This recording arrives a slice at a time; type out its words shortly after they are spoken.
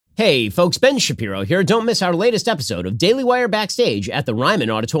Hey folks, Ben Shapiro here. Don't miss our latest episode of Daily Wire Backstage at the Ryman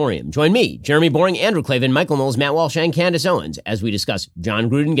Auditorium. Join me, Jeremy Boring, Andrew Clavin, Michael Knowles, Matt Walsh, and Candace Owens as we discuss John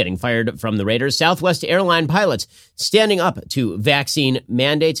Gruden getting fired from the Raiders, Southwest airline pilots standing up to vaccine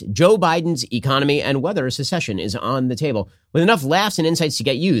mandates, Joe Biden's economy, and whether secession is on the table. With enough laughs and insights to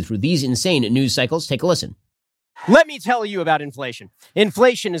get you through these insane news cycles, take a listen. Let me tell you about inflation.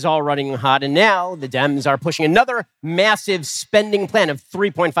 Inflation is all running hot, and now the Dems are pushing another massive spending plan of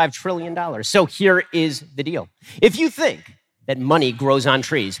 $3.5 trillion. So here is the deal. If you think that money grows on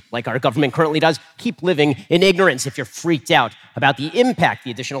trees, like our government currently does, keep living in ignorance. If you're freaked out about the impact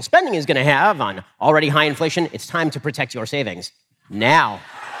the additional spending is going to have on already high inflation, it's time to protect your savings now.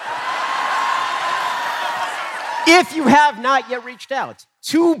 If you have not yet reached out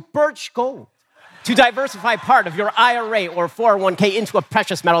to Birch Gold to diversify part of your IRA or 401k into a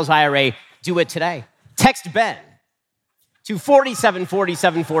precious metals IRA, do it today. Text Ben to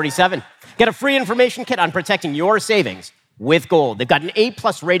 474747. Get a free information kit on protecting your savings with gold. They've got an A+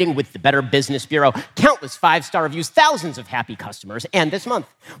 rating with the Better Business Bureau, countless 5-star reviews, thousands of happy customers. And this month,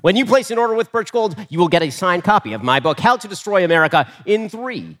 when you place an order with Birch Gold, you will get a signed copy of my book, How to Destroy America in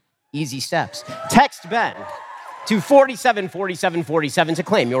 3 Easy Steps. Text Ben to 474747 to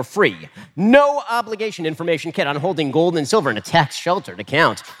claim your free, no obligation information kit on holding gold and silver in a tax-sheltered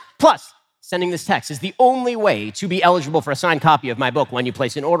account. Plus, sending this text is the only way to be eligible for a signed copy of my book when you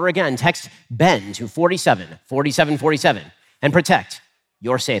place an order. Again, text Ben to 474747 and protect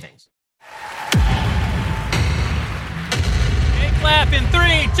your savings. Big clap in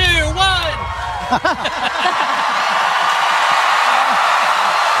 3, 2, 1.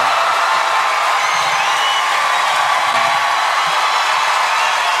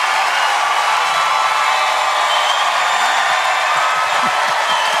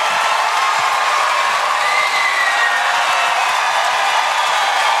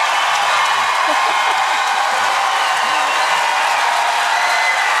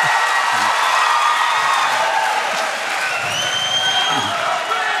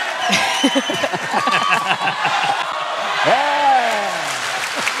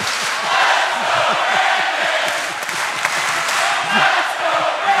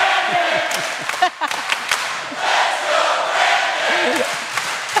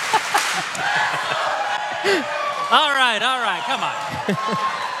 All right, come on.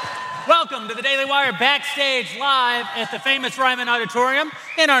 Welcome to the Daily Wire Backstage live at the famous Ryman Auditorium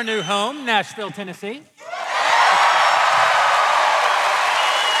in our new home, Nashville, Tennessee.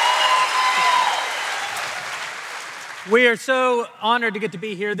 We are so honored to get to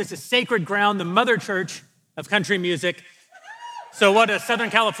be here. This is sacred ground, the mother church of country music. So what a Southern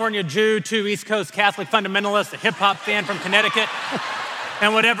California Jew, 2 East Coast Catholic fundamentalists, a hip-hop fan from Connecticut,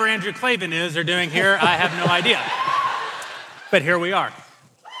 and whatever Andrew Clavin is are doing here, I have no idea. But here we are.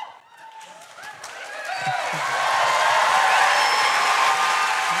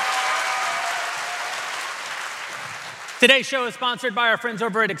 Today's show is sponsored by our friends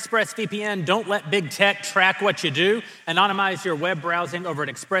over at ExpressVPN. Don't let big tech track what you do. Anonymize your web browsing over at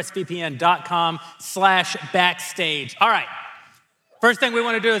expressvpn.com/backstage. All right. First thing we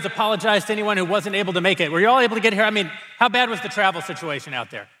want to do is apologize to anyone who wasn't able to make it. Were you all able to get here? I mean, how bad was the travel situation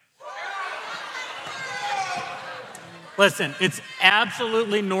out there? Listen, it's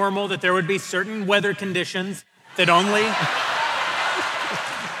absolutely normal that there would be certain weather conditions that only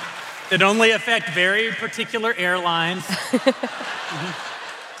affect very particular airlines.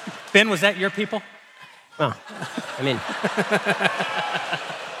 Ben, was that your people? Well, I mean,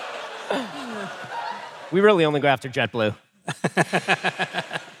 we really only go after JetBlue.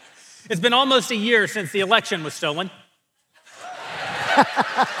 It's been almost a year since the election was stolen.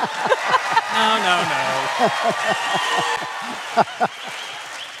 No.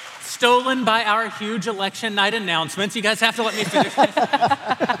 Stolen by our huge election night announcements. You guys have to let me finish this.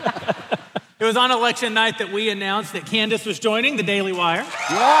 It was on election night that we announced that Candace was joining the Daily Wire.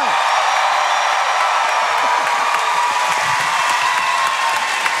 Yeah.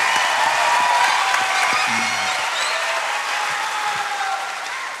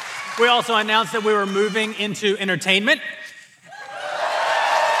 We also announced that we were moving into entertainment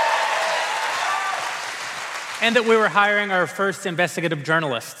and that we were hiring our first investigative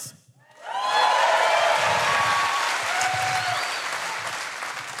journalists.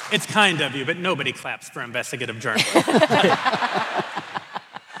 It's kind of you, but nobody claps for investigative journalists.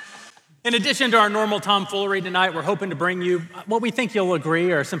 In addition to our normal tomfoolery tonight, we're hoping to bring you what we think you'll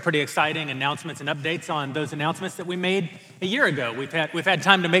agree are some pretty exciting announcements and updates on those announcements that we made a year ago. We've had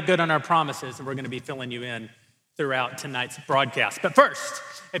time to make good on our promises, and we're going to be filling you in throughout tonight's broadcast. But first,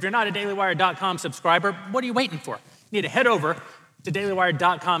 if you're not a dailywire.com subscriber, what are you waiting for? You need to head over to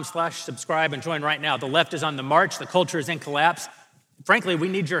dailywire.com/subscribe and join right now. The left is on the march. The culture is in collapse. Frankly, we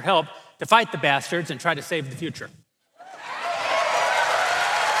need your help to fight the bastards and try to save the future.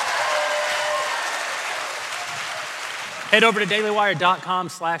 Head over to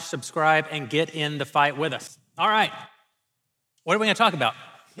dailywire.com/subscribe and get in the fight with us. All right. What are we going to talk about?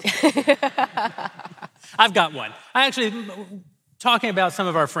 I've got one. Talking about some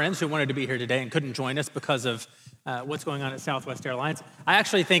of our friends who wanted to be here today and couldn't join us because of what's going on at Southwest Airlines. I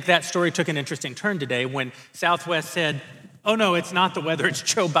actually think that story took an interesting turn today when Southwest said, oh no, it's not the weather, it's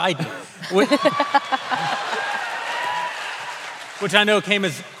Joe Biden. Which I know came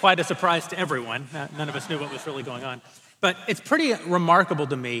as quite a surprise to everyone. None of us knew what was really going on. But it's pretty remarkable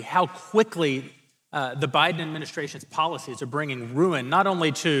to me how quickly the Biden administration's policies are bringing ruin, not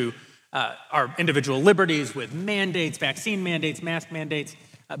only to our individual liberties with mandates, vaccine mandates, mask mandates,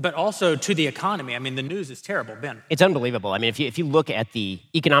 but also to the economy. I mean, the news is terrible, Ben. It's unbelievable. I mean, if you look at the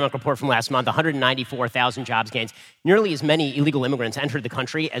economic report from last month, 194,000 jobs gains, nearly as many illegal immigrants entered the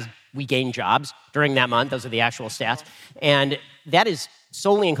country as we gained jobs during that month. Those are the actual stats. And that is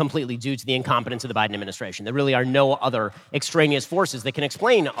solely and completely due to the incompetence of the Biden administration. There really are no other extraneous forces that can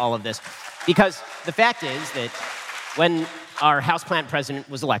explain all of this. Because the fact is that when our houseplant president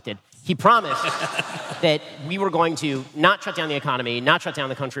was elected, he promised that we were going to not shut down the economy, not shut down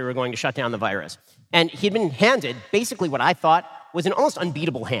the country, we were going to shut down the virus. And he'd been handed basically what I thought was an almost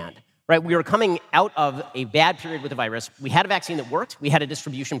unbeatable hand, right? We were coming out of a bad period with the virus. We had a vaccine that worked. We had a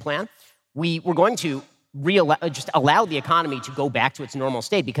distribution plan. We were going to just allow the economy to go back to its normal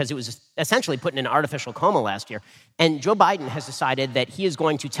state because it was essentially put in an artificial coma last year. And Joe Biden has decided that he is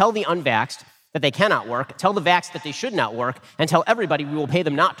going to tell the unvaxxed that they cannot work, tell the vaxxed that they should not work, and tell everybody we will pay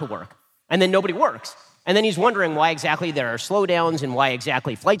them not to work. And then nobody works. And then he's wondering why exactly there are slowdowns and why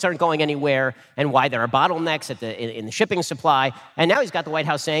exactly flights aren't going anywhere and why there are bottlenecks in the shipping supply. And now he's got the White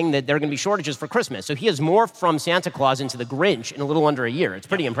House saying that there are going to be shortages for Christmas. So he has morphed from Santa Claus into the Grinch in a little under a year. It's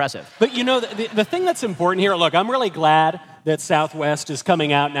pretty impressive. But you know, the thing that's important here, look, I'm really glad that Southwest is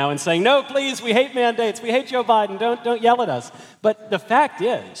coming out now and saying, no, please, we hate mandates, we hate Joe Biden, don't yell at us. But the fact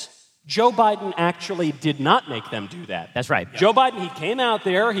is, Joe Biden actually did not make them do that. That's right. Joe Biden, he came out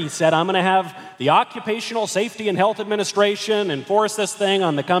there, he said, I'm going to have the Occupational Safety and Health Administration enforce this thing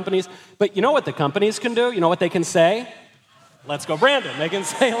on the companies. But you know what the companies can do? You know what they can say? Let's go, Brandon. They can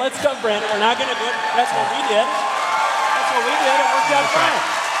say, let's go, Brandon. We're not going to do it. That's what we did. That's what we did. It worked out fine.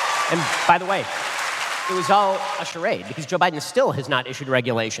 And by the way, it was all a charade because Joe Biden still has not issued a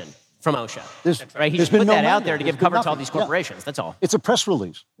regulation from OSHA. Right? He just put that out there to give cover to all these corporations. Yeah. That's all. It's a press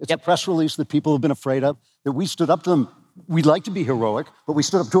release. It's a press release that people have been afraid of, that we stood up to them. We'd like to be heroic, but we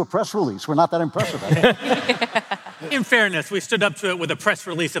stood up to a press release. We're not that impressive. In fairness, we stood up to it with a press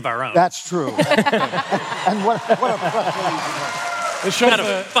release of our own. That's true. And what a press release. This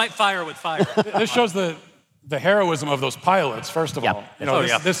shows fight fire with fire. This shows the heroism of those pilots, first of all. You know,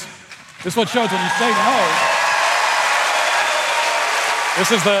 this is what shows when you say no.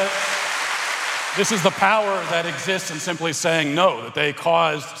 This is the power that exists in simply saying no, that they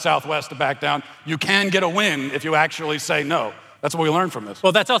caused Southwest to back down. You can get a win if you actually say no. That's what we learned from this.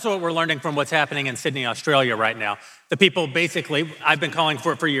 Well, that's also what we're learning from what's happening in Sydney, Australia right now. The people basically, I've been calling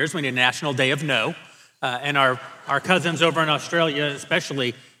for it for years, we need a national day of no. And our cousins over in Australia,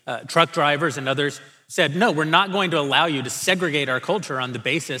 especially truck drivers and others, said, no, we're not going to allow you to segregate our culture on the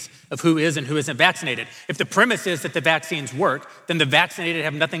basis of who is and who isn't vaccinated. If the premise is that the vaccines work, then the vaccinated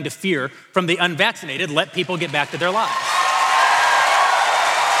have nothing to fear from the unvaccinated. Let people get back to their lives.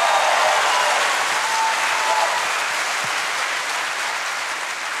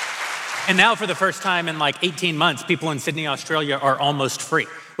 And now for the first time in like 18 months, people in Sydney, Australia are almost free,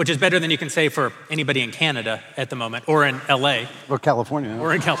 which is better than you can say for anybody in Canada at the moment, or in LA. Or California.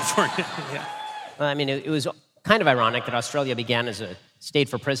 Or in California, yeah. Well, I mean, it was kind of ironic that Australia began as a state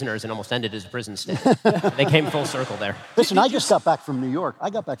for prisoners and almost ended as a prison state. They came full circle there. Listen, I just got back from New York.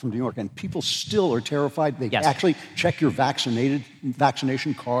 And people still are terrified. They actually check your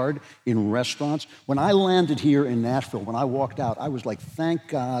vaccination card in restaurants. When I landed here in Nashville, when I walked out, I was like, thank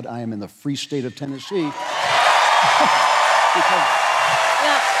God I am in the free state of Tennessee. Because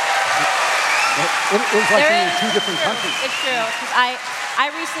it was like being in two different countries. It's true, because I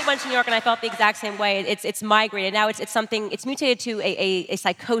recently went to New York and I felt the exact same way. It's migrated. Now it's something, it's mutated to a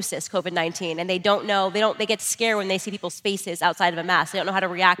psychosis, COVID-19, and they don't know, they get scared when they see people's faces outside of a mask. They don't know how to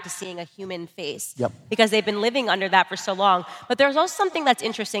react to seeing a human face. Yep. Because they've been living under that for so long. But there's also something that's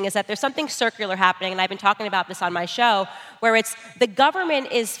interesting is that there's something circular happening, and I've been talking about this on my show, where it's the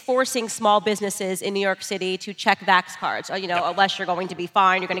government is forcing small businesses in New York City to check vax cards. Unless you're going to be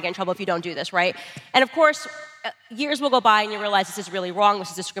fined, you're going to get in trouble if you don't do this, right? And of course, years will go by and you realize this is really wrong, this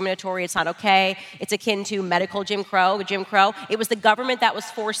is discriminatory, it's not okay. It's akin to medical Jim Crow. It was the government that was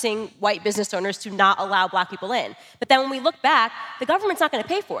forcing white business owners to not allow black people in. But then when we look back, the government's not going to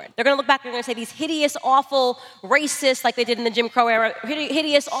pay for it. They're going to look back and they're going to say these hideous, awful, racist, like they did in the Jim Crow era,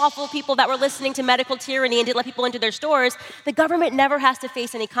 hideous, awful people that were listening to medical tyranny and didn't let people into their stores. The government never has to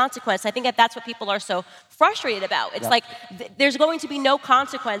face any consequence. I think that's what people are so frustrated about. It's like there's going to be no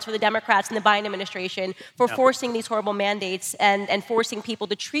consequence for the Democrats and the Biden administration for forcing these horrible mandates and forcing people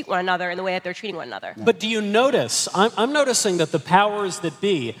to treat one another in the way that they're treating one another. But do you notice, I'm noticing that the powers that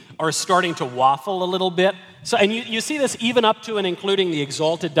be are starting to waffle a little bit. So, and you see this even up to and including the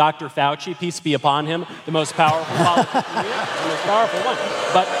exalted Dr. Fauci, peace be upon him, the most powerful politician here, the most powerful one.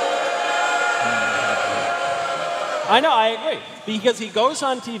 But I know, I agree. Because he goes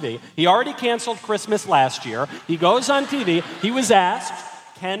on TV. He already canceled Christmas last year. He goes on TV. He was asked,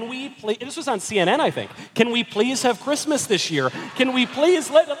 can we please, this was on CNN, I think, can we please have Christmas this year? Can we please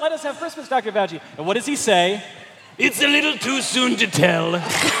let us have Christmas, Dr. Fauci? And what does he say? It's a little too soon to tell.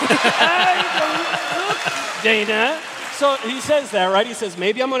 Dana. So he says that, right? He says,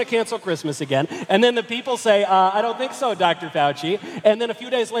 maybe I'm going to cancel Christmas again. And then the people say, I don't think so, Dr. Fauci. And then a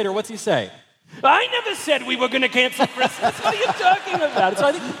few days later, what's he say? I never said we were going to cancel Christmas. What are you talking about? So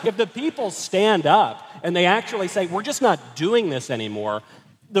I think if the people stand up and they actually say, we're just not doing this anymore,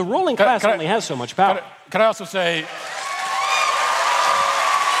 the ruling class only has so much power. Can I also say,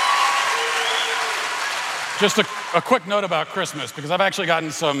 just a quick note about Christmas, because I've actually gotten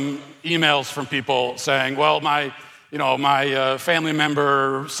some emails from people saying, well, my family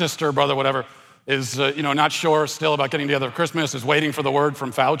member, sister, brother, whatever, is not sure still about getting together for Christmas, is waiting for the word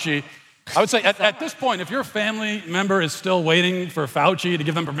from Fauci. I would say at this point, if your family member is still waiting for Fauci to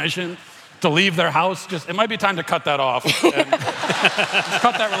give them permission to leave their house, it might be time to cut that off. And just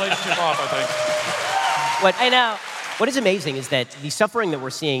cut that relationship off, I think. I know. What is amazing is that the suffering that we're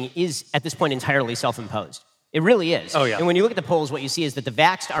seeing is, at this point, entirely self-imposed. It really is. Oh, yeah. And when you look at the polls, what you see is that the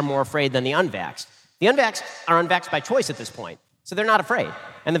vaxxed are more afraid than the unvaxxed. The unvaxxed are unvaxxed by choice at this point, so they're not afraid.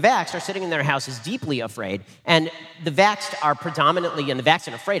 And the vaxxed are sitting in their houses deeply afraid, and the vaxxed are predominantly, and the vaxxed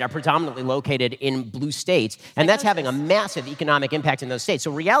and afraid are predominantly located in blue states, and that's having a massive economic impact in those states.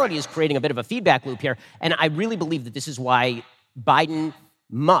 So reality is creating a bit of a feedback loop here, and I really believe that this is why Biden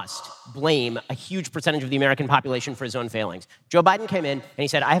must blame a huge percentage of the American population for his own failings. Joe Biden came in, and he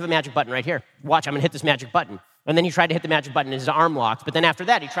said, I have a magic button right here. Watch, I'm going to hit this magic button. And then he tried to hit the magic button, and his arm locked, but then after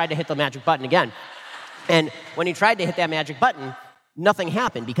that, he tried to hit the magic button again. And when he tried to hit that magic button, nothing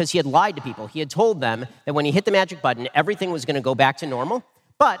happened because he had lied to people. He had told them that when he hit the magic button, everything was going to go back to normal,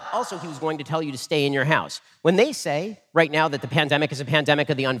 but also he was going to tell you to stay in your house. When they say right now that the pandemic is a pandemic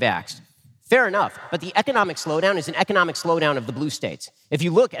of the unvaxxed, fair enough, but the economic slowdown is an economic slowdown of the blue states. If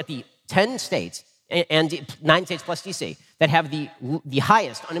you look at the 10 states, and 9 states plus DC, that have the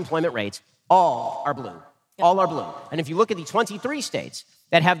highest unemployment rates, all are blue. All are blue. And if you look at the 23 states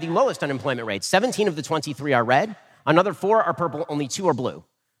that have the lowest unemployment rates, 17 of the 23 are red, another 4 are purple, only 2 are blue.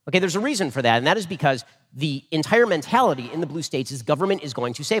 Okay, there's a reason for that, and that is because the entire mentality in the blue states is government is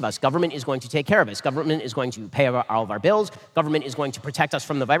going to save us. Government is going to take care of us. Government is going to pay all of our bills. Government is going to protect us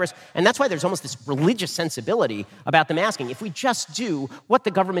from the virus. And that's why there's almost this religious sensibility about the masking. If we just do what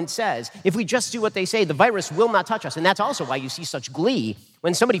the government says, if we just do what they say, the virus will not touch us. And that's also why you see such glee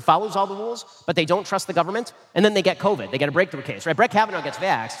when somebody follows all the rules, but they don't trust the government, and then they get COVID. They get a breakthrough case, right? Brett Kavanaugh gets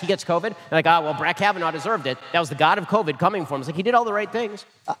vaxxed. He gets COVID. They're like, well, Brett Kavanaugh deserved it. That was the god of COVID coming for him. It's like, he did all the right things.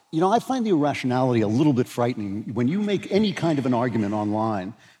 I find the irrationality a little bit frightening. When you make any kind of an argument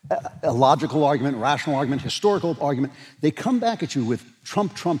online, a logical argument, rational argument, historical argument, they come back at you with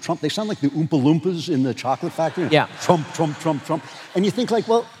Trump, Trump, Trump. They sound like the Oompa Loompas in the chocolate factory. Yeah. Trump, Trump, Trump, Trump. And you think like,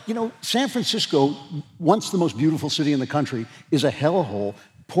 well, San Francisco, once the most beautiful city in the country, is a hellhole.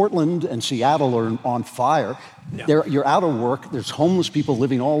 Portland and Seattle are on fire. Yeah. You're out of work. There's homeless people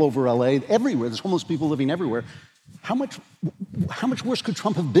living all over LA, everywhere. There's homeless people living everywhere. How much worse could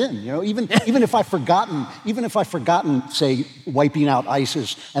Trump have been? Even if I've forgotten, say, wiping out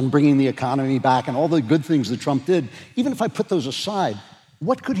ISIS and bringing the economy back and all the good things that Trump did, even if I put those aside,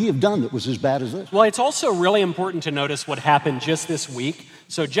 what could he have done that was as bad as this? Well, it's also really important to notice what happened just this week.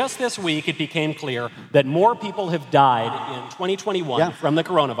 So just this week, it became clear that more people have died in 2021 from the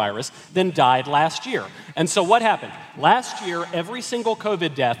coronavirus than died last year. And so what happened? Last year, every single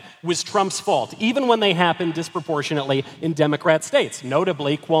COVID death was Trump's fault, even when they happened disproportionately in Democrat states,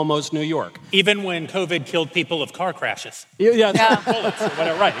 notably Cuomo's New York. Even when COVID killed people of car crashes. Bullets or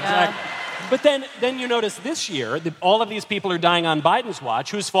whatever, right, exactly. But then you notice this year, all of these people are dying on Biden's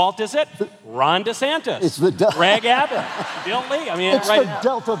watch. Whose fault is it? Ron DeSantis. It's the Greg Abbott. Bill Lee. I mean, it's the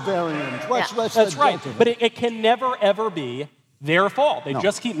Delta variant. That's right. But it can never, ever be their fault. They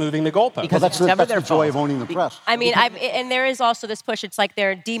just keep moving the goalpost. Because that's the joy of owning the press. I mean, and there is also this push. It's like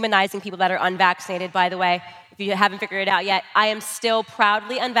they're demonizing people that are unvaccinated, by the way. If you haven't figured it out yet, I am still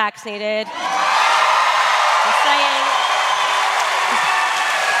proudly unvaccinated. Just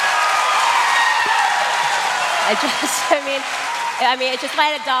saying. I mean, it's just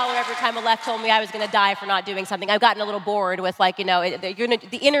like $1 every time a left told me I was going to die for not doing something. I've gotten a little bored with, like, you know,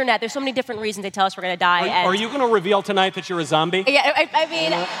 the internet. There's so many different reasons they tell us we're going to die. Are you going to reveal tonight that you're a zombie? Yeah, I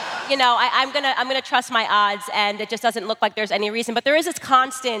mean, you know, I'm gonna trust my odds, and it just doesn't look like there's any reason. But there is this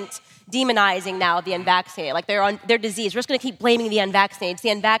constant demonizing now of the unvaccinated, like their disease. We're just going to keep blaming the unvaccinated. The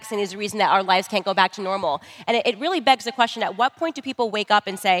unvaccinated is the reason that our lives can't go back to normal. And it really begs the question, at what point do people wake up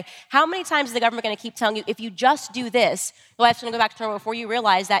and say, how many times is the government going to keep telling you, if you just do this, your life's going to go back to normal, before you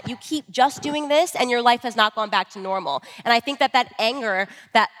realize that you keep just doing this and your life has not gone back to normal? And I think that anger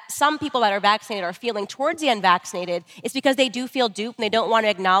that some people that are vaccinated are feeling towards the unvaccinated is because they do feel duped and they don't want to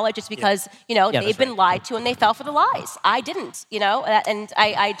acknowledge it's because, you know, they've been lied to and they fell for the lies. I didn't, you know, and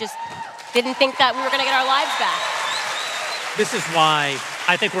I just didn't think that we were going to get our lives back. This is why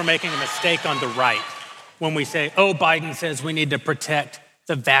I think we're making a mistake on the right when we say, oh, Biden says we need to protect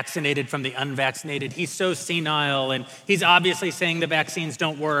the vaccinated from the unvaccinated. He's so senile, and he's obviously saying the vaccines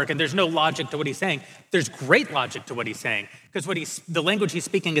don't work, and there's no logic to what he's saying. There's great logic to what he's saying, because the language he's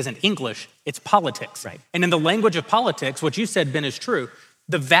speaking isn't English, it's politics. Right. And in the language of politics, what you said, Ben, is true.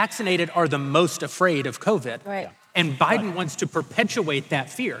 The vaccinated are the most afraid of COVID. Right. And Biden wants to perpetuate that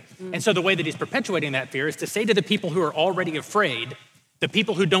fear. And so the way that he's perpetuating that fear is to say to the people who are already afraid, the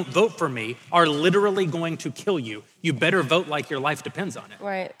people who don't vote for me are literally going to kill you. You better vote like your life depends on it.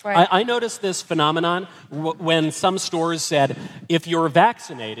 Right. I noticed this phenomenon when some stores said, if you're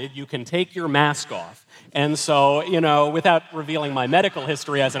vaccinated, you can take your mask off. And so, you know, without revealing my medical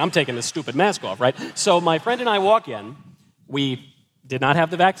history, I said, I'm taking this stupid mask off, right? So my friend and I walk in. We did not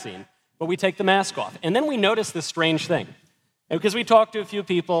have the vaccine, but we take the mask off. And then we notice this strange thing. And because we talked to a few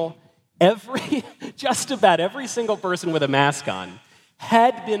people, just about every single person with a mask on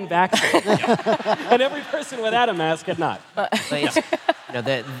had been vaccinated. And every person without a mask had not.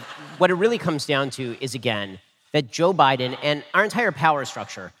 What it really comes down to is, again, that Joe Biden and our entire power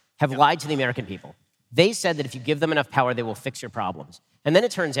structure have lied to the American people. They said that if you give them enough power, they will fix your problems. And then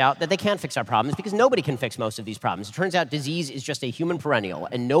it turns out that they can't fix our problems because nobody can fix most of these problems. It turns out disease is just a human perennial,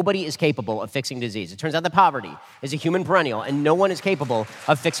 and nobody is capable of fixing disease. It turns out that poverty is a human perennial, and no one is capable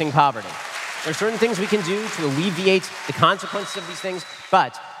of fixing poverty. There are certain things we can do to alleviate the consequences of these things,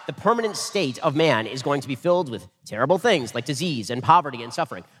 but the permanent state of man is going to be filled with terrible things like disease and poverty and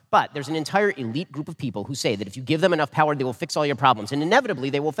suffering. But there's an entire elite group of people who say that if you give them enough power, they will fix all your problems, and inevitably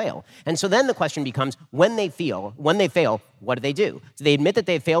they will fail. And so then the question becomes, when they fail, what do they do? Do they admit that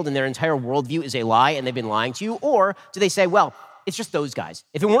they've failed and their entire worldview is a lie and they've been lying to you? Or do they say, well, it's just those guys.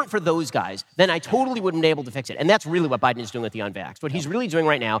 If it weren't for those guys, then I totally wouldn't be able to fix it. And that's really what Biden is doing with the unvaxxed. What he's really doing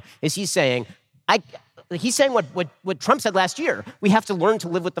right now is he's saying what Trump said last year. We have to learn to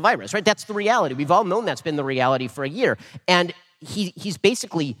live with the virus, right? That's the reality. We've all known that's been the reality for a year. And he's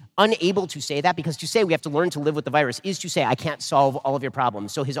basically unable to say that, because to say we have to learn to live with the virus is to say I can't solve all of your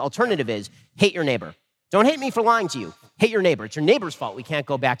problems. So his alternative is hate your neighbor. Don't hate me for lying to you. Hate your neighbor. It's your neighbor's fault we can't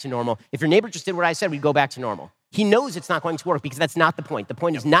go back to normal. If your neighbor just did what I said, we'd go back to normal. He knows it's not going to work because that's not the point. The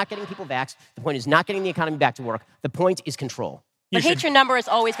point is not getting people vaxxed. The point is not getting the economy back to work. The point is control. But hate your neighbor has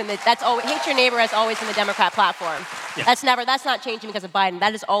always been the Democrat platform. Yeah. That's not changing because of Biden.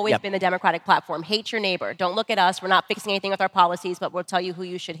 That has always been the Democratic platform. Hate your neighbor. Don't look at us. We're not fixing anything with our policies, but we'll tell you who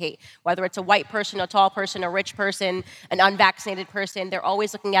you should hate. Whether it's a white person, a tall person, a rich person, an unvaccinated person, they're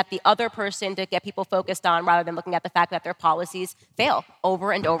always looking at the other person to get people focused on, rather than looking at the fact that their policies fail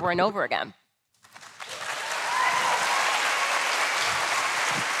over and over and over again.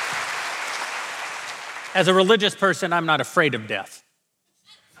 As a religious person, I'm not afraid of death.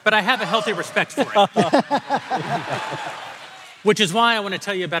 But I have a healthy respect for it. Which is why I want to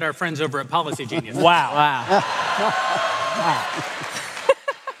tell you about our friends over at Policy Genius. Wow.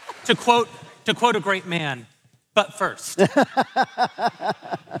 To quote a great man, but first.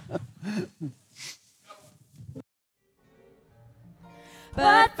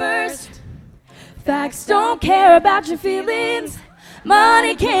 But first, facts don't care about your feelings.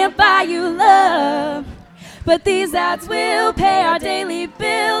 Money can't buy you love. But these ads will pay our daily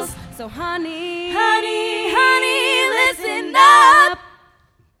bills. So honey, honey, honey, listen up.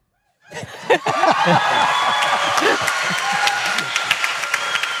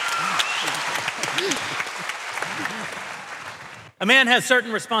 A man has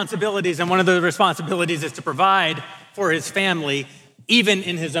certain responsibilities, and one of the responsibilities is to provide for his family, even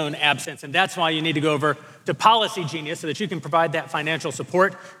in his own absence. And that's why you need to go over to Policy Genius so that you can provide that financial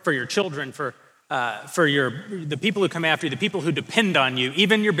support for your children, for the people who come after you, the people who depend on you,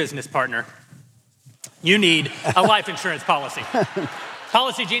 even your business partner. You need a life insurance policy.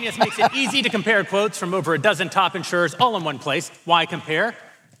 Policy Genius makes it easy to compare quotes from over a dozen top insurers all in one place. Why compare?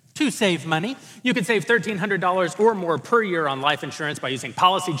 To save money. You can save $1,300 or more per year on life insurance by using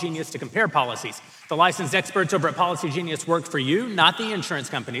Policy Genius to compare policies. The licensed experts over at Policy Genius work for you, not the insurance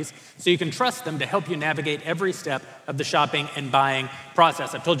companies, so you can trust them to help you navigate every step of the shopping and buying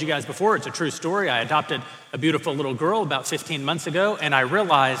process. I've told you guys before, it's a true story. I adopted a beautiful little girl about 15 months ago, and I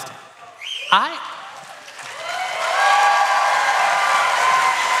realized I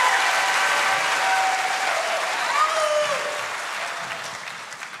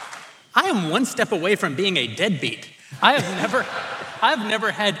am one step away from being a deadbeat. I've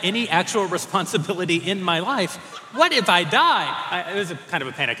never had any actual responsibility in my life. What if I die? It was kind of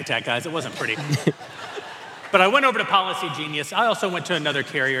a panic attack, guys. It wasn't pretty. But I went over to Policy Genius. I also went to another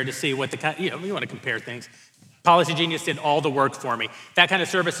carrier to see what you want to compare things. Policy Genius did all the work for me. That kind of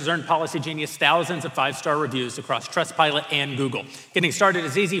service has earned Policy Genius thousands of 5-star reviews across Trustpilot and Google. Getting started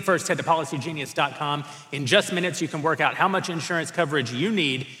is easy. First, head to policygenius.com. In just minutes, you can work out how much insurance coverage you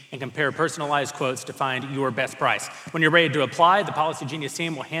need and compare personalized quotes to find your best price. When you're ready to apply, the Policy Genius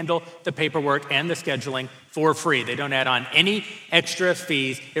team will handle the paperwork and the scheduling for free. They don't add on any extra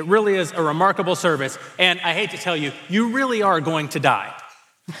fees. It really is a remarkable service. And I hate to tell you, you really are going to die.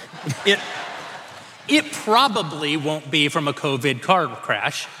 It probably won't be from a COVID car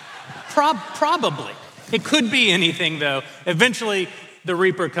crash. Probably. It could be anything, though. Eventually, the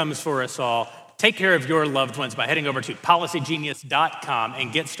Reaper comes for us all. Take care of your loved ones by heading over to policygenius.com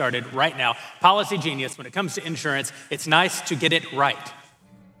and get started right now. Policy Genius, when it comes to insurance, it's nice to get it right.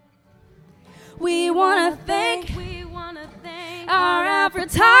 We want to thank our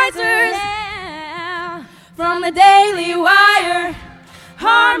advertisers, from the Daily Wire,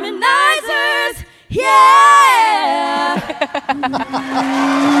 Harmonizers. Yeah!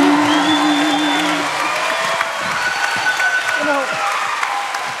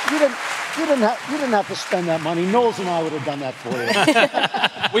 You didn't have to spend that money. Knowles and I would have done that for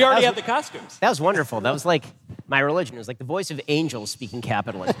you. We already had the costumes. That was wonderful. That was like my religion. It was like the voice of angels speaking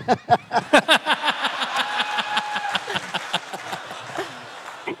capitalism.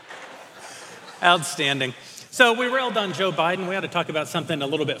 Outstanding. So we railed on Joe Biden. We ought to talk about something a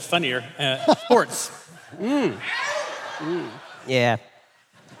little bit funnier. Sports. Yeah.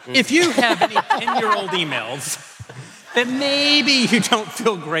 If you have any 10-year-old emails that maybe you don't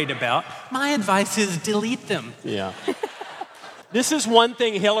feel great about, my advice is delete them. Yeah. This is one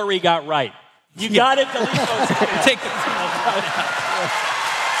thing Hillary got right. You got to delete those. Take the emails right out.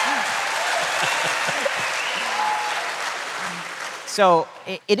 So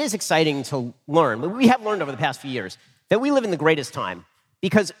it is exciting to learn. We have learned over the past few years that we live in the greatest time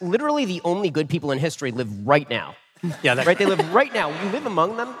because literally the only good people in history live right now. Yeah, that's right. They live right now. We live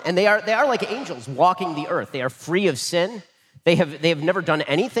among them, and they are like angels walking the earth. They are free of sin. They have never done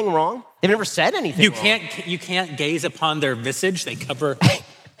anything wrong. They've never said anything wrong. You can't gaze upon their visage. They cover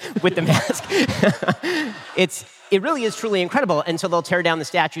with the mask. It really is truly incredible. And so they'll tear down the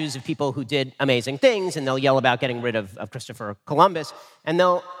statues of people who did amazing things, and they'll yell about getting rid of Christopher Columbus. And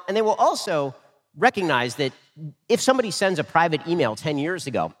they will also recognize that if somebody sends a private email 10 years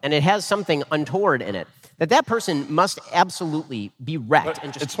ago and it has something untoward in it, that person must absolutely be wrecked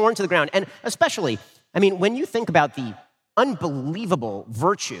and just torn to the ground. And especially, I mean, when you think about the unbelievable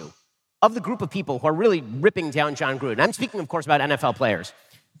virtue of the group of people who are really ripping down John Gruden. I'm speaking, of course, about NFL players.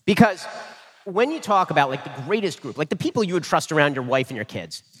 Because when you talk about like the greatest group, like the people you would trust around your wife and your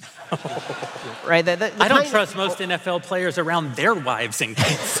kids, right? I don't trust most NFL players around their wives and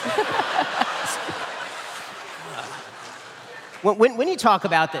kids. When you talk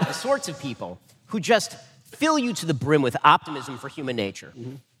about the sorts of people who just fill you to the brim with optimism for human nature,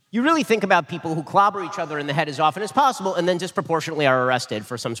 you really think about people who clobber each other in the head as often as possible and then disproportionately are arrested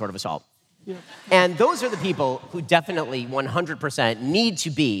for some sort of assault. Yeah. And those are the people who definitely 100% need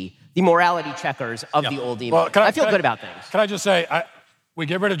to be the morality checkers of the old email. Well, I feel good about things. Can I just say, we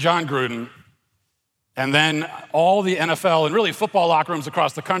get rid of John Gruden, and then all the NFL and really football locker rooms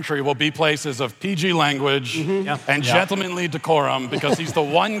across the country will be places of PG language and gentlemanly decorum because he's the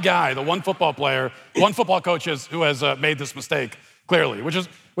one guy, the one football player, one football coach who has made this mistake clearly, which is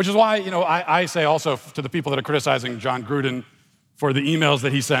why I say also to the people that are criticizing John Gruden for the emails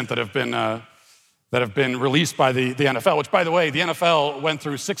that he sent that have been released by the NFL, which, by the way, the NFL went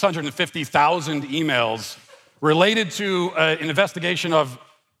through 650,000 emails related to an investigation of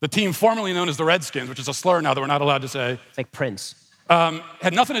the team formerly known as the Redskins, which is a slur now that we're not allowed to say. It's like Prince.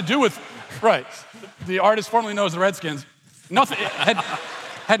 Had nothing to do with, right, the artist formerly known as the Redskins.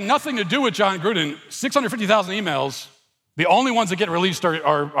 Had nothing to do with John Gruden. 650,000 emails. The only ones that get released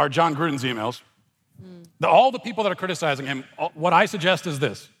are John Gruden's emails. All the people that are criticizing him, what I suggest is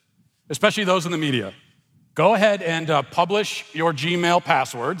this, especially those in the media. Go ahead and publish your Gmail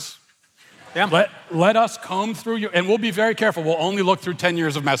passwords. Yeah. Let us comb through your, and we'll be very careful. We'll only look through 10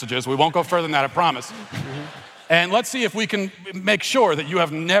 years of messages. We won't go further than that, I promise. And let's see if we can make sure that you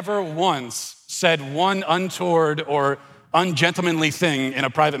have never once said one untoward or ungentlemanly thing in a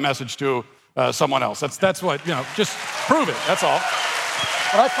private message to someone else. That's what, just prove it, that's all.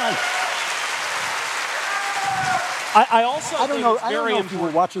 But I find... I also I don't know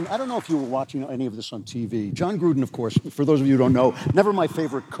if you were watching any of this on TV. John Gruden, of course, for those of you who don't know, never my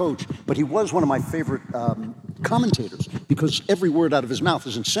favorite coach, but he was one of my favorite commentators because every word out of his mouth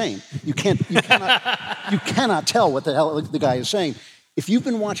is insane. You cannot tell what the hell the guy is saying. If you've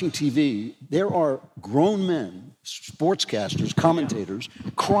been watching TV, there are grown men, sportscasters, commentators,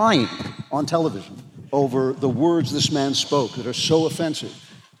 crying on television over the words this man spoke that are so offensive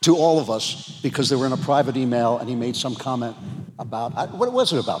to all of us because they were in a private email and he made some comment about, what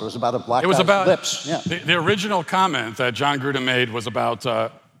was it about? It was about a black guy's lips. Yeah. The original comment that John Gruden made was about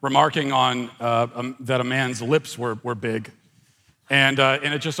remarking on that a man's lips were big. And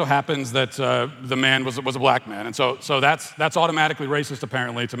it just so happens that the man was a black man. And so that's automatically racist,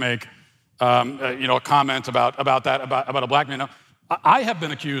 apparently, to make a comment about a black man. Now, I have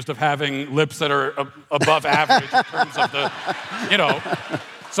been accused of having lips that are above average in terms of the,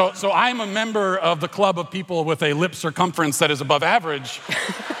 So I'm a member of the club of people with a lip circumference that is above average.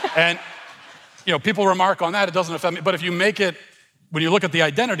 And, people remark on that, it doesn't affect me. But if you make it, when you look at the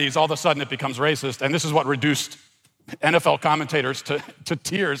identities, all of a sudden it becomes racist. And this is what reduced NFL commentators to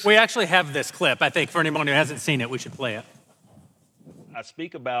tears. We actually have this clip. I think for anyone who hasn't seen it, we should play it. I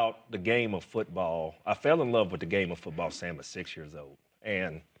speak about the game of football. I fell in love with the game of football, Sam, at 6 years old.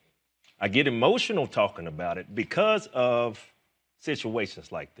 And I get emotional talking about it because of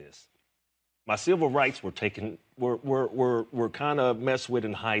situations like this. My civil rights were kind of messed with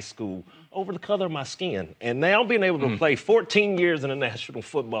in high school over the color of my skin. And now being able to play 14 years in the National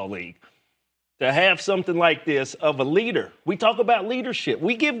Football League, to have something like this of a leader. We talk about leadership.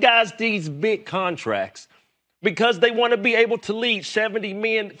 We give guys these big contracts because they want to be able to lead 70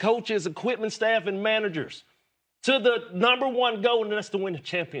 men, coaches, equipment staff, and managers to the number one goal, and that's to win the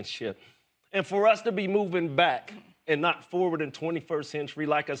championship. And for us to be moving back and not forward in 21st century,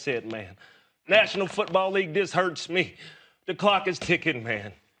 like I said, man, National Football League, this hurts me. The clock is ticking,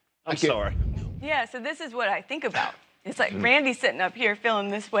 man. I'm sorry. Yeah, so this is what I think about. It's like Randy sitting up here feeling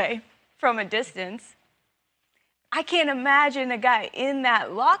this way from a distance. I can't imagine a guy in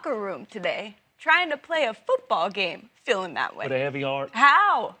that locker room today trying to play a football game feeling that way. With a heavy heart?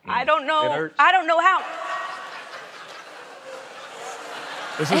 How? I don't know. It hurts. I don't know how.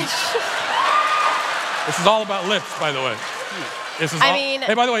 This is all about lips, by the way.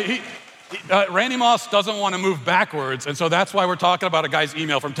 Hey, by the way, Randy Moss doesn't want to move backwards, and so that's why we're talking about a guy's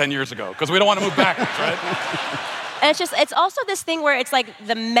email from 10 years ago, because we don't want to move backwards, right? And it's also this thing where it's like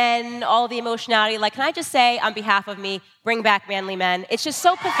the men, all the emotionality. Like, can I just say on behalf of me, bring back manly men? It's just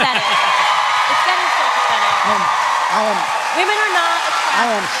so pathetic. It's getting so pathetic. Women are not attracted.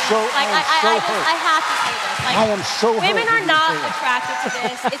 I have to say this. I am so women are not attracted to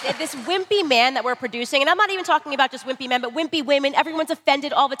this. It's this wimpy man that we're producing, and I'm not even talking about just wimpy men, but wimpy women. Everyone's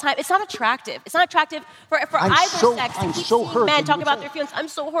offended all the time. It's not attractive. It's not attractive for either sex to keep seeing men talking about their feelings. I'm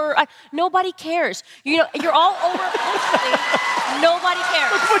so hurt. Nobody cares. You're all over emotionally. Nobody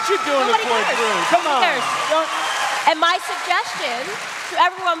cares. Look what you're doing to poor Drew. Come on. Nobody cares. And my suggestion to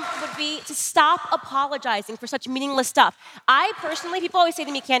everyone would be to stop apologizing for such meaningless stuff. People always say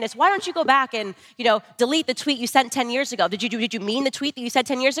to me, Candace, why don't you go back and, delete the tweet you sent 10 years ago? Did you mean the tweet that you said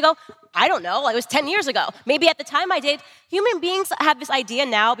 10 years ago? I don't know. It was 10 years ago. Maybe at the time I did. Human beings have this idea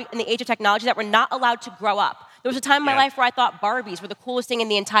now in the age of technology that we're not allowed to grow up. There was a time in my life where I thought Barbies were the coolest thing in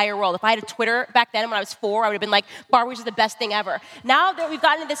the entire world. If I had a Twitter back then when I was 4, I would have been like, Barbies are the best thing ever. Now that we've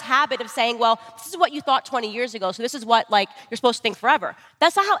gotten into this habit of saying, well, this is what you thought 20 years ago, so this is what you're supposed to think forever.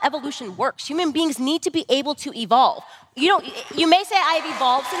 That's not how evolution works. Human beings need to be able to evolve. You may say I've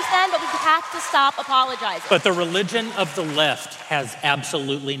evolved since then, but we have to stop apologizing. But the religion of the left has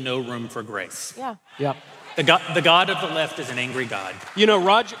absolutely no room for grace. Yeah. Yep. The God of the left is an angry God. You know,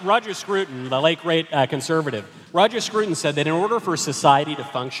 Roger Scruton, the late great conservative, Roger Scruton said that in order for society to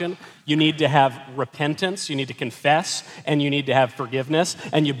function, you need to have repentance, you need to confess, and you need to have forgiveness.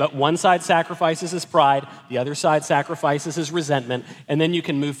 But one side sacrifices his pride, the other side sacrifices his resentment, and then you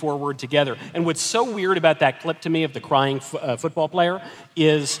can move forward together. And what's so weird about that clip to me of the crying football player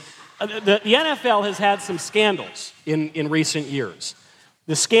is the NFL has had some scandals in recent years.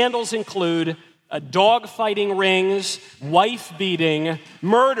 The scandals include dog-fighting rings, wife-beating,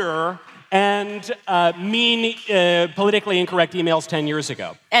 murder, and mean, politically incorrect emails 10 years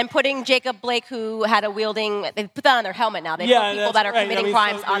ago. And putting Jacob Blake, who had a wielding, they put that on their helmet now. They put people that are committing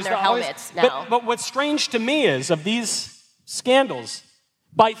crimes on their helmets now. But what's strange to me is, of these scandals,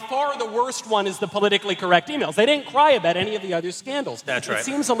 by far the worst one is the politically correct emails. They didn't cry about any of the other scandals. That's right. It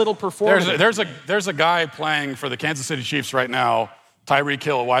seems a little performative. There's a guy playing for the Kansas City Chiefs right now, Tyreek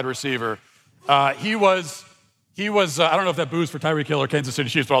Hill, a wide receiver. He was I don't know if that booze for Tyreek Hill or Kansas City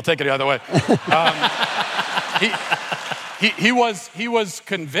Chiefs, but I'll take it either way. He was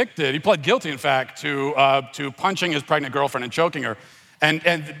convicted. He pled guilty, in fact, to punching his pregnant girlfriend and choking her.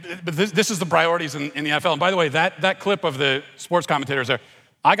 But this is the priorities in the NFL. And by the way, that clip of the sports commentators there,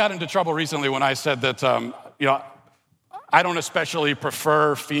 I got into trouble recently when I said that I don't especially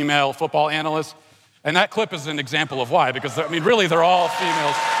prefer female football analysts. And that clip is an example of why, because really they're all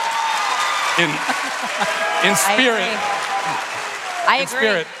females in spirit. I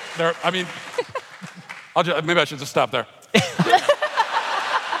agree. Maybe I should just stop there.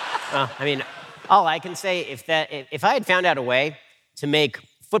 All I can say, if I had found out a way to make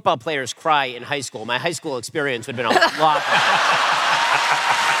football players cry in high school, my high school experience would have been a lot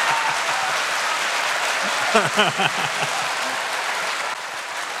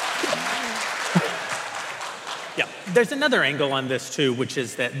Yeah, there's another angle on this too, which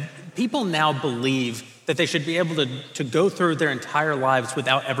is that people now believe that they should be able to go through their entire lives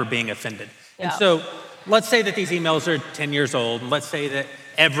without ever being offended. Yeah. And so let's say that these emails are 10 years old, and let's say that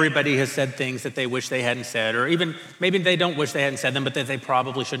everybody has said things that they wish they hadn't said, or even maybe they don't wish they hadn't said them, but that they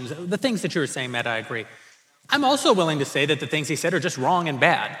probably shouldn't say. The things that you were saying, Matt, I agree. I'm also willing to say that the things he said are just wrong and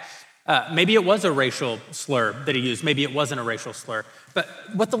bad. Maybe it was a racial slur that he used. Maybe it wasn't a racial slur. But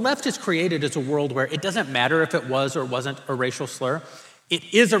what the left has created is a world where it doesn't matter if it was or wasn't a racial slur.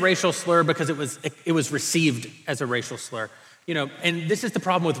 It is a racial slur because it was received as a racial slur. And this is the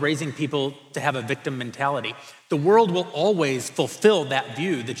problem with raising people to have a victim mentality. The world will always fulfill that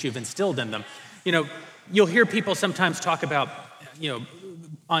view that you've instilled in them. You'll hear people sometimes talk about,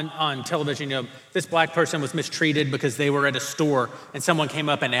 on television, this black person was mistreated because they were at a store and someone came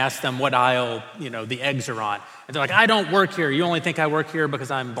up and asked them what aisle, the eggs are on. And they're like, I don't work here. You only think I work here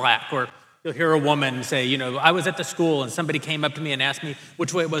because I'm black. Or you'll hear a woman say, I was at the school and somebody came up to me and asked me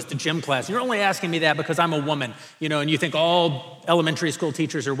which way it was to gym class. You're only asking me that because I'm a woman, and you think all elementary school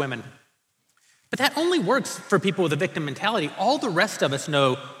teachers are women. But that only works for people with a victim mentality. All the rest of us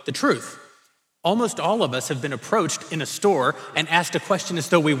know the truth. Almost all of us have been approached in a store and asked a question as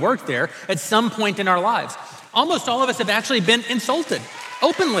though we worked there at some point in our lives. Almost all of us have actually been insulted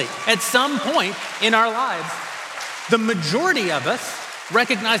openly at some point in our lives. The majority of us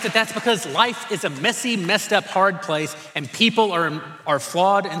recognize that that's because life is a messy, messed up, hard place and people are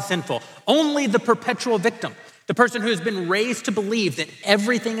flawed and sinful. Only the perpetual victim, the person who has been raised to believe that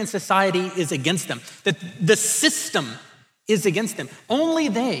everything in society is against them, that the system is against them, only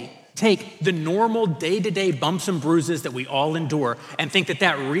they take the normal day-to-day bumps and bruises that we all endure and think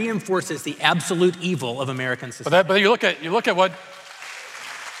that reinforces the absolute evil of American society. But you look at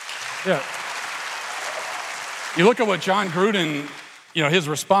what John Gruden, his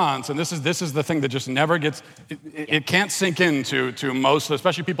response, and this is the thing that just never gets, it can't sink into most,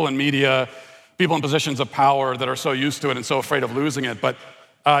 especially people in media, people in positions of power that are so used to it and so afraid of losing it. But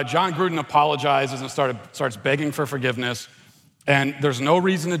John Gruden apologizes and starts begging for forgiveness. And there's no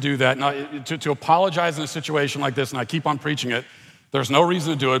reason to do that. Now, to apologize in a situation like this, and I keep on preaching it, there's no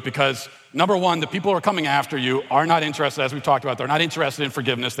reason to do it because, number one, the people who are coming after you are not interested, as we've talked about, they're not interested in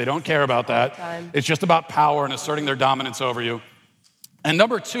forgiveness. They don't care about that. It's just about power and asserting their dominance over you. And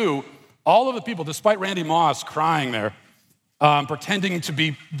number two, all of the people, despite Randy Moss crying there, pretending to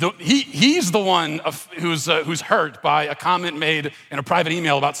be, he's the one who's hurt by a comment made in a private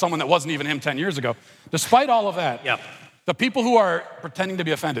email about someone that wasn't even him 10 years ago. Despite all of that, the people who are pretending to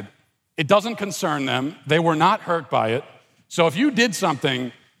be offended, it doesn't concern them. They were not hurt by it. So if you did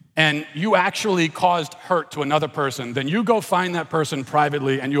something and you actually caused hurt to another person, then you go find that person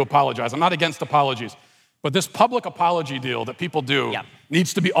privately and you apologize. I'm not against apologies, but this public apology deal that people do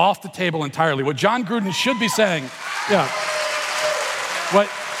needs to be off the table entirely. What John Gruden should be saying,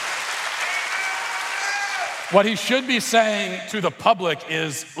 What he should be saying to the public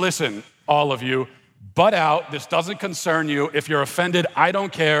is, listen, all of you, butt out. This doesn't concern you. If you're offended, I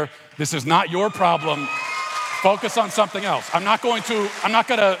don't care. This is not your problem. Focus on something else. I'm not going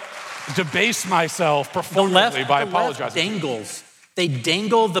to debase myself performatively by apologizing. They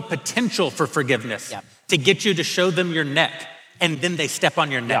dangle the potential for forgiveness to get you to show them your neck, and then they step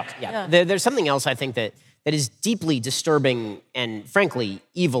on your neck. There's something else I think that is deeply disturbing and frankly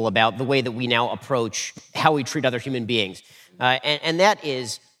evil about the way that we now approach how we treat other human beings. And that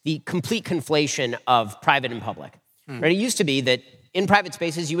is the complete conflation of private and public. Right? It used to be that in private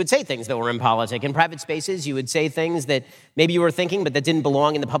spaces, you would say things that were impolitic. In private spaces, you would say things that maybe you were thinking, but that didn't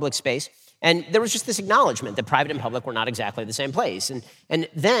belong in the public space. And there was just this acknowledgement that private and public were not exactly the same place. And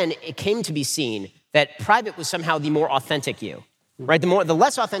then it came to be seen that private was somehow the more authentic you. Right? The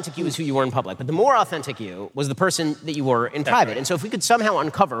less authentic you is who you were in public, but the more authentic you was the person that you were in private. Right. And so if we could somehow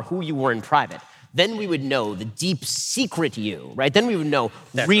uncover who you were in private, then we would know the deep secret you, right? Then we would know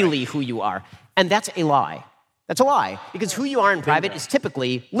really who you are. And that's a lie. That's a lie, because who you are in private is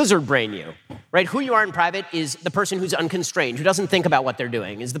typically lizard brain you, right? Who you are in private is the person who's unconstrained, who doesn't think about what they're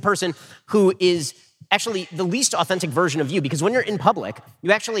doing, is the person who is actually the least authentic version of you, because when you're in public,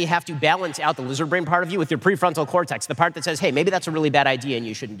 you actually have to balance out the lizard brain part of you with your prefrontal cortex, the part that says, hey, maybe that's a really bad idea and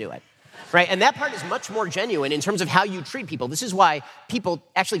you shouldn't do it, right? And that part is much more genuine in terms of how you treat people. This is why people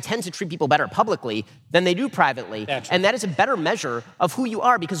actually tend to treat people better publicly than they do privately, and that is a better measure of who you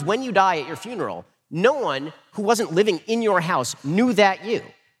are, because when you die at your funeral, no one who wasn't living in your house knew that you.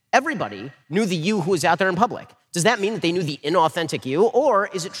 Everybody knew the you who was out there in public. Does that mean that they knew the inauthentic you? Or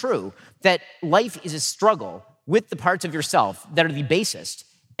is it true that life is a struggle with the parts of yourself that are the basest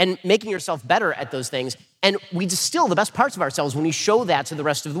and making yourself better at those things? And we distill the best parts of ourselves when we show that to the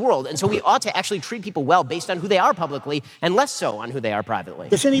rest of the world. And so we ought to actually treat people well based on who they are publicly and less so on who they are privately.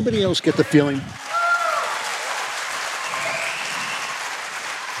 Does anybody else get the feeling?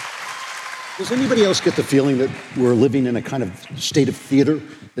 Does anybody else get the feeling that we're living in a kind of state of theater?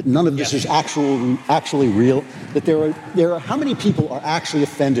 That none of this is actually real? That there are how many people are actually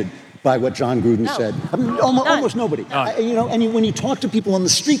offended by what John Gruden said? I mean, almost nobody. And when you talk to people on the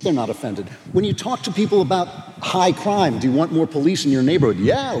street, they're not offended. When you talk to people about high crime, do you want more police in your neighborhood?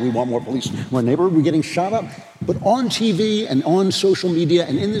 Yeah, we want more police in our neighborhood. We're getting shot up. But on TV and on social media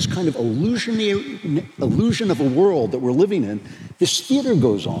and in this kind of illusion of a world that we're living in, this theater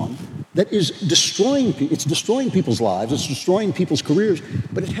goes on that is destroying people's lives, it's destroying people's careers,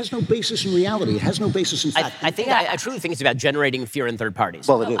 but it has no basis in reality. It has no basis in fact. I truly think it's about generating fear in third parties.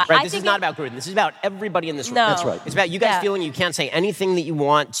 Well, it is. Right? This is not about Gruden. This is about everybody in this room. No. That's right. It's about you guys feeling you can't say anything that you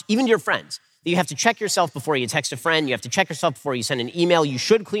want, even to your friends. You have to check yourself before you text a friend. You have to check yourself before you send an email. You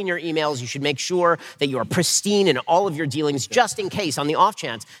should clean your emails. You should make sure that you are pristine in all of your dealings, just in case, on the off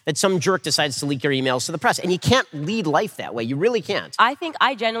chance, that some jerk decides to leak your emails to the press. And you can't lead life that way. You really can't. I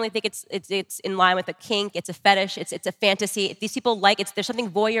genuinely think it's in line with a kink. It's a fetish. It's a fantasy. These people there's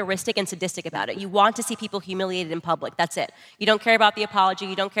something voyeuristic and sadistic about it. You want to see people humiliated in public. That's it. You don't care about the apology.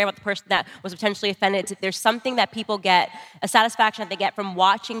 You don't care about the person that was potentially offended. There's something that people get, a satisfaction that they get from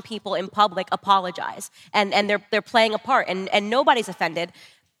watching people in public apologize, and they're playing a part, and nobody's offended.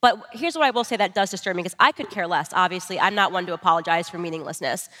 But here's what I will say that does disturb me, because I could care less. Obviously, I'm not one to apologize for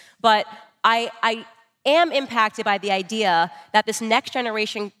meaninglessness, but I am impacted by the idea that this next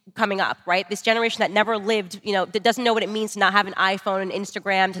generation coming up, right? This generation that never lived, that doesn't know what it means to not have an iPhone and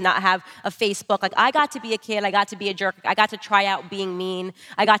Instagram, to not have a Facebook. Like, I got to be a kid, I got to be a jerk, I got to try out being mean.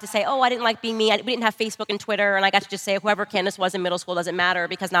 I got to say, I didn't like being mean. We didn't have Facebook and Twitter, and I got to just say whoever Candace was in middle school doesn't matter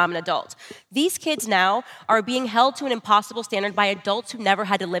because now I'm an adult. These kids now are being held to an impossible standard by adults who never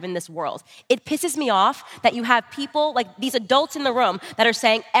had to live in this world. It pisses me off that you have people, like these adults in the room, that are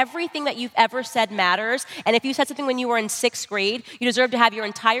saying everything that you've ever said matters. And if you said something when you were in 6th grade, you deserve to have your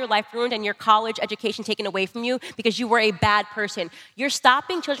entire life ruined and your college education taken away from you because you were a bad person. You're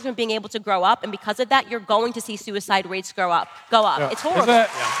stopping children from being able to grow up, and because of that, you're going to see suicide rates go up. Yeah. It's horrible.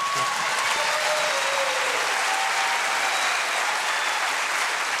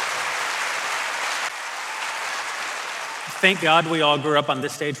 Thank God we all grew up on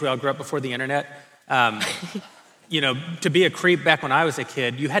this stage. We all grew up before the internet. To be a creep back when I was a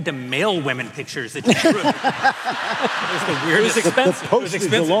kid, you had to mail women pictures that you drew. It was the weirdest. It was expensive. It was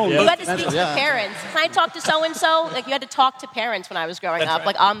expensive. You had to speak to parents. Can I talk to so-and-so? Like, you had to talk to parents when I was growing up,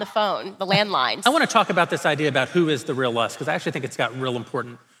 like on the phone, the landlines. I want to talk about this idea about who is the real us, because I actually think it's got real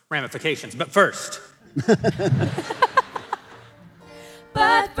important ramifications. But first.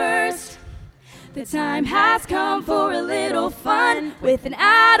 The time has come for a little fun with an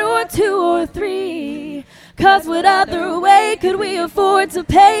ad or 2 or 3. 'Cause what other way could we afford to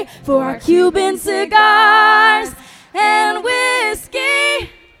pay for our Cuban cigars and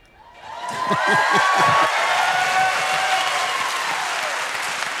whiskey?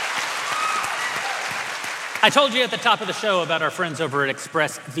 I told you at the top of the show about our friends over at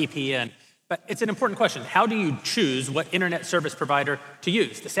ExpressVPN, but it's an important question. How do you choose what internet service provider to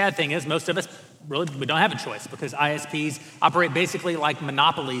use? The sad thing is most of us we don't have a choice because ISPs operate basically like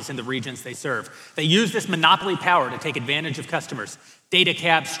monopolies in the regions they serve. They use this monopoly power to take advantage of customers. Data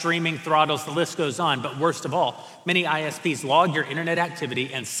caps, streaming throttles, the list goes on. But worst of all, many ISPs log your internet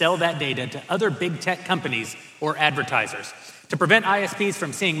activity and sell that data to other big tech companies or advertisers. To prevent ISPs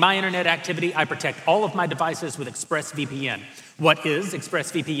from seeing my internet activity, I protect all of my devices with ExpressVPN. What is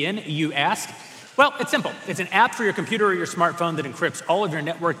ExpressVPN, you ask? Well, it's simple. It's an app for your computer or your smartphone that encrypts all of your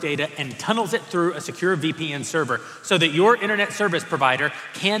network data and tunnels it through a secure VPN server so that your internet service provider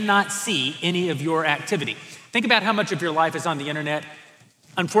cannot see any of your activity. Think about how much of your life is on the internet.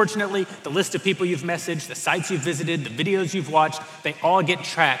 Unfortunately, the list of people you've messaged, the sites you've visited, the videos you've watched, they all get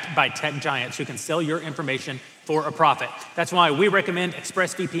tracked by tech giants who can sell your information for a profit. That's why we recommend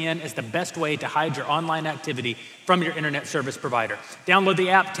ExpressVPN as the best way to hide your online activity from your internet service provider. Download the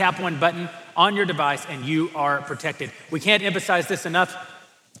app, tap one button on your device, and you are protected. We can't emphasize this enough.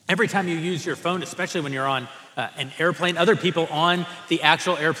 Every time you use your phone, especially when you're on an airplane, other people on the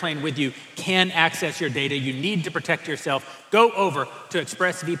actual airplane with you can access your data. You need to protect yourself. Go over to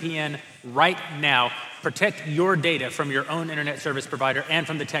ExpressVPN right now. Protect your data from your own internet service provider and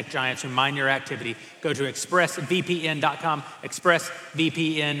from the tech giants who mine your activity. Go to expressvpn.com,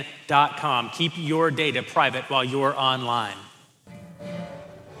 expressvpn.com. Keep your data private while you're online.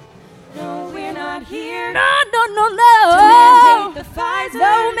 No, we're not here. No. To mandate the Pfizer.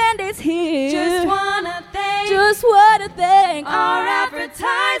 No mandate's here. Just wanna thank our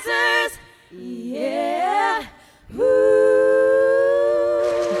advertisers. Yeah.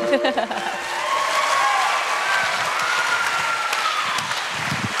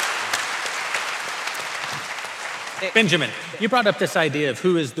 Benjamin, you brought up this idea of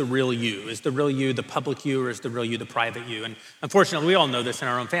who is the real you. Is the real you the public you, or is the real you the private you? And unfortunately, we all know this in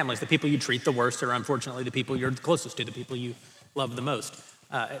our own families. The people you treat the worst are unfortunately the people you're closest to, the people you love the most.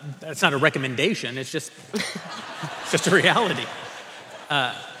 That's not a recommendation, it's just a reality.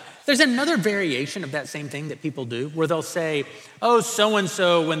 There's another variation of that same thing that people do where they'll say, oh,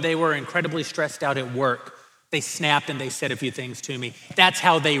 so-and-so, when they were incredibly stressed out at work, they snapped and they said a few things to me. That's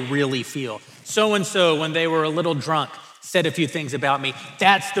how they really feel. So-and-so, when they were a little drunk, said a few things about me.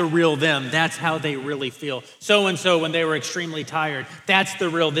 That's the real them. That's how they really feel. So-and-so, when they were extremely tired, that's the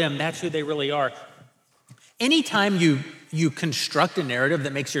real them. That's who they really are. Anytime you construct a narrative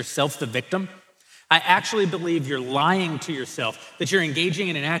that makes yourself the victim, I actually believe you're lying to yourself, that you're engaging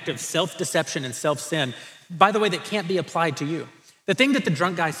in an act of self-deception and self-sin, by the way, that can't be applied to you. The thing that the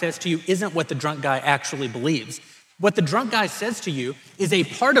drunk guy says to you isn't what the drunk guy actually believes. What the drunk guy says to you is a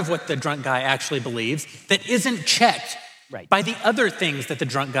part of what the drunk guy actually believes that isn't checked by the other things that the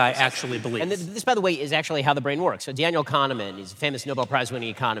drunk guy actually believes. And this, by the way, is actually how the brain works. So Daniel Kahneman, he's a famous Nobel Prize-winning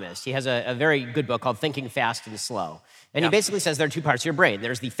economist. He has a very good book called Thinking Fast and Slow. And he basically says there are two parts of your brain.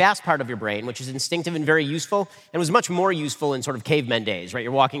 There's the fast part of your brain, which is instinctive and very useful, and was much more useful in sort of cavemen days, right?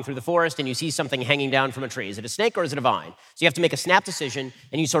 You're walking through the forest and you see something hanging down from a tree. Is it a snake or is it a vine? So you have to make a snap decision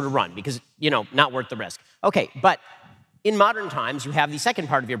and you sort of run because, not worth the risk. Okay, but in modern times, you have the second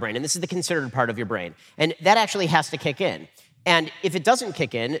part of your brain, and this is the considered part of your brain. And that actually has to kick in. And if it doesn't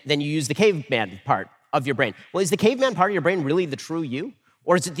kick in, then you use the caveman part of your brain. Well, is the caveman part of your brain really the true you?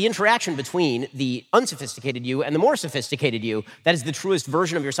 Or is it the interaction between the unsophisticated you and the more sophisticated you that is the truest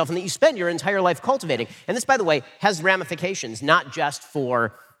version of yourself and that you spend your entire life cultivating? And this, by the way, has ramifications, not just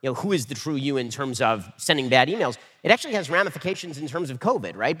for who is the true you in terms of sending bad emails. It actually has ramifications in terms of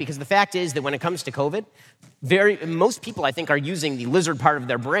COVID, right? Because the fact is that when it comes to COVID, most people, I think, are using the lizard part of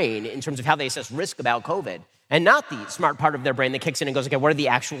their brain in terms of how they assess risk about COVID, and not the smart part of their brain that kicks in and goes, okay, what are the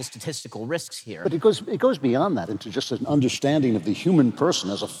actual statistical risks here? But it goes beyond that into just an understanding of the human person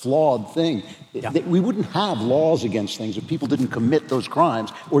as a flawed thing. We wouldn't have laws against things if people didn't commit those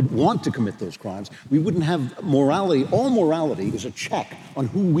crimes or want to commit those crimes. We wouldn't have morality. All morality is a check on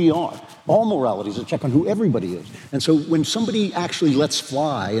who we are. All morality is a check on who everybody is. And so when somebody actually lets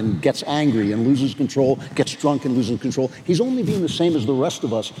fly and gets angry and loses control, gets drunk and loses control, he's only being the same as the rest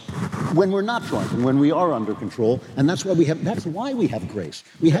of us when we're not drunk and when we are under control. And that's why we have grace.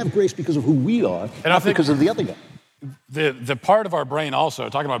 We have grace because of who we are, and not because of the other guy. The part of our brain also,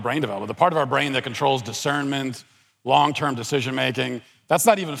 talking about brain development, the part of our brain that controls discernment, long-term decision-making, that's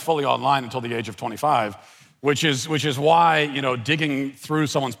not even fully online until the age of 25. which is why, digging through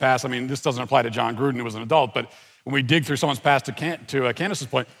someone's past, I mean, this doesn't apply to John Gruden, who was an adult, but when we dig through someone's past, to Candace's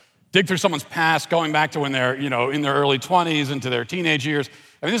point, dig through someone's past going back to when they're, in their early 20s into their teenage years.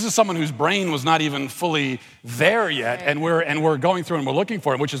 I mean, this is someone whose brain was not even fully there yet, and we're going through and we're looking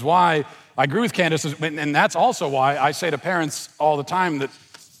for it, which is why I agree with Candace, and that's also why I say to parents all the time that,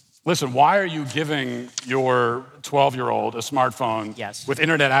 listen, why are you giving your 12-year-old a smartphone with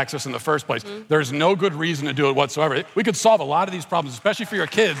internet access in the first place? Mm-hmm. There's no good reason to do it whatsoever. We could solve a lot of these problems, especially for your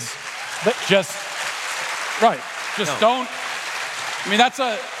kids, but don't. I mean,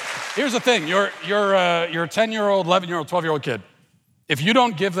 here's the thing. Your 10-year-old, 11-year-old, 12-year-old kid, if you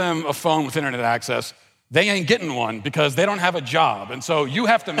don't give them a phone with internet access, they ain't getting one because they don't have a job. And so you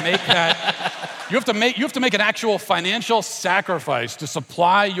have to make you have to make an actual financial sacrifice to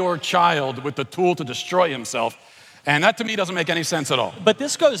supply your child with the tool to destroy himself. And that to me doesn't make any sense at all. But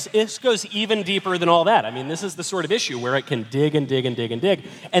this goes even deeper than all that. I mean, this is the sort of issue where it can dig and dig and dig and dig.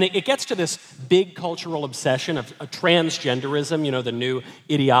 And it gets to this big cultural obsession of transgenderism, the new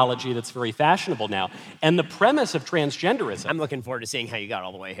ideology that's very fashionable now. And the premise of transgenderism... I'm looking forward to seeing how you got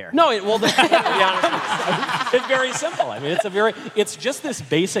all the way here. No, to be honest with you, it's very simple. I mean, it's just this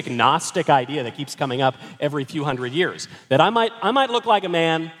basic Gnostic idea that keeps coming up every few hundred years. That I might look like a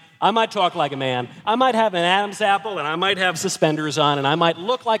man... I might talk like a man, I might have an Adam's apple, and I might have suspenders on, and I might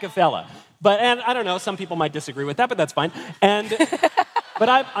look like a fella. And I don't know, some people might disagree with that, but that's fine. But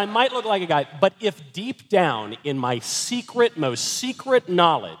I might look like a guy. But if deep down in my most secret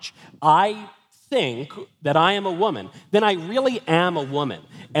knowledge, I think that I am a woman, then I really am a woman.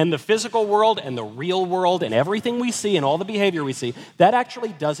 And the physical world and the real world and everything we see and all the behavior we see, that actually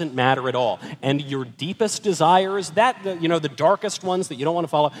doesn't matter at all. And your deepest desires, the darkest ones that you don't want to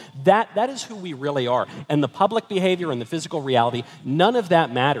follow, that is who we really are. And the public behavior and the physical reality, none of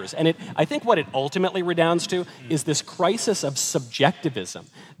that matters. And I think what it ultimately redounds to is this crisis of subjectivism,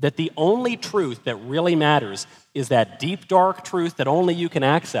 that the only truth that really matters is that deep, dark truth that only you can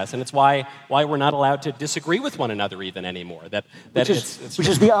access. And it's why we're not allowed to disagree with one another even anymore. Which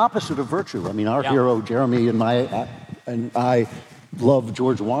is the opposite of virtue. I mean, our hero, Jeremy, and I love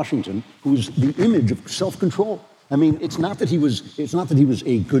George Washington, who's the image of self-control. I mean, it's not that he was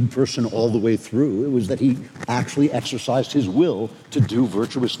a good person all the way through. It was that he actually exercised his will to do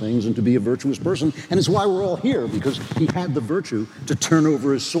virtuous things and to be a virtuous person. And it's why we're all here, because he had the virtue to turn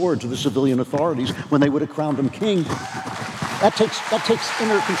over his sword to the civilian authorities when they would have crowned him king. That takes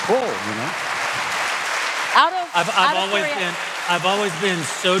inner control, I've always been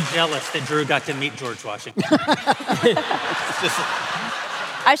so jealous that Drew got to meet George Washington.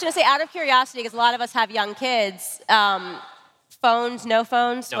 I was going to say, out of curiosity, because a lot of us have young kids, phones, no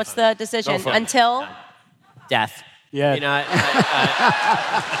phones? What's the decision? No Until? Death. Yeah.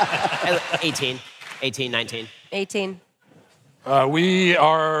 18, 19. 18. We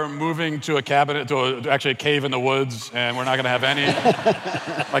are moving to a cave in the woods, and we're not going to have any.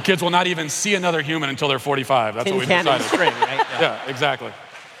 My kids will not even see another human until they're 45. That's what we decided. String, right? Yeah, exactly.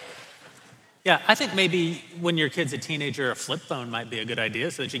 Yeah, I think maybe when your kid's a teenager, a flip phone might be a good idea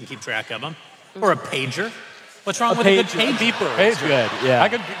so that you can keep track of them. Or a pager. What's wrong with a good pager? Beeper.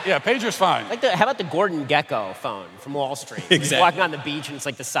 Pager. Good, yeah. Pager's fine. How about the Gordon Gekko phone from Wall Street? Exactly. He's walking on the beach and it's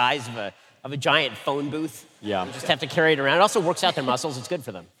like the size of a giant phone booth. Yeah. You just have to carry it around. It also works out their muscles. It's good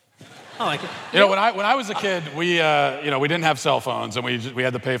for them. I like it. When I was a kid, we didn't have cell phones, and we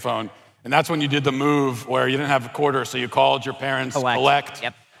had the payphone, and that's when you did the move where you didn't have a quarter, so you called your parents, collect.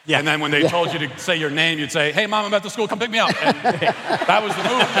 Yep. Yeah. And then when they told you to say your name, you'd say, "Hey, Mom, I'm at the school. Come pick me up." And that was the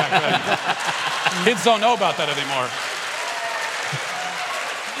move back then. Kids don't know about that anymore.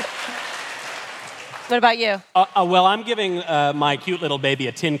 What about you? Well, I'm giving my cute little baby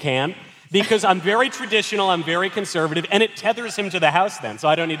a tin can because I'm very traditional, I'm very conservative, and it tethers him to the house then, so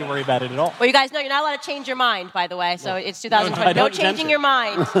I don't need to worry about it at all. Well, you guys know you're not allowed to change your mind, by the way. So it's 2020. No changing your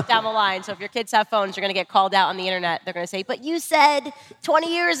mind down the line. So if your kids have phones, you're going to get called out on the internet. They're going to say, "But you said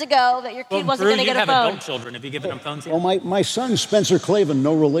 20 years ago that your kid wasn't going to get a phone." You have adult children. Have you given them phones yet? Well, my son, Spencer Clavin,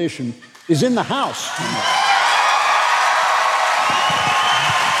 no relation, is in the house.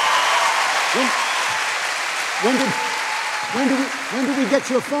 When did we get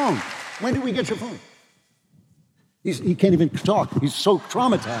your phone? When did we get your phone? He can't even talk. He's so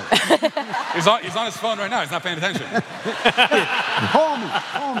traumatized. He's on his phone right now. He's not paying attention. Call me.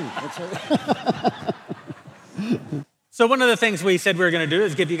 So one of the things we said we were going to do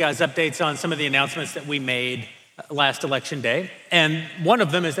is give you guys updates on some of the announcements that we made last election day. And one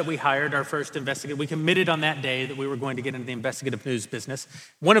of them is that we hired our first investigator. We committed on that day that we were going to get into the investigative news business.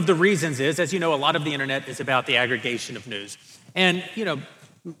 One of the reasons is, as you know, a lot of the internet is about the aggregation of news. And,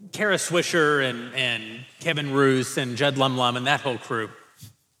 Kara Swisher and Kevin Roos and Judd Lumlum and that whole crew,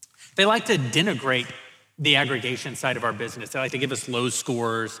 they like to denigrate the aggregation side of our business. They like to give us low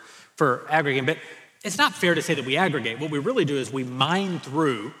scores for aggregating, but it's not fair to say that we aggregate. What we really do is we mine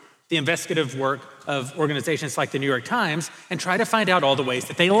through the investigative work of organizations like the New York Times and try to find out all the ways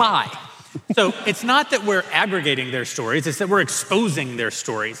that they lie. So it's not that we're aggregating their stories, it's that we're exposing their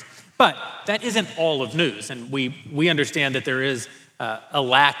stories. But that isn't all of news, and we understand that there is a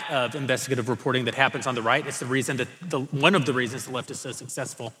lack of investigative reporting that happens on the right. It's the reason that one of the reasons the left is so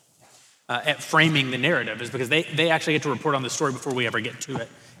successful at framing the narrative is because they actually get to report on the story before we ever get to it.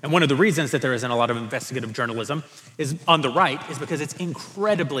 And one of the reasons that there isn't a lot of investigative journalism is on the right is because it's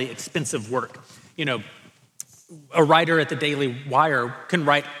incredibly expensive work. You know, a writer at the Daily Wire can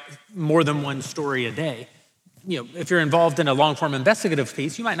write more than one story a day. You know, if you're involved in a long-form investigative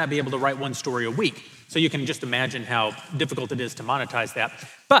piece, you might not be able to write one story a week. So you can just imagine how difficult it is to monetize that.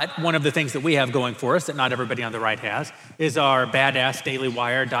 But one of the things that we have going for us that not everybody on the right has is our badass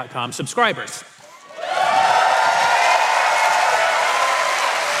dailywire.com subscribers.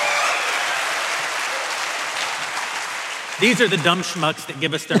 These are the dumb schmucks that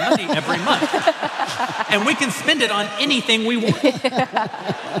give us their money every month. And we can spend it on anything we want.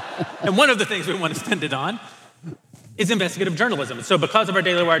 And one of the things we want to spend it on is investigative journalism. So because of our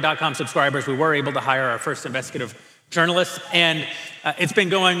dailywire.com subscribers, we were able to hire our first investigative journalist, and it's been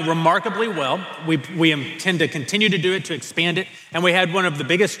going remarkably well. We intend to continue to do it, to expand it, and we had one of the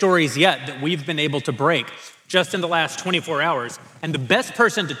biggest stories yet that we've been able to break just in the last 24 hours. And the best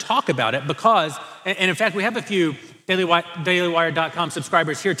person to talk about it because, and in fact, we have a few dailywire.com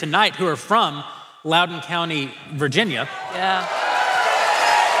subscribers here tonight who are from Loudoun County, Virginia. Yeah.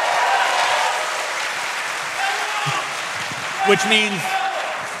 Which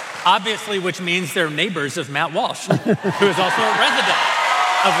means they're neighbors of Matt Walsh, who is also a resident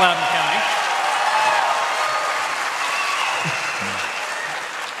of Loudoun County.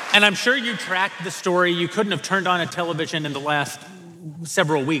 And I'm sure you tracked the story. You couldn't have turned on a television in the last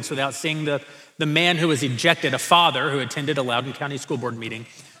several weeks without seeing the man who was ejected, a father who attended a Loudoun County school board meeting,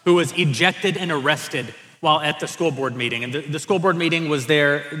 who was ejected and arrested while at the school board meeting. And the school board meeting was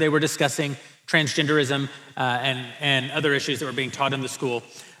there. They were discussing transgenderism and other issues that were being taught in the school.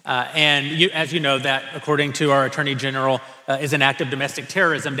 As you know, that, according to our Attorney General, is an act of domestic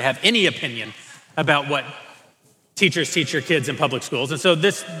terrorism to have any opinion about what teachers teach your kids in public schools. And so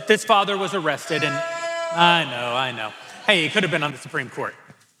this father was arrested, and I know. Hey, he could have been on the Supreme Court.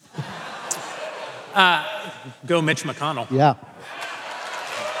 Go Mitch McConnell. Yeah.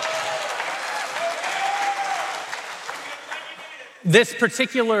 This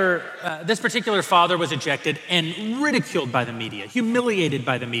particular father was ejected and ridiculed by the media, humiliated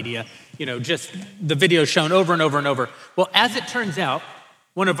by the media, just the video shown over and over and over. Well, as it turns out,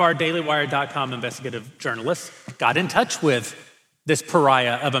 one of our dailywire.com investigative journalists got in touch with this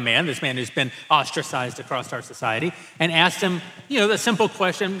pariah of a man, this man who's been ostracized across our society, and asked him, the simple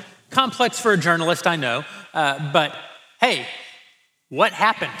question, complex for a journalist, I know, but hey, what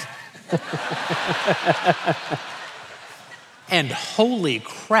happened? And holy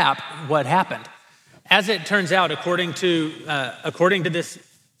crap, what happened? As it turns out, according to this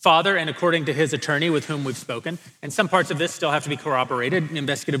father and according to his attorney with whom we've spoken, and some parts of this still have to be corroborated.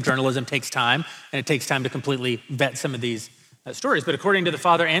 Investigative journalism takes time, and it takes time to completely vet some of these stories. But according to the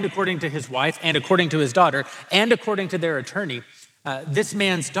father and according to his wife and according to his daughter and according to their attorney, this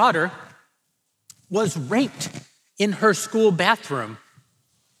man's daughter was raped in her school bathroom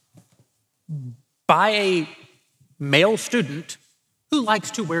by a male student who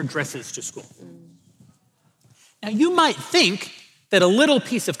likes to wear dresses to school. Now, you might think that a little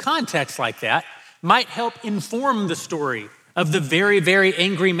piece of context like that might help inform the story of the very, very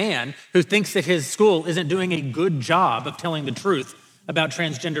angry man who thinks that his school isn't doing a good job of telling the truth about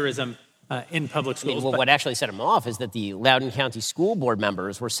transgenderism in public schools. Well, what actually set him off is that the Loudoun County school board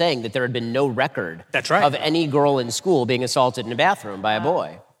members were saying that there had been no record of any girl in school being assaulted in a bathroom by a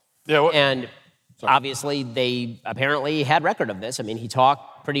boy. Yeah. And obviously, they apparently had record of this. I mean, he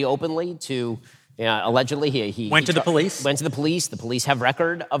talked pretty openly to, allegedly, he went to the police. Went to the police. The police have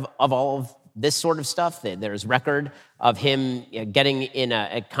record of all of this sort of stuff. There's record of him getting in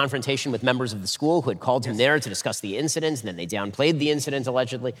a confrontation with members of the school who had called him there to discuss the incident, and then they downplayed the incident,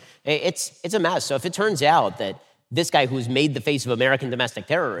 allegedly. It's a mess. So if it turns out that this guy who's made the face of American domestic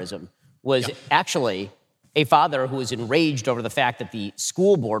terrorism was actually a father who was enraged over the fact that the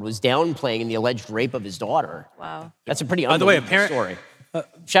school board was downplaying the alleged rape of his daughter. Wow. That's a pretty unbelievable story.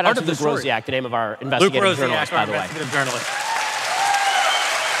 Shout out to Luke Rosiak, the name of our investigative journalist, by the way. Investigative journalist.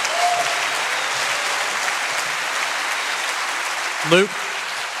 Luke,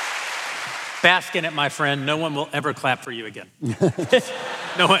 Bask in it, my friend. No one will ever clap for you again.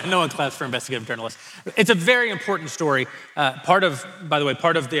 No one claps for investigative journalists. It's a very important story. By the way,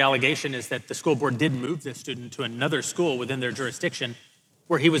 part of the allegation is that the school board did move this student to another school within their jurisdiction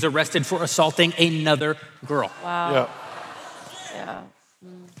where he was arrested for assaulting another girl. Wow. Yeah.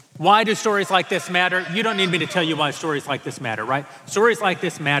 Why do stories like this matter? You don't need me to tell you why stories like this matter, right? Stories like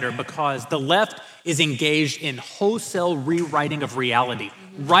this matter because the left is engaged in wholesale rewriting of reality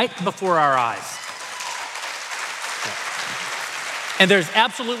right before our eyes. And there's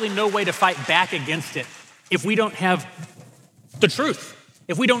absolutely no way to fight back against it if we don't have the truth,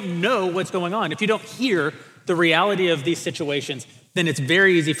 if we don't know what's going on, if you don't hear the reality of these situations, then it's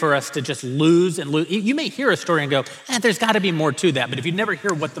very easy for us to just lose and lose. You may hear a story and go, there's got to be more to that. But if you never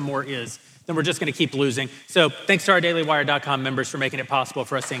hear what the more is, then we're just going to keep losing. So thanks to our dailywire.com members for making it possible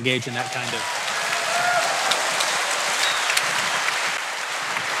for us to engage in that kind of.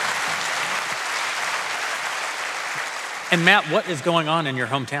 And Matt, what is going on in your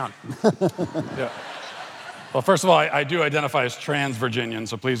hometown? Yeah. Well, first of all, I do identify as trans Virginian,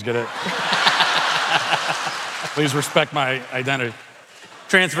 so please get it. Please respect my identity.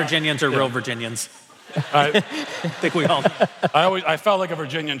 Trans Virginians are real Virginians. I think we all know. I felt like a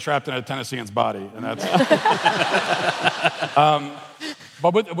Virginian trapped in a Tennessean's body, and that's.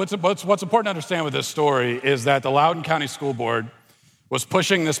 But what's important to understand with this story is that the Loudoun County School Board was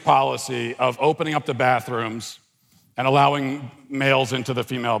pushing this policy of opening up the bathrooms and allowing males into the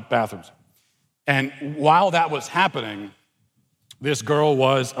female bathrooms. And while that was happening, this girl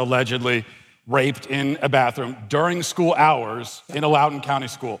was allegedly raped in a bathroom during school hours in a Loudoun County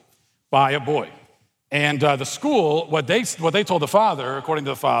school by a boy. And the school, what they told the father, according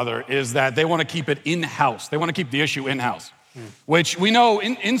to the father, is that they want to keep it in-house. They want to keep the issue in-house, which we know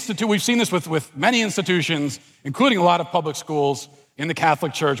we've seen this with many institutions, including a lot of public schools in the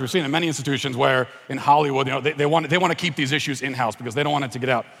Catholic Church. We've seen it in many institutions where in Hollywood, they want to keep these issues in-house because they don't want it to get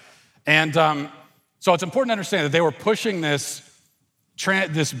out. And so it's important to understand that they were pushing this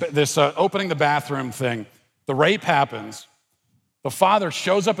opening the bathroom thing. The rape happens. The father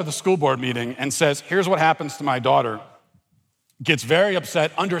shows up at the school board meeting and says, here's what happens to my daughter. Gets very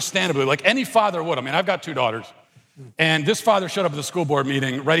upset, understandably, like any father would. I mean, I've got 2 daughters. And this father showed up at the school board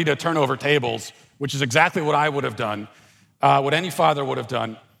meeting ready to turn over tables, which is exactly what I would have done, what any father would have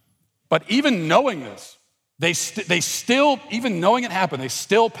done. But even knowing this, they still, even knowing it happened, they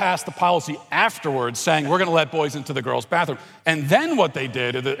still passed the policy afterwards saying, we're gonna let boys into the girls' bathroom. And then what they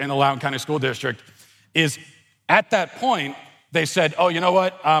did in the Loudoun County School District is, at that point, they said, oh, you know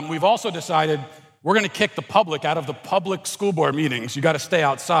what? We've also decided we're gonna kick the public out of the public school board meetings. You gotta stay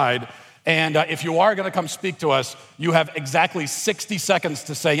outside. And if you are gonna come speak to us, you have exactly 60 seconds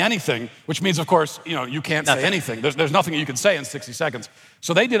to say anything, which means, of course, you can't say anything. There's nothing you can say in 60 seconds.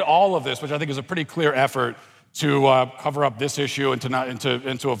 So they did all of this, which I think is a pretty clear effort to cover up this issue and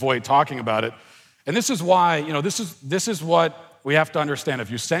to avoid talking about it. And this is why, this is what we have to understand.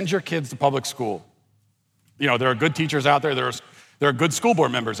 If you send your kids to public school, there are good teachers out there, there are good school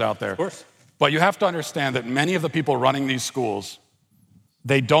board members out there. Of course. But you have to understand that many of the people running these schools,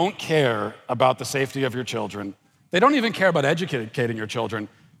 they don't care about the safety of your children. They don't even care about educating your children.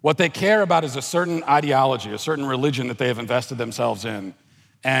 What they care about is a certain ideology, a certain religion that they have invested themselves in.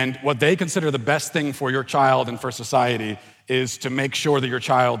 And what they consider the best thing for your child and for society is to make sure that your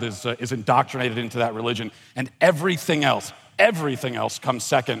child is indoctrinated into that religion. And everything else comes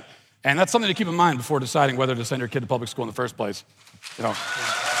second. And that's something to keep in mind before deciding whether to send your kid to public school in the first place. So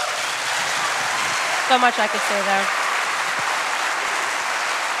much I could say there.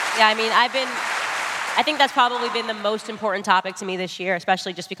 Yeah, I mean, I think that's probably been the most important topic to me this year,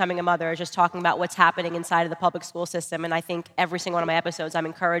 especially just becoming a mother, just talking about what's happening inside of the public school system. And I think every single one of my episodes, I'm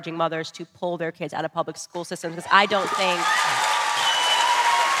encouraging mothers to pull their kids out of public school systems because I don't think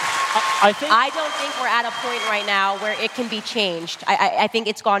we're at a point right now where it can be changed. I think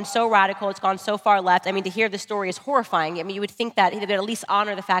it's gone so radical, it's gone so far left. I mean, to hear the story is horrifying. I mean, you would think that they'd at least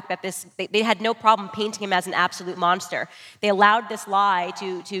honor the fact that they had no problem painting him as an absolute monster. They allowed this lie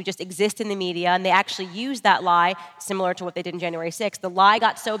to just exist in the media, and they actually used that lie, similar to what they did in January 6th. The lie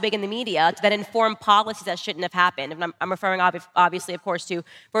got so big in the media that informed policies that shouldn't have happened. And I'm referring, obviously, of course, to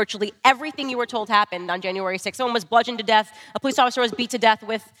virtually everything you were told happened on January 6th. Someone was bludgeoned to death, a police officer was beat to death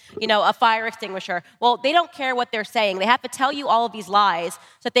with, a fire extinguisher. Well, they don't care what they're saying. They have to tell you all of these lies so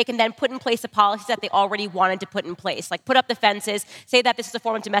that they can then put in place the policies that they already wanted to put in place, like put up the fences, say that this is a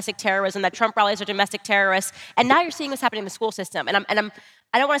form of domestic terrorism, that Trump rallies are domestic terrorists, and now you're seeing this happening in the school system. And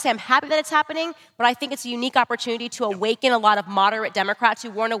I don't want to say I'm happy that it's happening, but I think it's a unique opportunity to awaken a lot of moderate Democrats who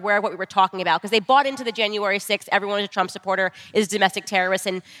weren't aware of what we were talking about, because they bought into the January 6th, everyone who's a Trump supporter is a domestic terrorist,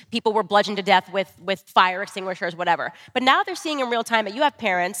 and people were bludgeoned to death with fire extinguishers, whatever. But now they're seeing in real time that you have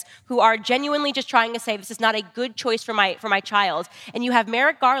parents who are genuinely just trying to say, this is not a good choice for my child. And you have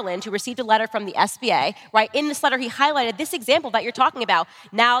Merrick Garland, who received a letter from the SBA, right? In this letter, he highlighted this example that you're talking about.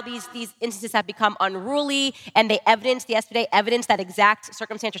 Now these instances have become unruly, and the SBA evidence that exact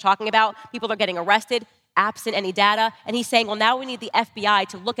circumstance you're talking about. People are getting arrested absent any data. And he's saying, well, now we need the FBI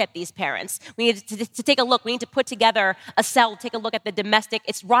to look at these parents. We need to take a look. We need to put together a cell to take a look at the domestic.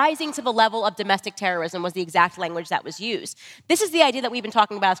 It's rising to the level of domestic terrorism was the exact language that was used. This is the idea that we've been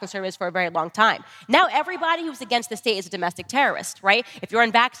talking about as conservatives for a very long time. Now everybody who's against the state is a domestic terrorist, right? If you're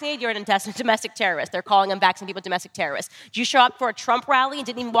unvaccinated, you're an domestic terrorist. They're calling unvaccinated people domestic terrorists. Do you show up for a Trump rally and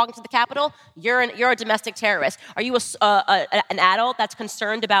didn't even walk into the Capitol? You're a domestic terrorist. Are you an adult that's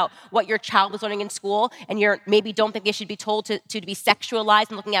concerned about what your child is learning in school, and you maybe don't think they should be told to be sexualized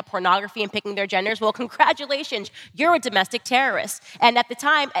and looking at pornography and picking their genders? Well, congratulations, you're a domestic terrorist. And at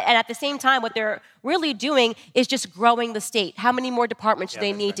the same time, what they're really doing is just growing the state. How many more departments do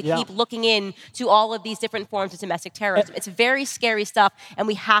they need to keep looking into all of these different forms of domestic terrorism? It's very scary stuff, and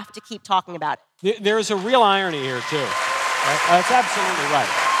we have to keep talking about it. There's a real irony here, too. That's absolutely right.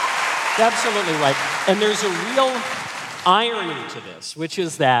 That's absolutely right. And there's a real irony to this, which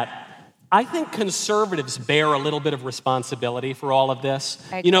is that I think conservatives bear a little bit of responsibility for all of this.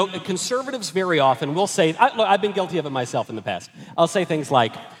 You know, conservatives very often will say, I've been guilty of it myself in the past. I'll say things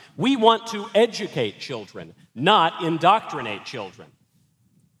like, we want to educate children, not indoctrinate children.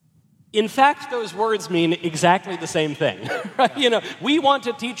 In fact, those words mean exactly the same thing. You know, we want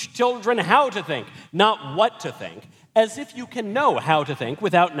to teach children how to think, not what to think. As if you can know how to think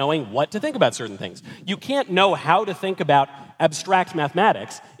without knowing what to think about certain things. You can't know how to think about abstract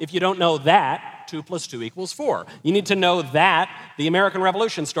mathematics if you don't know that 2 + 2 = 4. You need to know that the American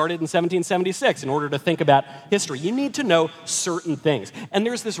Revolution started in 1776 in order to think about history. You need to know certain things. And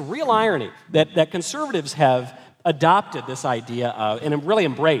there's this real irony that conservatives have adopted this idea of, and really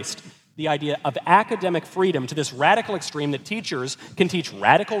embraced, the idea of academic freedom to this radical extreme that teachers can teach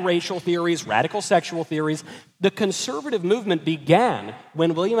radical racial theories, radical sexual theories. The conservative movement began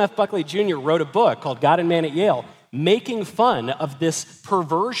when William F. Buckley Jr. wrote a book called God and Man at Yale, making fun of this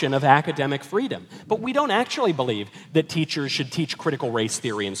perversion of academic freedom. But we don't actually believe that teachers should teach critical race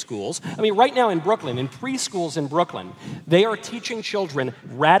theory in schools. I mean, right now in Brooklyn, in preschools in Brooklyn, they are teaching children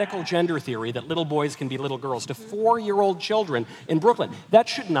radical gender theory, that little boys can be little girls, to 4-year-old children in Brooklyn. That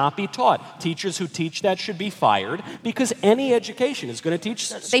should not be taught. Teachers who teach that should be fired, because any education is going to teach.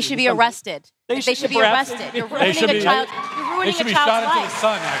 They should be arrested. They should be arrested. You're ruining a child's life. They should be shot into the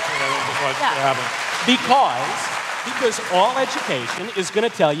sun, actually, I think is what happened. Because all education is going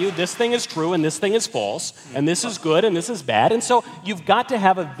to tell you this thing is true and this thing is false, and this is good and this is bad. And so you've got to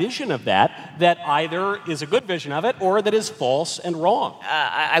have a vision of that either is a good vision of it or that is false and wrong.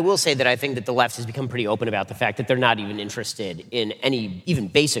 I will say that I think that the left has become pretty open about the fact that they're not even interested in any even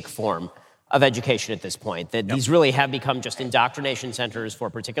basic form of education at this point, that these really have become just indoctrination centers for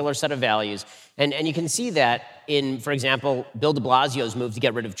a particular set of values. And you can see that in, for example, Bill de Blasio's move to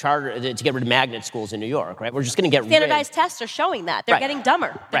get rid of magnet schools in New York, right? We're just going to get standardized tests are showing that. They're getting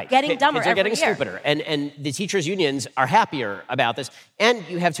dumber. They're getting dumber every year. They're getting stupider. And the teachers' unions are happier about this. And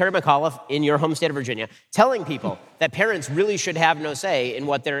you have Terry McAuliffe in your home state of Virginia telling people that parents really should have no say in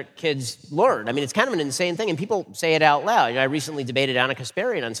what their kids learn. I mean, it's kind of an insane thing, and people say it out loud. You know, I recently debated Anna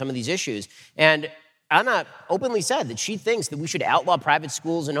Kasparian on some of these issues, and Anna openly said that she thinks that we should outlaw private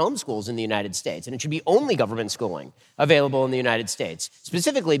schools and homeschools in the United States, and it should be only government schooling available in the United States,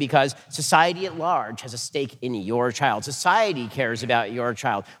 specifically because society at large has a stake in your child. Society cares about your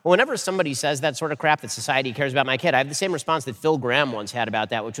child. Well, whenever somebody says that sort of crap, that society cares about my kid, I have the same response that Phil Graham once had about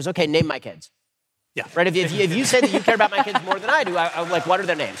that, which was, okay, name my kids. Yeah. Right? If you say that you care about my kids more than I do, I'm like, what are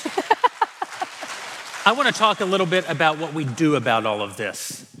their names? I want to talk a little bit about what we do about all of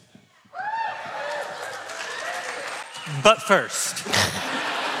this. But first,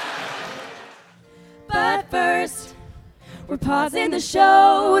 we're pausing the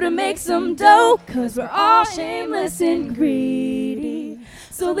show to make some dough, 'cause we're all shameless and greedy.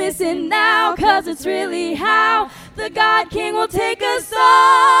 So listen now, 'cause it's really how the God King will take us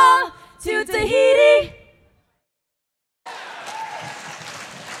all to Tahiti.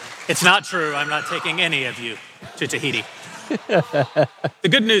 it's not true. I'm not taking any of you to Tahiti. The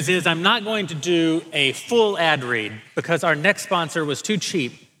good news is I'm not going to do a full ad read because our next sponsor was too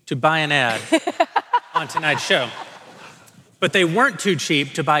cheap to buy an ad on tonight's show. But they weren't too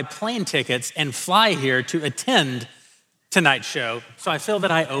cheap to buy plane tickets and fly here to attend tonight's show, so I feel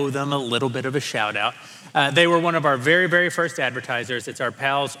that I owe them a little bit of a shout out. They were one of our very, very first advertisers. It's our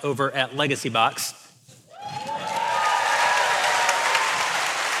pals over at Legacy Box.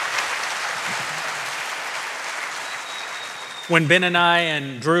 When Ben and I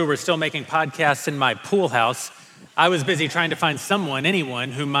and Drew were still making podcasts in my pool house, I was busy trying to find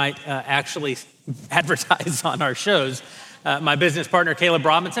anyone who might actually advertise on our shows. My business partner, Caleb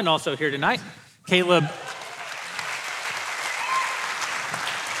Robinson, also here tonight. Caleb,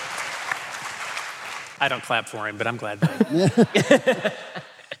 I don't clap for him, but I'm glad.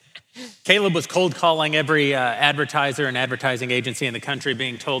 Caleb was cold calling every advertiser and advertising agency in the country,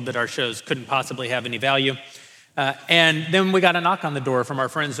 being told that our shows couldn't possibly have any value. And then we got a knock on the door from our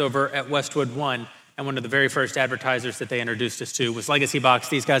friends over at Westwood One, and one of the very first advertisers that they introduced us to was Legacy Box.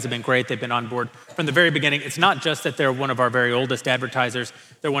 These guys have been great. They've been on board from the very beginning. It's not just that they're one of our very oldest advertisers.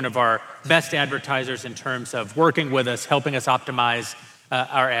 They're one of our best advertisers in terms of working with us, helping us optimize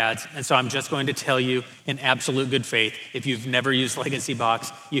our ads. And so I'm just going to tell you in absolute good faith, if you've never used Legacy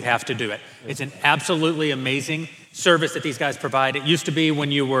Box, you have to do it. It's an absolutely amazing service that these guys provide. It used to be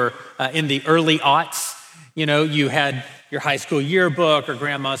when you were in the early aughts, you had your high school yearbook or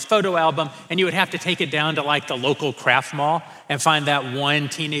grandma's photo album, and you would have to take it down to like the local craft mall and find that one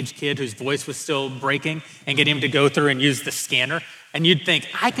teenage kid whose voice was still breaking and get him to go through and use the scanner. And you'd think,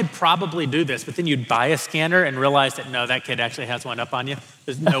 I could probably do this, but then you'd buy a scanner and realize that no, that kid actually has one up on you.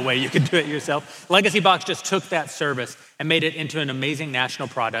 There's no way you could do it yourself. Legacy Box just took that service and made it into an amazing national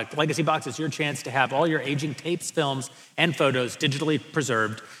product. Legacy Box is your chance to have all your aging tapes, films, and photos digitally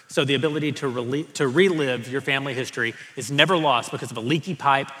preserved, so the ability to relive your family history is never lost because of a leaky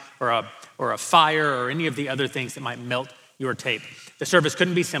pipe or a fire or any of the other things that might melt your tape. The service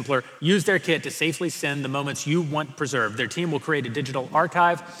couldn't be simpler. Use their kit to safely send the moments you want preserved. Their team will create a digital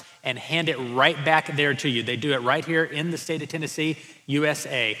archive and hand it right back there to you. They do it right here in the state of Tennessee,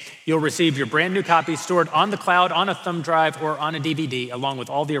 USA. You'll receive your brand new copies stored on the cloud, on a thumb drive, or on a DVD, along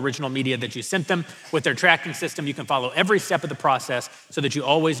with all the original media that you sent them. With their tracking system, you can follow every step of the process so that you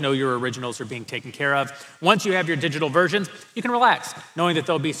always know your originals are being taken care of. Once you have your digital versions, you can relax, knowing that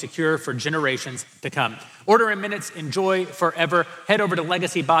they'll be secure for generations to come. Order in minutes, enjoy forever. Head over to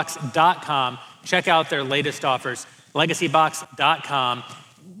legacybox.com. Check out their latest offers, legacybox.com.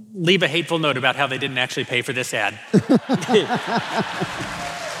 Leave a hateful note about how they didn't actually pay for this ad.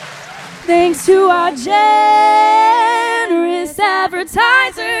 Thanks to our generous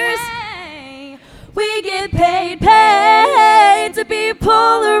advertisers, we get paid to be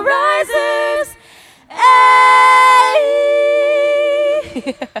polarizers.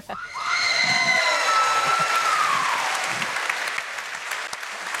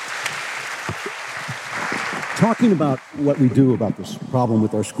 Talking about what we do about this problem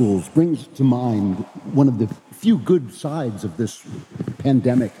with our schools brings to mind one of the few good sides of this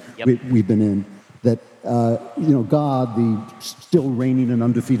pandemic we've been in, that, God, the still reigning and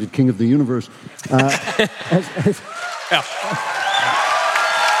undefeated king of the universe,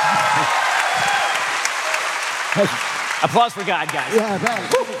 Applause for God, guys. Yeah,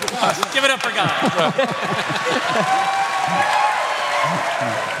 Give it up for God.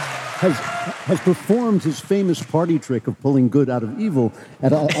 has performed his famous party trick of pulling good out of evil,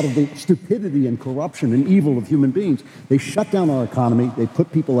 out of the stupidity and corruption and evil of human beings. They shut down our economy. They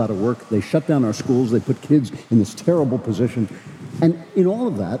put people out of work. They shut down our schools. They put kids in this terrible position. And in all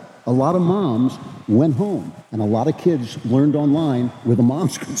of that, a lot of moms went home, and a lot of kids learned online where the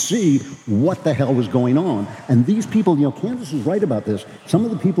moms could see what the hell was going on. And these people, Candace is right about this. Some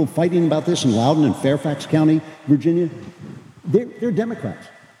of the people fighting about this in Loudoun and Fairfax County, Virginia, they're Democrats.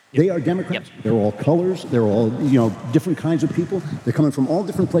 They are Democrats. Yep. They're all colors. They're all, different kinds of people. They're coming from all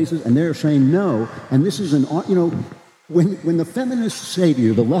different places, and they're saying no. And this is when the feminists say to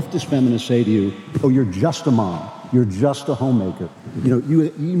you, the leftist feminists say to you, oh, you're just a mom. You're just a homemaker.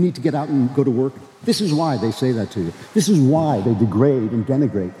 You need to get out and go to work. This is why they say that to you. This is why they degrade and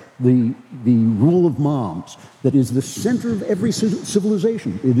denigrate the rule of moms that is the center of every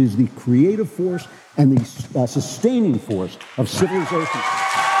civilization. It is the creative force and the sustaining force of civilization.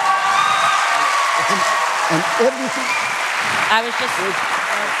 And everything.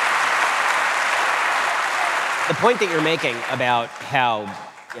 The point that you're making about how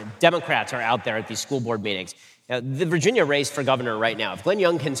Democrats are out there at these school board meetings. The Virginia race for governor right now, if Glenn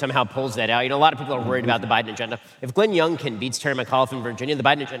Youngkin somehow pulls that out, a lot of people are worried about the Biden agenda. If Glenn Youngkin beats Terry McAuliffe in Virginia, the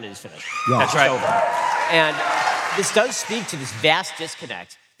Biden agenda is finished. Yeah. That's right. Over. And this does speak to this vast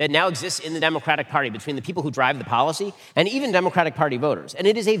disconnect that now exists in the Democratic Party between the people who drive the policy and even Democratic Party voters. And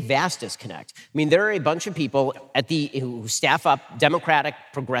it is a vast disconnect. I mean, there are a bunch of people who staff up Democratic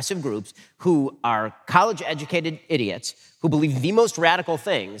progressive groups who are college-educated idiots who believe the most radical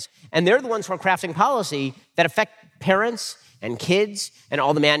things, and they're the ones who are crafting policy that affect parents and kids and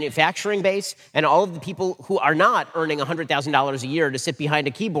all the manufacturing base and all of the people who are not earning $100,000 a year to sit behind a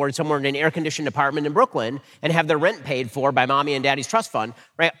keyboard somewhere in an air-conditioned apartment in Brooklyn and have their rent paid for by mommy and daddy's trust fund,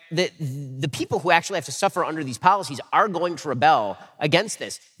 right? The people who actually have to suffer under these policies are going to rebel against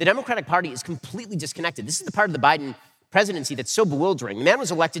this. The Democratic Party is completely disconnected. This is the part of the Biden presidency that's so bewildering. The man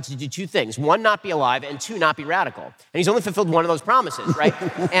was elected to do two things. One, not be alive, and two, not be radical. And he's only fulfilled one of those promises, right?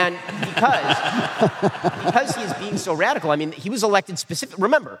 And because he is being so radical, I mean, he was elected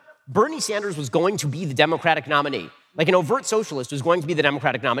remember, Bernie Sanders was going to be the Democratic nominee. Like an overt socialist was going to be the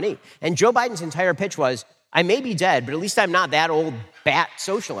Democratic nominee. And Joe Biden's entire pitch was, I may be dead, but at least I'm not that old bat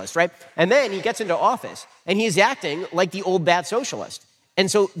socialist, right? And then he gets into office, and he is acting like the old bat socialist. And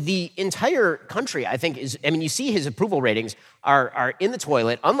so the entire country, I think, you see his approval ratings are in the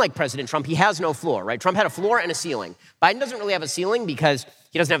toilet. Unlike President Trump, he has no floor, right? Trump had a floor and a ceiling. Biden doesn't really have a ceiling because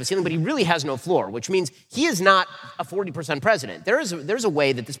he doesn't have a ceiling, but he really has no floor, which means he is not a 40% president. There's a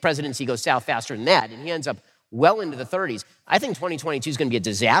way that this presidency goes south faster than that, and he ends up well into the 30s. I think 2022 is going to be a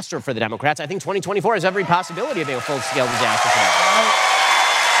disaster for the Democrats. I think 2024 has every possibility of being a full-scale disaster for them.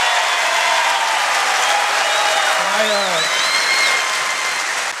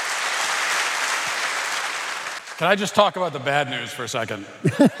 Can I just talk about the bad news for a second?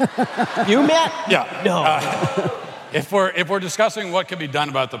 You, Matt? Yeah. No. If we're discussing what can be done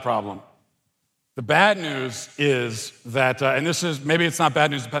about the problem, the bad news is that, and this is, maybe it's not bad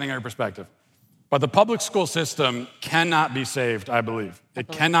news depending on your perspective, but the public school system cannot be saved, I believe. It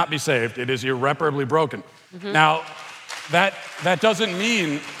cannot be saved. It is irreparably broken. Mm-hmm. Now, that doesn't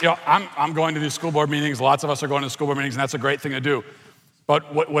mean, I'm going to these school board meetings, lots of us are going to school board meetings, and that's a great thing to do.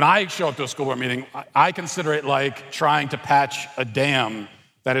 But when I show up to a school board meeting, I consider it like trying to patch a dam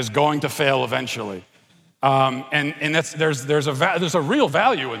that is going to fail eventually. And there's a real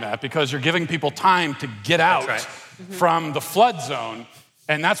value in that because you're giving people time to get out from the flood zone,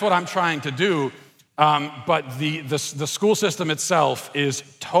 and that's what I'm trying to do. But the school system itself is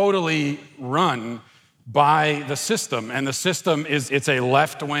totally run by the system, and the system it's a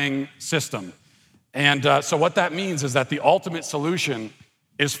left-wing system. And so what that means is that the ultimate solution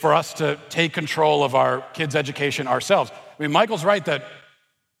is for us to take control of our kids' education ourselves. I mean, Michael's right that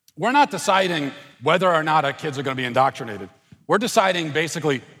we're not deciding whether or not our kids are going to be indoctrinated. We're deciding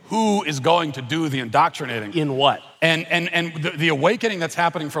basically who is going to do the indoctrinating. In what? And the awakening that's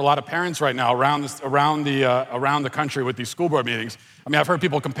happening for a lot of parents right now around the country with these school board meetings. I mean, I've heard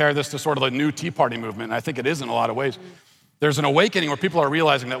people compare this to sort of the new Tea Party movement, and I think it is in a lot of ways. There's an awakening where people are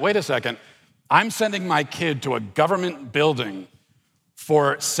realizing that, wait a second, I'm sending my kid to a government building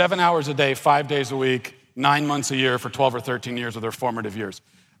for 7 hours a day, 5 days a week, 9 months a year for 12 or 13 years of their formative years.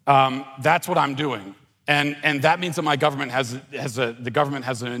 That's what I'm doing. And that means that my government the government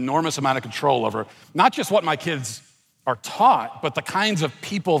has an enormous amount of control over not just what my kids are taught, but the kinds of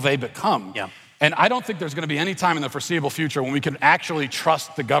people they become. Yeah. And I don't think there's going to be any time in the foreseeable future when we can actually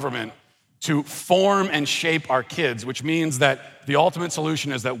trust the government to form and shape our kids, which means that the ultimate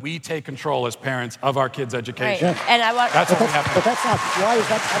solution is that we take control as parents of our kids' education. Right. And that's what we have to do. But that's not, why is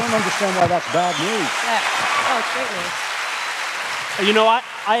that, I don't understand why that's bad news. Yeah. Oh, it's great news. You know what?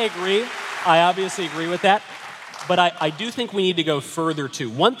 I agree. I obviously agree with that. But I do think we need to go further, too.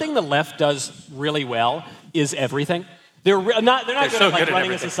 One thing the left does really well is everything. They're not good at like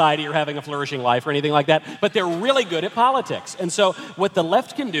running a society or having a flourishing life or anything like that, but they're really good at politics. And so what the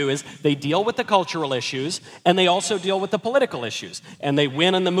left can do is they deal with the cultural issues and they also deal with the political issues. And they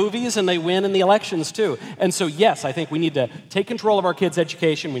win in the movies and they win in the elections too. And so yes, I think we need to take control of our kids'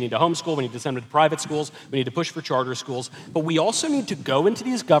 education. We need to homeschool. We need to send them to private schools. We need to push for charter schools. But we also need to go into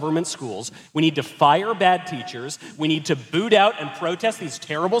these government schools. We need to fire bad teachers. We need to boot out and protest these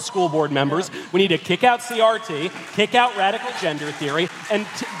terrible school board members. We need to kick out CRT, kick out radical gender theory, and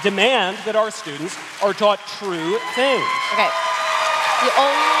demand that our students are taught true things. Okay.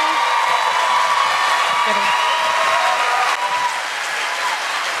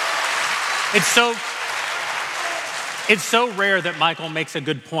 It's so rare that Michael makes a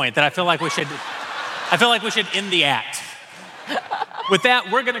good point that I feel like we should end the act. With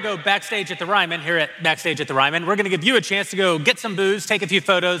that, we're going to go backstage at the Ryman, here at Backstage at the Ryman. We're going to give you a chance to go get some booze, take a few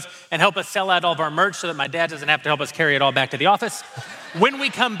photos, and help us sell out all of our merch so that my dad doesn't have to help us carry it all back to the office. When we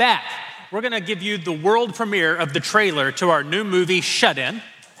come back, we're going to give you the world premiere of the trailer to our new movie, Shut In.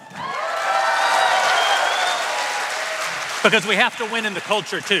 because we have to win in the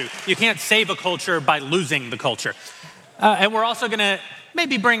culture too. You can't save a culture by losing the culture. And we're also gonna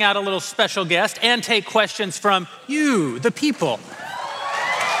maybe bring out a little special guest and take questions from you, the people.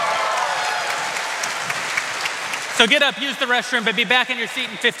 So get up, use the restroom, but be back in your seat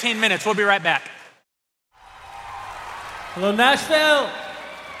in 15 minutes. We'll be right back. Hello, Nashville.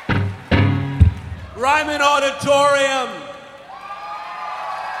 Ryman Auditorium.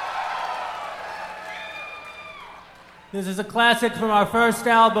 This is a classic from our first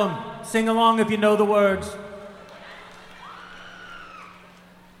album. Sing along if you know the words.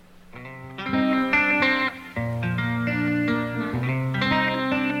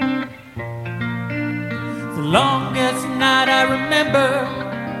 The longest night I remember,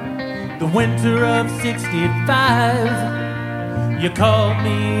 the winter of '65. You called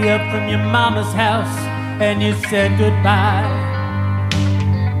me up from your mama's house and you said goodbye.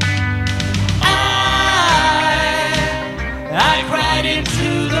 I cried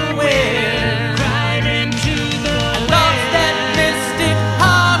into the wind, I lost that mystic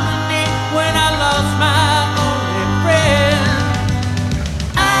harmony when I lost my only friend.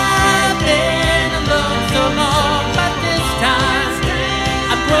 I've been alone so long, but this time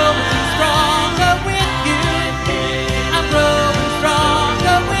I'm growing stronger with you. I'm growing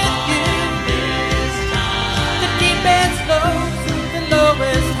stronger with you. The deepest lows, the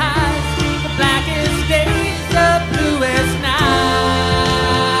lowest highs, the blackest days, the bluest nights.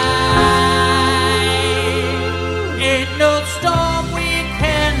 Ain't no storm we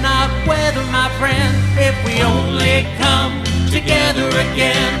cannot weather, my friend, if we only come together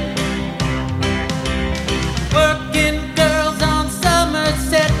again. Working girls on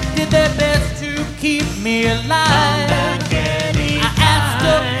Somerset did their best to keep me alive. I asked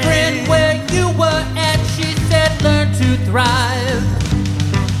a friend where you were at, she said learn to thrive.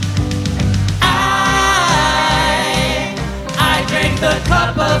 I drank the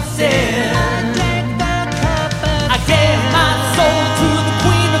cup of sin. I gave my soul to the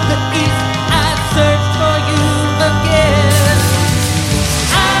Queen of the East. I searched for you again.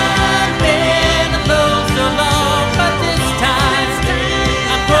 I've been alone so long, but this time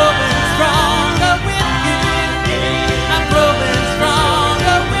I'm growing stronger with you. I'm growing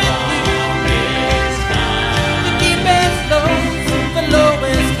stronger with you. The deepest lows, the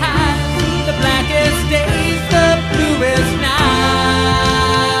lowest highs, the blackest days, the bluest nights.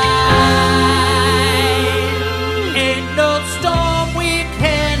 Ain't no storm we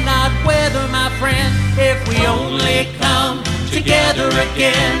cannot weather, my friend, if we only come together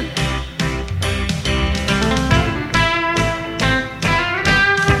again.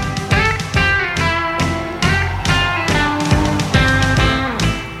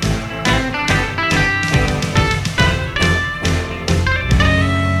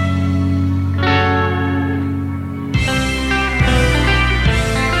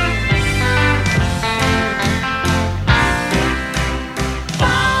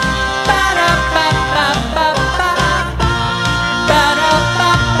 Ba-da-ba-ba-ba-ba.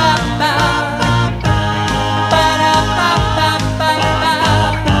 Ba-da-ba-ba-ba.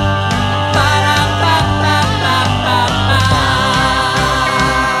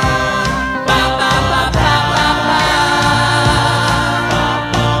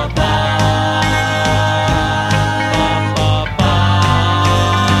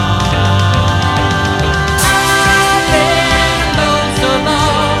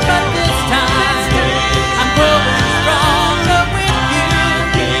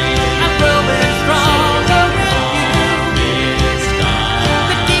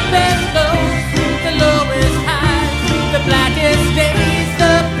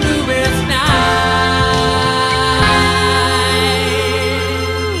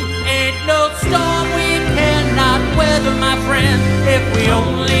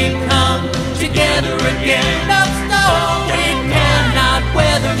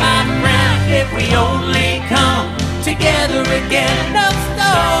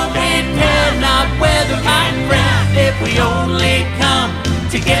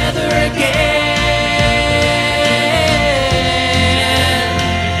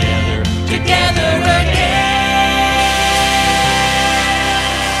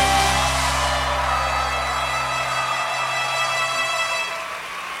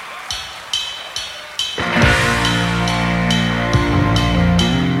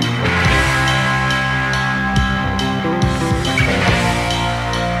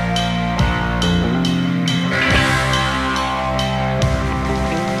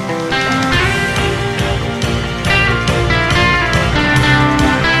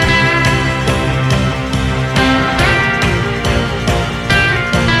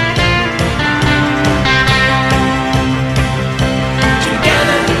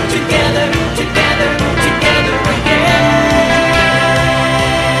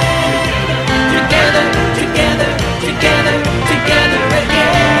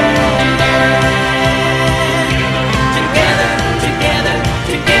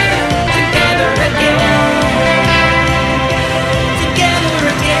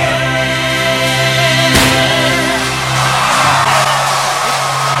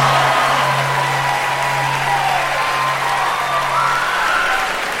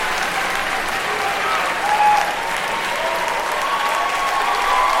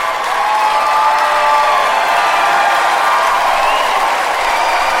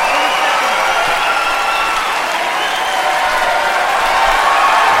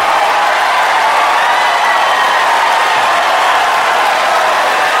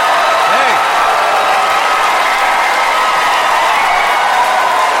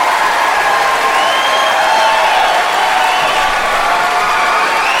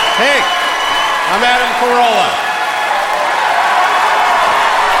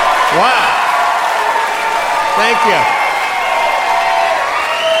 Wow. Thank you.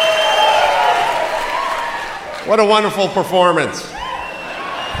 What a wonderful performance.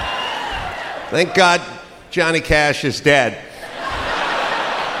 Thank God Johnny Cash is dead.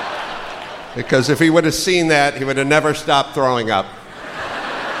 Because if he would have seen that, he would have never stopped throwing up.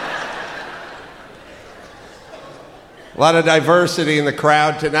 A lot of diversity in the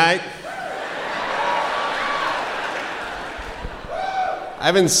crowd tonight. I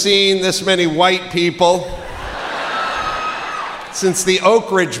haven't seen this many white people since the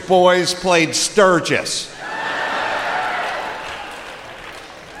Oak Ridge Boys played Sturgis.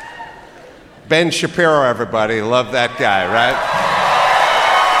 Ben Shapiro, everybody. Love that guy, right?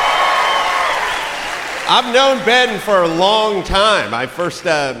 I've known Ben for a long time. I first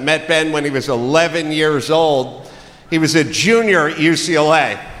met Ben when he was 11 years old. He was a junior at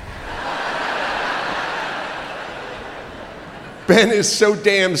UCLA. Ben is so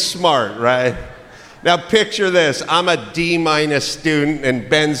damn smart, right? Now picture this. I'm a D- student and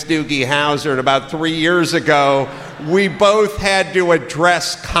Ben's Doogie Howser, and about 3 years ago, we both had to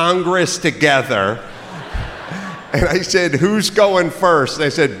address Congress together. And I said, who's going first? They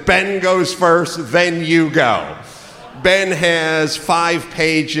said, Ben goes first, then you go. Ben has 5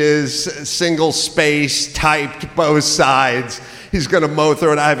 pages, single space, typed both sides. He's going to mow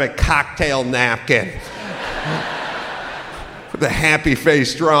through it. I have a cocktail napkin with a happy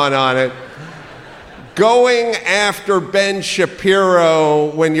face drawn on it. Going after Ben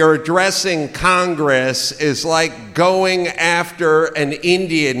Shapiro when you're addressing Congress is like going after an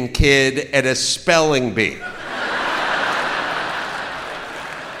Indian kid at a spelling bee.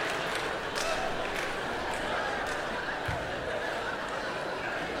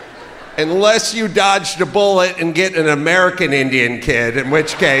 Unless you dodged a bullet and get an American Indian kid, in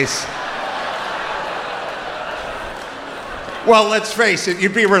which case, well, let's face it,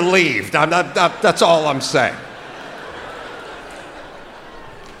 you'd be relieved. That's all I'm saying.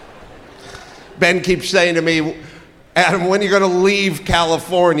 Ben keeps saying to me, Adam, when are you going to leave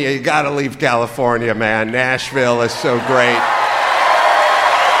California? You got to leave California, man. Nashville is so great.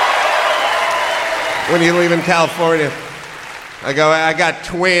 When are you leaving California? I go, I got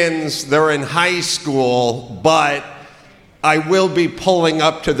twins. They're in high school, but I will be pulling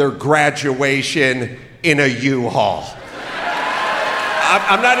up to their graduation in a U-Haul.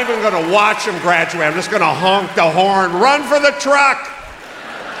 I'm not even going to watch them graduate. I'm just going to honk the horn. Run for the truck.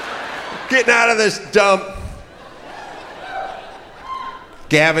 Getting out of this dump.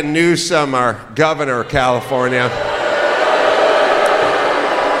 Gavin Newsom, our governor of California.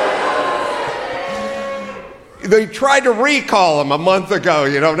 They tried to recall him a month ago,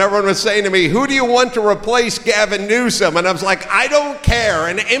 and everyone was saying to me, who do you want to replace Gavin Newsom? And I was like, I don't care,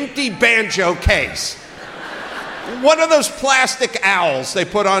 an empty banjo case. One of those plastic owls they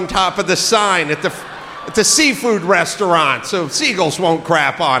put on top of the sign at the seafood restaurant so seagulls won't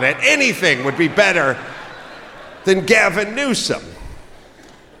crap on it. Anything would be better than Gavin Newsom.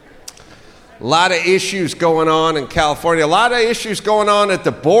 A lot of issues going on in California. A lot of issues going on at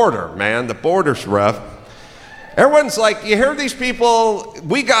the border, man. The border's rough. Everyone's like, you hear these people,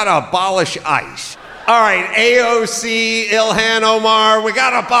 we gotta abolish ICE. All right, AOC, Ilhan Omar, we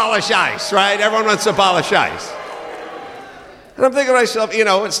gotta abolish ICE, right? Everyone wants to abolish ICE. And I'm thinking to myself,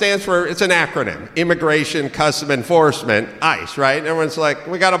 it stands for, it's an acronym, Immigration Custom Enforcement, ICE, right? And everyone's like,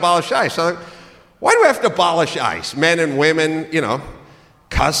 we gotta abolish ICE. So I'm like, why do we have to abolish ICE? Men and women,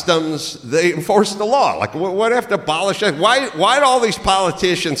 customs, they enforce the law. Like, why do we have to abolish ICE? Why do all these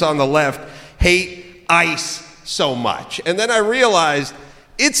politicians on the left hate ICE so much? And then I realized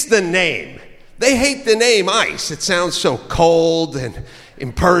it's the name. They hate the name ICE. It sounds so cold and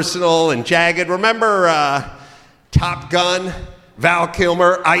impersonal and jagged. Remember Top Gun, Val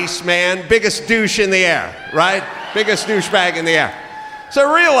Kilmer, Iceman, biggest douche in the air, right? Biggest douchebag in the air. So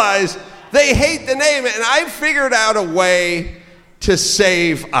I realized they hate the name, and I figured out a way to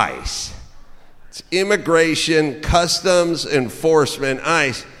save ICE. It's Immigration Customs Enforcement,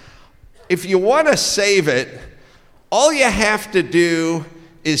 ICE. If you want to save it, all you have to do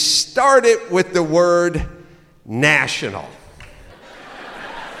is start it with the word national.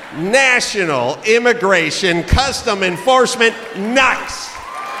 National Immigration Custom Enforcement, nice.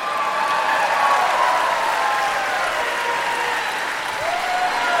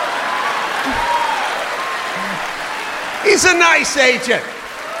 He's a nice agent.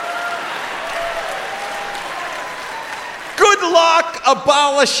 Good luck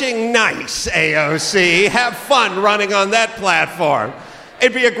abolishing nice, AOC. Have fun running on that platform.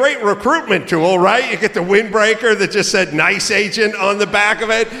 It'd be a great recruitment tool, right? You get the windbreaker that just said nice agent on the back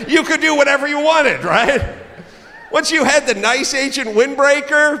of it. You could do whatever you wanted, right? Once you had the nice agent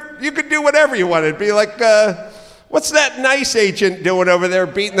windbreaker, you could do whatever you wanted. Be like, what's that nice agent doing over there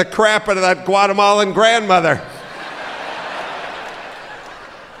beating the crap out of that Guatemalan grandmother?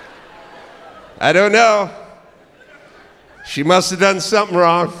 I don't know. She must have done something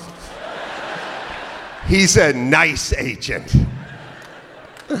wrong. He's a nice agent.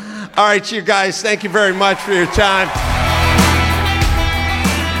 All right, you guys, thank you very much for your time.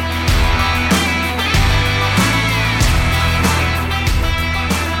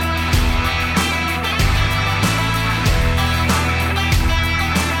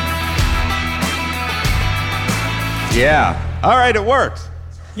 Yeah. All right, it works.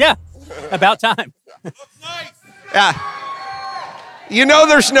 Yeah, about time. Yeah. You know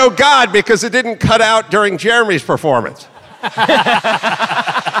there's no God because it didn't cut out during Jeremy's performance.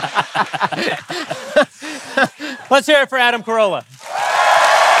 Let's hear it for Adam Carolla.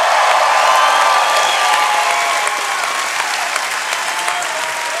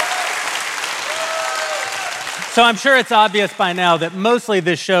 So I'm sure it's obvious by now that mostly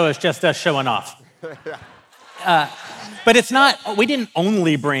this show is just us showing off. But it's not, we didn't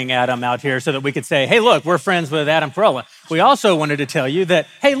only bring Adam out here so that we could say, hey, look, we're friends with Adam Carolla. We also wanted to tell you that,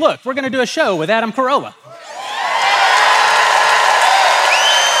 hey, look, we're going to do a show with Adam Carolla.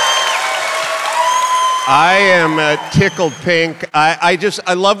 I am tickled pink. I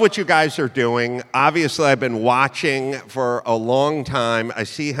love what you guys are doing. Obviously, I've been watching for a long time. I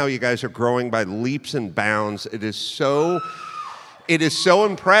see how you guys are growing by leaps and bounds. It is so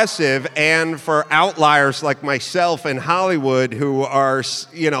impressive, and for outliers like myself in Hollywood who are,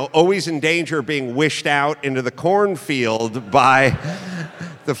 always in danger of being wished out into the cornfield by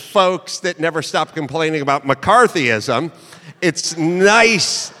the folks that never stop complaining about McCarthyism, it's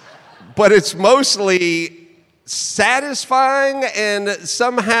nice, but it's mostly satisfying, and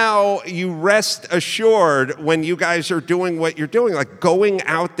somehow you rest assured when you guys are doing what you're doing, like going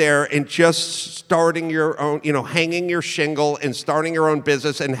out there and just starting your own, hanging your shingle and starting your own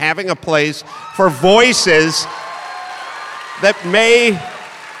business and having a place for voices that may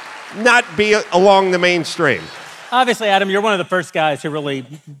not be along the mainstream. Obviously, Adam, you're one of the first guys who really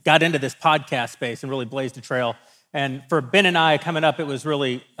got into this podcast space and really blazed a trail. And for Ben and I coming up, it was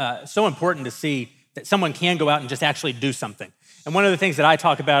really so important to see that someone can go out and just actually do something. And one of the things that I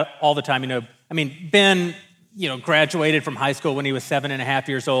talk about all the time, Ben, graduated from high school when he was 7.5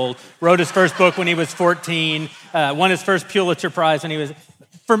 years old, wrote his first book when he was 14, won his first Pulitzer Prize when he was,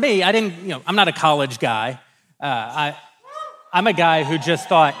 for me, I'm not a college guy. I'm a guy who just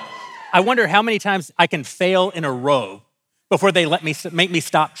thought, I wonder how many times I can fail in a row before they make me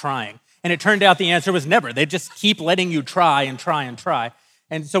stop trying. And it turned out the answer was never. They just keep letting you try and try and try.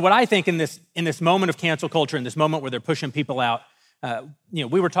 And so what I think in this moment of cancel culture, in this moment where they're pushing people out,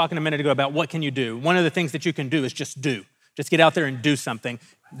 we were talking a minute ago about what can you do. One of the things that you can do is just do. Just get out there and do something.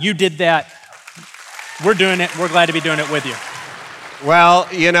 You did that. We're doing it. We're glad to be doing it with you. Well,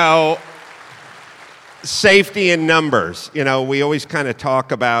 safety in numbers. We always kind of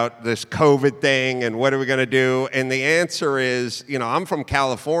talk about this COVID thing and what are we going to do? And the answer is, I'm from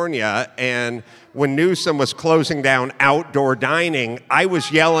California, and when Newsom was closing down outdoor dining, I was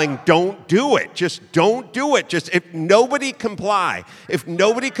yelling, don't do it. Just don't do it. Just if nobody complies,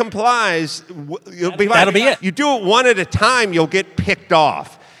 you'll be fine. That'll be it. You do it one at a time, you'll get picked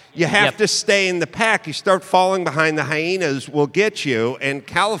off. You have to stay in the pack. You start falling behind, the hyenas will get you. And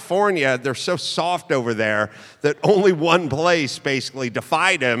California, they're so soft over there that only one place basically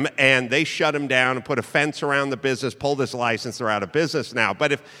defied him, and they shut him down and put a fence around the business, pulled his license. They're out of business now.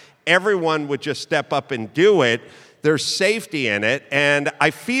 But if everyone would just step up and do it, there's safety in it. And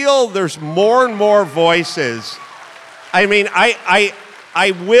I feel there's more and more voices. I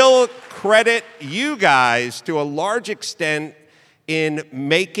will credit you guys to a large extent in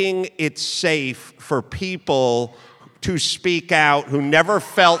making it safe for people to speak out who never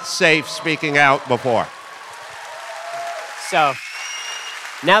felt safe speaking out before. So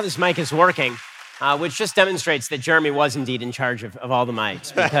now this mic is working, which just demonstrates that Jeremy was indeed in charge of all the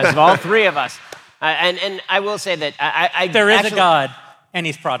mics because of all three of us. And I will say that there is a God, and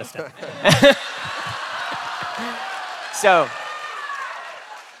he's Protestant. So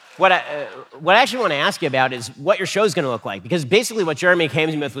what I actually want to ask you about is what your show's going to look like, because basically what Jeremy came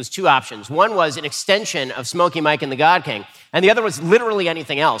to me with was two options. One was an extension of Smokey Mike and the God King, and the other was literally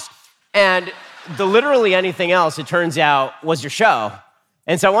anything else. And the literally anything else, it turns out, was your show.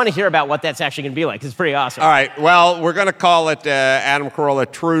 And so I want to hear about what that's actually going to be like, because it's pretty awesome. All right, well, we're going to call it Adam Carolla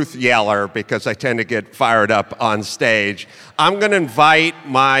Truth Yeller, because I tend to get fired up on stage. I'm going to invite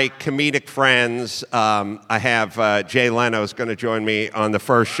my comedic friends. I have Jay Leno's going to join me on the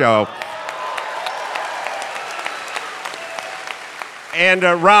first show. And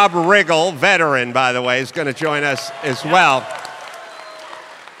Rob Riggle, veteran, by the way, is going to join us as well.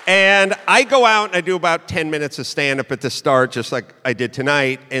 And I go out and I do about 10 minutes of stand-up at the start, just like I did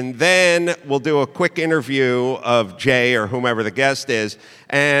tonight. And then we'll do a quick interview of Jay or whomever the guest is.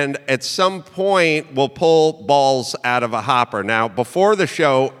 And at some point, we'll pull balls out of a hopper. Now, before the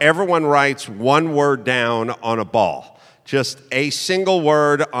show, everyone writes one word down on a ball. Just a single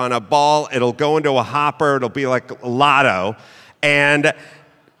word on a ball. It'll go into a hopper. It'll be like lotto. And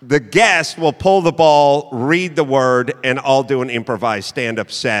the guest will pull the ball, read the word, and I'll do an improvised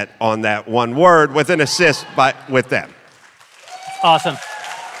stand-up set on that one word with an assist with them. Awesome.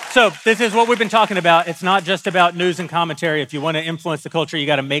 So this is what we've been talking about. It's not just about news and commentary. If you want to influence the culture, you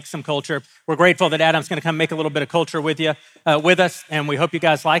got to make some culture. We're grateful that Adam's going to come make a little bit of culture with us, and we hope you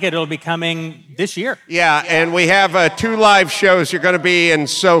guys like it. It'll be coming this year. Yeah, and we have 2 live shows. You're going to be in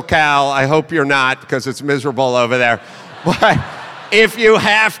SoCal. I hope you're not, because it's miserable over there. But if you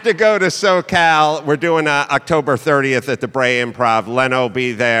have to go to SoCal, we're doing October 30th at the Bray Improv. Leno will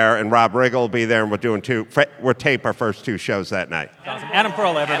be there, and Rob Riggle will be there, and we'll tape our first 2 shows that night. Awesome. Adam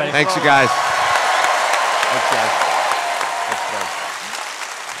Carolla, everybody. Thanks, you guys. Thanks, guys.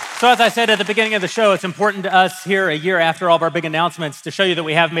 So as I said at the beginning of the show, it's important to us here a year after all of our big announcements to show you that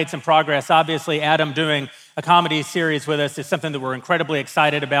we have made some progress. Obviously, Adam doing a comedy series with us is something that we're incredibly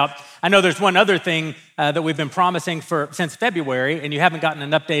excited about. I know there's one other thing that we've been promising since February, and you haven't gotten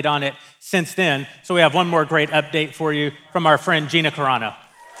an update on it since then. So we have one more great update for you from our friend Gina Carano.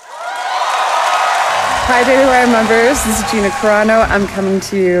 Hi, Daily Wire members. This is Gina Carano. I'm coming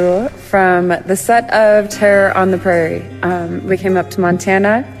to you from the set of Terror on the Prairie. We came up to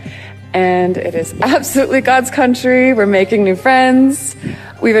Montana, and it is absolutely God's country. We're making new friends.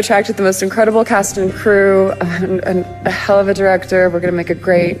 We've attracted the most incredible cast and crew, and a hell of a director. We're going to make a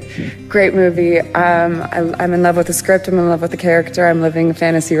great, great movie. I'm in love with the script. I'm in love with the character. I'm living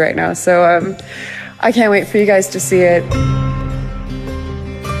fantasy right now. So I can't wait for you guys to see it.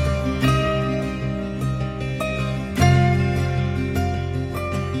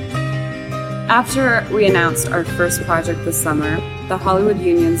 After we announced our first project this summer, the Hollywood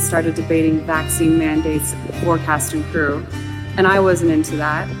union started debating vaccine mandates for cast and crew, and I wasn't into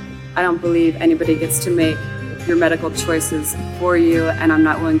that. I don't believe anybody gets to make your medical choices for you, and I'm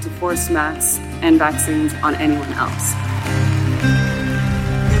not willing to force masks and vaccines on anyone else.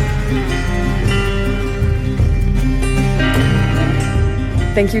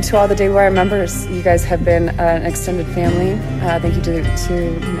 Thank you to all the Daily Wire members. You guys have been an extended family. Thank you to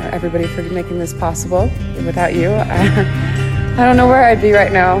everybody for making this possible. Without you, I don't know where I'd be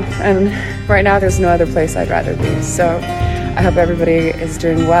right now. And right now, there's no other place I'd rather be. So I hope everybody is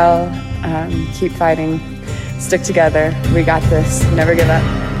doing well. Keep fighting. Stick together. We got this. Never give up.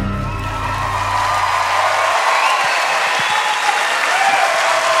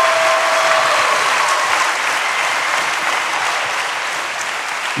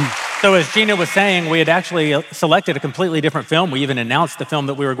 So as Gina was saying, we had actually selected a completely different film. We even announced the film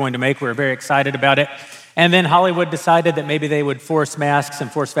that we were going to make. We were very excited about it. And then Hollywood decided that maybe they would force masks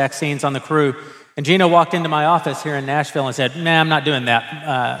and force vaccines on the crew. And Gina walked into my office here in Nashville and said, "Nah, I'm not doing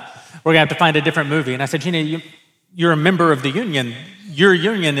that. We're going to have to find a different movie." And I said, "Gina, you're a member of the union. Your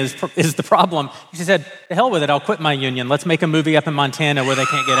union is the problem." She said, "The hell with it. I'll quit my union. Let's make a movie up in Montana where they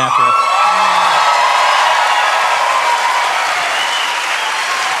can't get after us."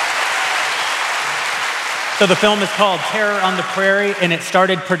 So the film is called Terror on the Prairie, and it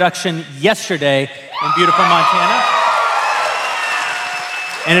started production yesterday in beautiful Montana.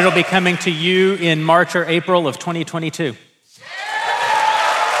 And it'll be coming to you in March or April of 2022.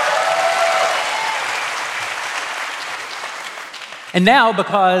 And now,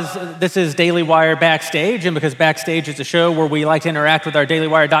 because this is Daily Wire Backstage, and because Backstage is a show where we like to interact with our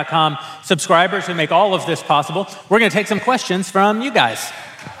dailywire.com subscribers who make all of this possible, we're going to take some questions from you guys.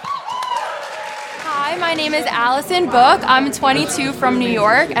 Hi, my name is Allison Book. I'm 22 from New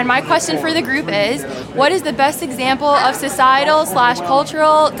York, and my question for the group is, what is the best example of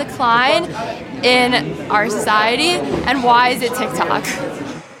societal/cultural decline in our society, and why is it TikTok?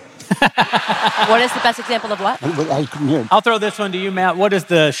 What is the best example of what? I couldn't hear. I'll throw this one to you, Matt. What is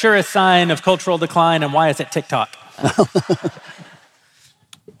the surest sign of cultural decline, and why is it TikTok?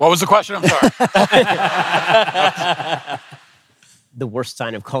 What was the question? I'm sorry. The worst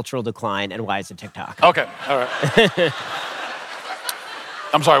sign of cultural decline, and why is it TikTok? Okay, all right.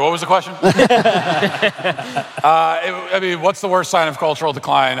 I'm sorry, what was the question? What's the worst sign of cultural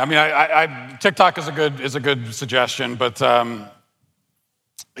decline? I mean, TikTok is a good suggestion, but I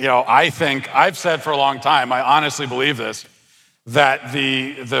think I've said for a long time, I honestly believe this, that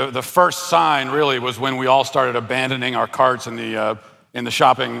the first sign really was when we all started abandoning our carts in the in the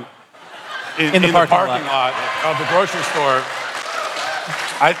shopping, in the parking lot of the grocery store.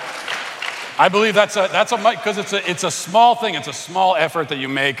 I believe that's a because it's a small thing. It's a small effort that you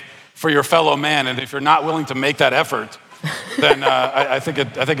make for your fellow man, and if you're not willing to make that effort, then I think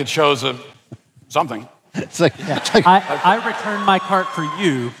it shows something. I return my cart for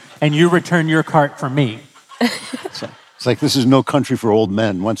you, and you return your cart for me. It's like this is no country for old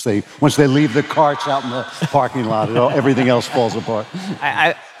men. Once they leave the carts out in the parking lot, everything else falls apart.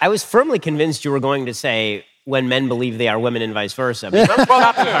 I was firmly convinced you were going to say when men believe they are women and vice versa. But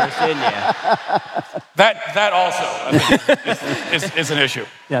that also I think, is an issue.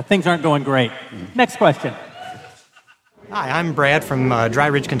 Yeah, things aren't going great. Next question. Hi, I'm Brad from Dry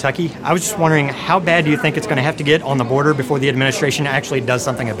Ridge, Kentucky. I was just wondering, how bad do you think it's going to have to get on the border before the administration actually does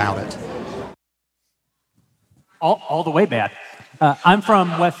something about it? All the way bad. I'm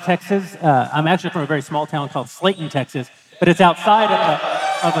from West Texas. I'm actually from a very small town called Slayton, Texas, but it's outside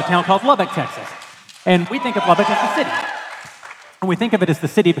of a town called Lubbock, Texas. And we think of Lubbock as the city. And we think of it as the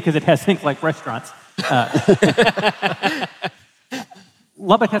city because it has things like restaurants.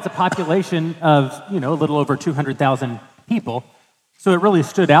 Lubbock has a population of, a little over 200,000 people. So it really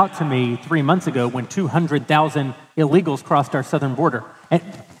stood out to me 3 months ago when 200,000 illegals crossed our southern border.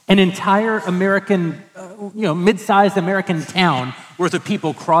 An entire American, mid-sized American town worth of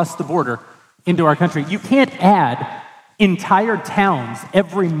people crossed the border into our country. You can't add entire towns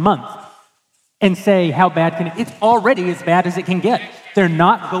every month and say, how bad can it? It's already as bad as it can get. They're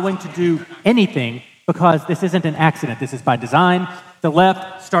not going to do anything because this isn't an accident. This is by design. The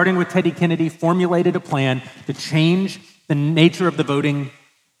left, starting with Teddy Kennedy, formulated a plan to change the nature of the voting,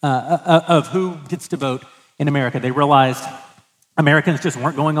 of who gets to vote in America. They realized Americans just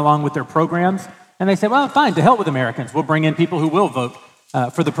weren't going along with their programs, and they said, well, fine, to hell with Americans. We'll bring in people who will vote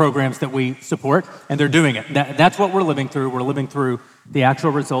for the programs that we support, and they're doing it. That's what we're living through. We're living through the actual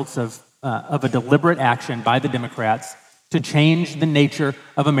results of a deliberate action by the Democrats to change the nature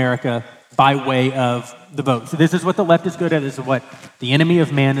of America by way of the vote. So this is what the left is good at. This is what the enemy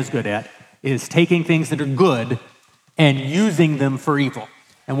of man is good at, is taking things that are good and using them for evil.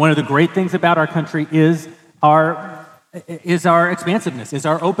 And one of the great things about our country is our expansiveness, is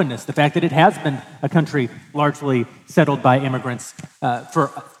our openness, the fact that it has been a country largely settled by immigrants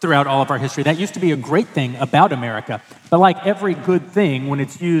throughout all of our history. That used to be a great thing about America. But like every good thing, when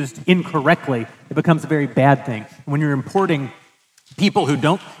it's used incorrectly, it becomes a very bad thing. When you're importing people who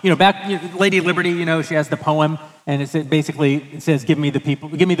don't, Lady Liberty, she has the poem, and it says, give me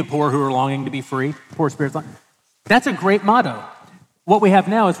the poor who are longing to be free, poor spirits. That's a great motto. What we have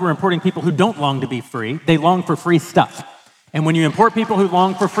now is we're importing people who don't long to be free. They long for free stuff. And when you import people who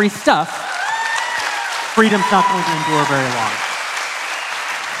long for free stuff, freedom's not going to endure very long.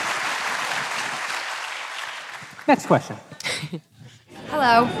 Next question.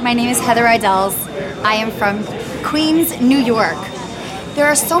 Hello, my name is Heather Idels. I am from Queens, New York. There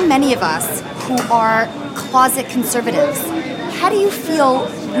are so many of us who are closet conservatives. How do you feel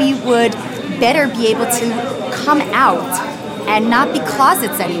we would better be able to come out and not be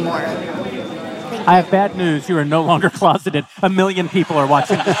closets anymore? I have bad news. You are no longer closeted. 1 million people are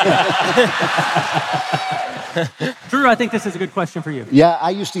watching this show. Drew, I think this is a good question for you. Yeah,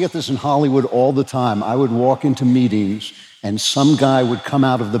 I used to get this in Hollywood all the time. I would walk into meetings, and some guy would come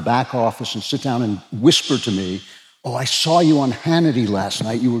out of the back office and sit down and whisper to me, oh, I saw you on Hannity last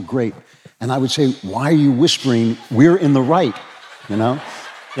night. You were great. And I would say, why are you whispering? We're in the right, Yeah.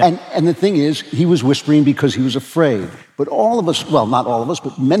 And the thing is, he was whispering because he was afraid. But all of us, well, not all of us,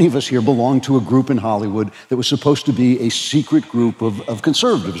 but many of us here belong to a group in Hollywood that was supposed to be a secret group of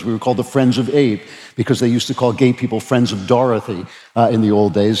conservatives. We were called the Friends of Abe because they used to call gay people Friends of Dorothy in the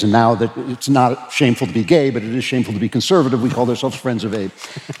old days. And now that it's not shameful to be gay, but it is shameful to be conservative, we call ourselves Friends of Abe.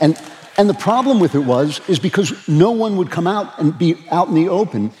 And the problem with it is because no one would come out and be out in the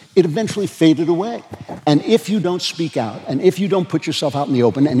open, it eventually faded away. And if you don't speak out, and if you don't put yourself out in the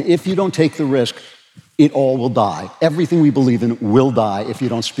open, and if you don't take the risk, it all will die. Everything we believe in will die if you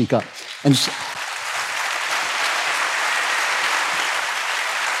don't speak up. And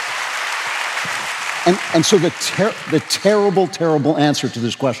so the terrible, terrible answer to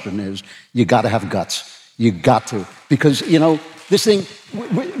this question is you got to have guts. You got to. Because, this thing,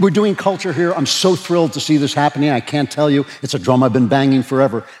 we're doing culture here. I'm so thrilled to see this happening. I can't tell you. It's a drum I've been banging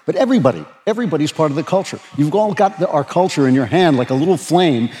forever. But everybody's part of the culture. You've all got our culture in your hand like a little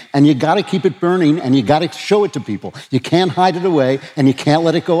flame, and you got to keep it burning, and you got to show it to people. You can't hide it away, and you can't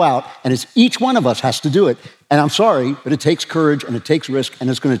let it go out. And it's each one of us has to do it. And I'm sorry, but it takes courage, and it takes risk, and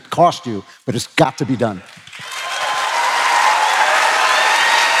it's going to cost you, but it's got to be done.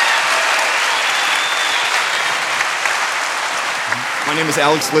 My name is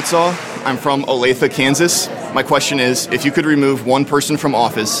Alex Litzaw. I'm from Olathe, Kansas. My question is, if you could remove one person from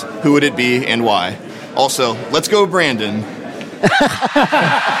office, who would it be and why? Also, let's go Brandon.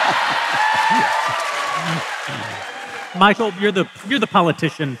 Michael, you're the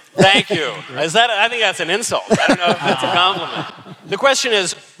politician. Thank you. I think that's an insult. I don't know if that's a compliment. The question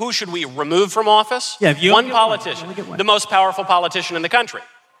is, who should we remove from office? Yeah, one politician, the most powerful politician in the country.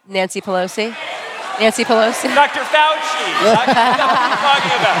 Nancy Pelosi. Nancy Pelosi. Dr. Fauci. What are you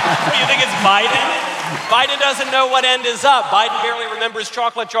talking about? What, you think it's Biden? Biden doesn't know what end is up. Biden barely remembers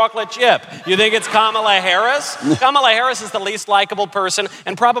chocolate chip. You think it's Kamala Harris? Kamala Harris is the least likable person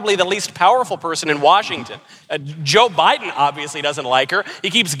and probably the least powerful person in Washington. Joe Biden obviously doesn't like her. He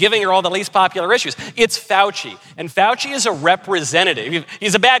keeps giving her all the least popular issues. It's Fauci. And Fauci is a representative.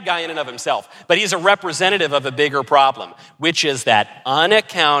 He's a bad guy in and of himself, but he's a representative of a bigger problem, which is that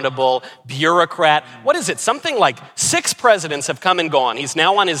unaccountable bureaucrat. What is it? Something like 6 presidents have come and gone. He's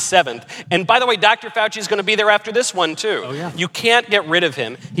now on his 7th. And by the way, Dr. Fauci is going to be there after this one, too. Oh, yeah. You can't get rid of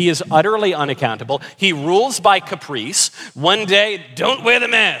him. He is utterly unaccountable. He rules by caprice. One day, don't wear the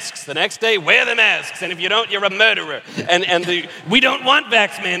masks. The next day, wear the masks. And if you don't, you're a murderer. We don't want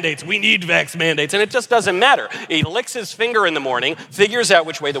vax mandates. We need vax mandates. And it just doesn't matter. He licks his finger in the morning, figures out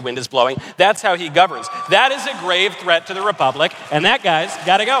which way the wind is blowing. That's how he governs. That is a grave threat to the republic. And that guy's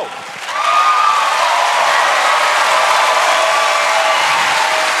got to go.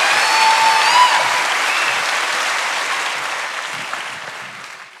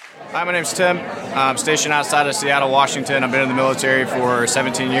 Hi, my name's Tim. I'm stationed outside of Seattle, Washington. I've been in the military for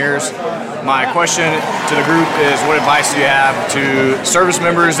 17 years. My question to the group is, what advice do you have to service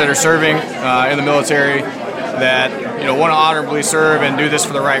members that are serving in the military that want to honorably serve and do this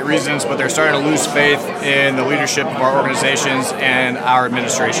for the right reasons, but they're starting to lose faith in the leadership of our organizations and our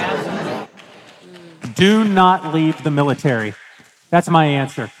administration? Do not leave the military. That's my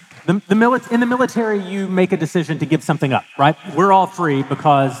answer. In the military, you make a decision to give something up, right? We're all free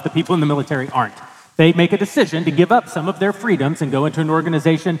because the people in the military aren't. They make a decision to give up some of their freedoms and go into an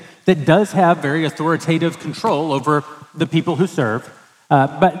organization that does have very authoritative control over the people who serve.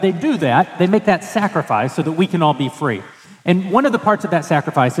 But they do that, they make that sacrifice so that we can all be free. And one of the parts of that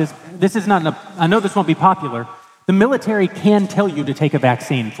sacrifice is, I know this won't be popular, the military can tell you to take a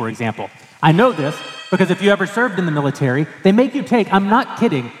vaccine, for example. I know this because if you ever served in the military, they make you take, I'm not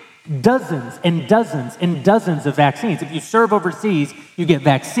kidding, dozens and dozens and dozens of vaccines. If you serve overseas, you get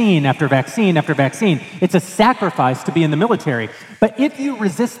vaccine after vaccine after vaccine. It's a sacrifice to be in the military. But if you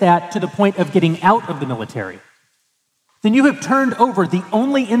resist that to the point of getting out of the military, then you have turned over the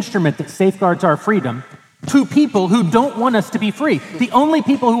only instrument that safeguards our freedom to people who don't want us to be free. The only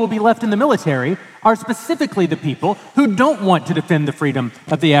people who will be left in the military are specifically the people who don't want to defend the freedom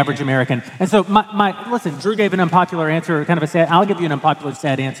of the average American. And so listen, Drew gave an unpopular answer, kind of a sad, I'll give you an unpopular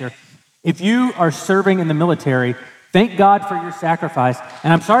sad answer. If you are serving in the military, thank God for your sacrifice.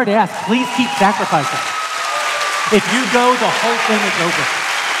 And I'm sorry to ask, please keep sacrificing. If you go, the whole thing is over.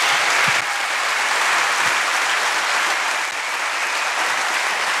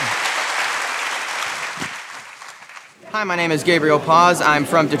 Hi, my name is Gabriel Paz. I'm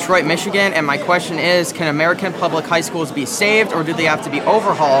from Detroit, Michigan, and my question is, can American public high schools be saved, or do they have to be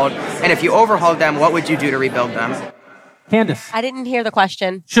overhauled? And if you overhauled them, what would you do to rebuild them? Candace. I didn't hear the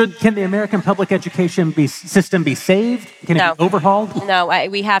question. Can the American public education system be saved? Can it be overhauled? No,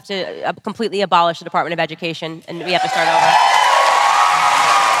 we have to completely abolish the Department of Education, and we have to start over.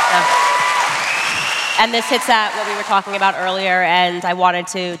 No. And this hits at what we were talking about earlier, and I wanted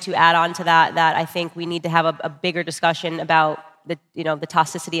to add on to that I think we need to have a bigger discussion about the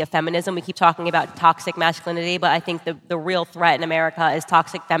toxicity of feminism. We keep talking about toxic masculinity, but I think the real threat in America is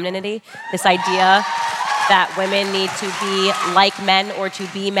toxic femininity. This idea that women need to be like men or to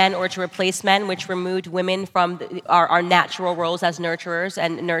be men or to replace men, which removed women from our natural roles as nurturers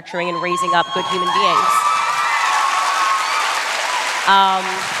and nurturing and raising up good human beings.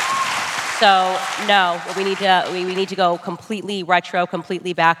 So no, we need to go completely retro,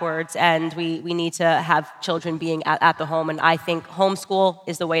 completely backwards, and we need to have children being at the home. And I think homeschool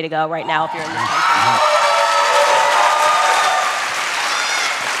is the way to go right now if you're in this country.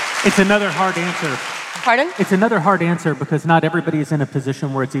 It's another hard answer. Pardon? It's another hard answer because not everybody is in a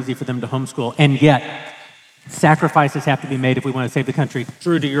position where it's easy for them to homeschool, and yet sacrifices have to be made if we want to save the country.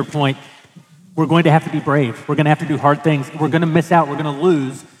 Drew, to your point, we're going to have to be brave. We're going to have to do hard things. We're going to miss out. We're going to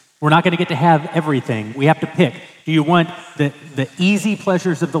lose. We're not going to get to have everything. We have to pick. Do you want the easy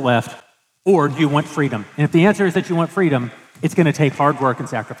pleasures of the left, or do you want freedom? And if the answer is that you want freedom, it's going to take hard work and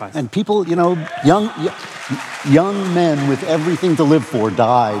sacrifice. And people, young men with everything to live for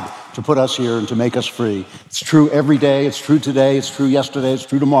died to put us here and to make us free. It's true every day. It's true today. It's true yesterday. It's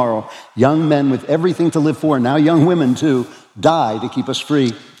true tomorrow. Young men with everything to live for, and now young women too, die to keep us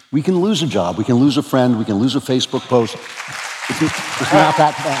free. We can lose a job. We can lose a friend. We can lose a Facebook post. It's not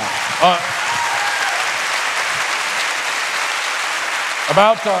that bad.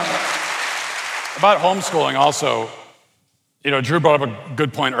 About homeschooling also, Drew brought up a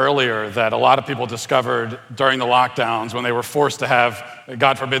good point earlier that a lot of people discovered during the lockdowns when they were forced to have,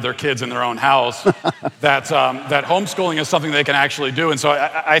 God forbid, their kids in their own house, that homeschooling is something they can actually do. And so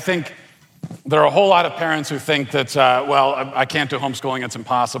I think there are a whole lot of parents who think that, I can't do homeschooling, it's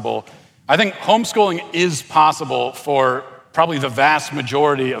impossible. I think homeschooling is possible for probably the vast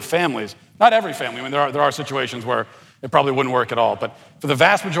majority of families. Not every family. I mean, there are situations where it probably wouldn't work at all. But for the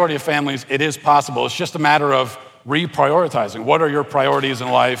vast majority of families, it is possible. It's just a matter of reprioritizing. What are your priorities in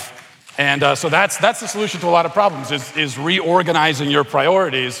life? And so that's the solution to a lot of problems, is reorganizing your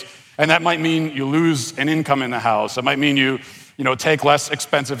priorities. And that might mean you lose an income in the house. It might mean you take less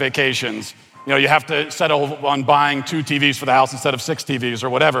expensive vacations. You have to settle on buying 2 TVs for the house instead of 6 TVs or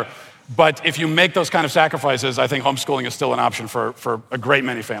whatever. But if you make those kind of sacrifices, I think homeschooling is still an option for a great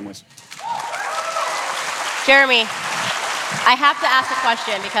many families. Jeremy, I have to ask a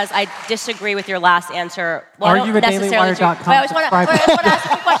question because I disagree with your last answer. Well, Are you a DailyWire.com But I just want to ask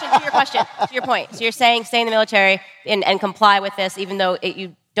you a question to your point. So you're saying stay in the military and comply with this, even though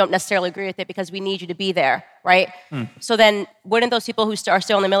you don't necessarily agree with it because we need you to be there, right? So then wouldn't those people who are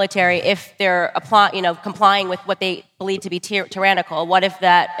still in the military, if they're complying with what they believe to be tyrannical, what if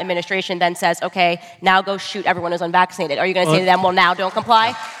that administration then says, okay, now go shoot everyone who's unvaccinated? Are you going to say to them, well, now don't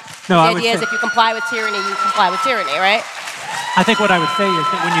comply? No, the idea is if you comply with tyranny, you comply with tyranny, right? I think what I would say is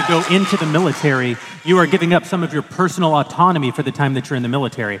that when you go into the military, you are giving up some of your personal autonomy for the time that you're in the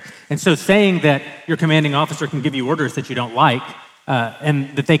military. And so saying that your commanding officer can give you orders that you don't like,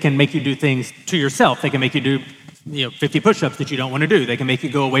 and that they can make you do things to yourself. They can make you do 50 push-ups that you don't want to do. They can make you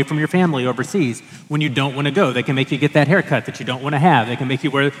go away from your family overseas when you don't want to go. They can make you get that haircut that you don't want to have. They can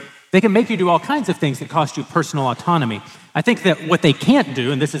make you do all kinds of things that cost you personal autonomy. I think that what they can't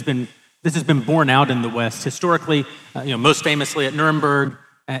do, and this has been borne out in the West historically, most famously at Nuremberg,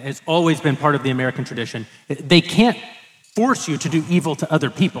 has always been part of the American tradition. They can't force you to do evil to other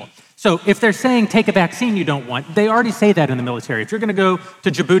people. So if they're saying take a vaccine you don't want, they already say that in the military. If you're going to go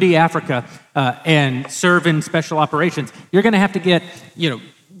to Djibouti, Africa, and serve in special operations, you're going to have to get,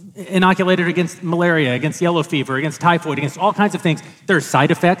 inoculated against malaria, against yellow fever, against typhoid, against all kinds of things. There are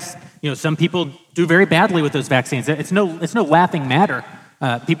side effects. Some people do very badly with those vaccines. It's no laughing matter.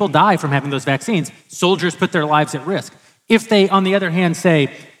 People die from having those vaccines. Soldiers put their lives at risk. If they, on the other hand,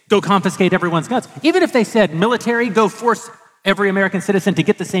 say, go confiscate everyone's guns, even if they said, military, go force every American citizen to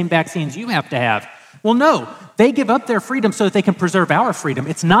get the same vaccines you have to have. Well, no, they give up their freedom so that they can preserve our freedom.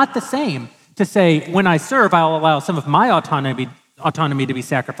 It's not the same to say, when I serve, I'll allow some of my autonomy to be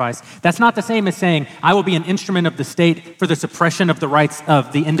sacrificed. That's not the same as saying, I will be an instrument of the state for the suppression of the rights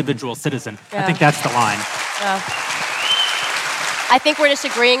of the individual citizen. Yeah. I think that's the line. Yeah. I think we're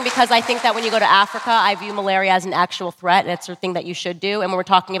disagreeing because I think that when you go to Africa, I view malaria as an actual threat, and it's a thing that you should do. And when we're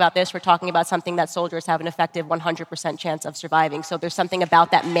talking about this, we're talking about something that soldiers have an effective 100% chance of surviving. So there's something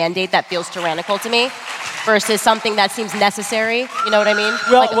about that mandate that feels tyrannical to me versus something that seems necessary. You know what I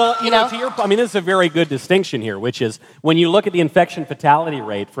mean? This is a very good distinction here, which is when you look at the infection fatality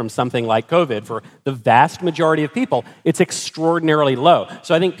rate from something like COVID, for the vast majority of people, it's extraordinarily low.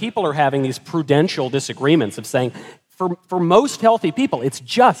 So I think people are having these prudential disagreements of saying, for most healthy people, it's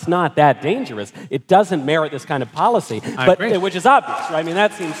just not that dangerous. It doesn't merit this kind of policy, which is obvious, right? I mean,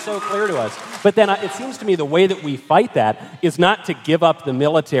 that seems so clear to us. But then it seems to me the way that we fight that is not to give up the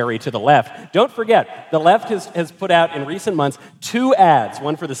military to the left. Don't forget, the left has put out in recent months 2 ads,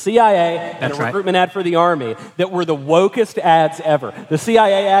 one for the CIA and a recruitment ad for the Army, that were the wokest ads ever. The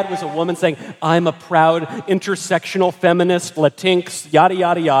CIA ad was a woman saying, I'm a proud intersectional feminist, Latinx, yada,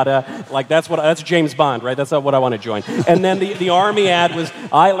 yada, yada. Like, that's James Bond, right? That's what I want to join. And then the Army ad was,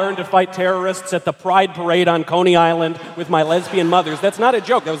 I learned to fight terrorists at the Pride Parade on Coney Island with my lesbian mothers. That's not a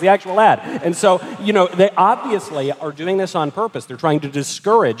joke. That was the actual ad. And so, they obviously are doing this on purpose. They're trying to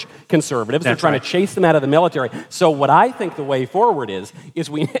discourage conservatives. They're trying to chase them out of the military. So what I think the way forward is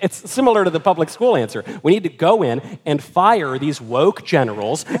it's similar to the public school answer. We need to go in and fire these woke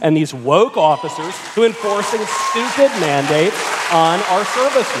generals and these woke officers who are enforcing stupid mandates on our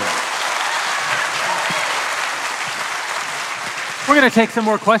servicemen. We're going to take some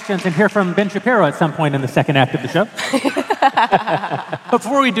more questions and hear from Ben Shapiro at some point in the second act of the show.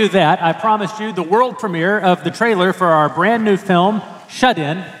 Before we do that, I promised you the world premiere of the trailer for our brand new film, Shut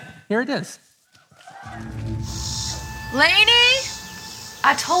In. Here it is. Lainey?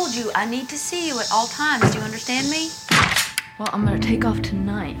 I told you I need to see you at all times. Do you understand me? Well, I'm gonna take off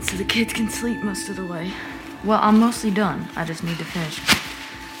tonight so the kids can sleep most of the way. Well, I'm mostly done. I just need to finish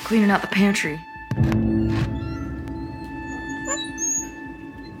cleaning out the pantry.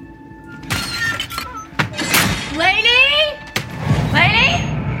 Lady? Lady?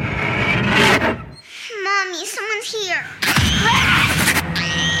 Mommy, someone's here.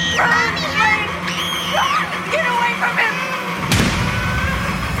 Run! Get away from him!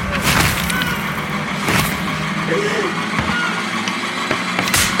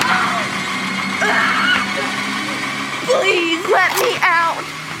 Please let me out.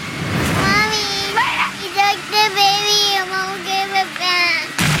 Mommy, you took the baby and won't give it back.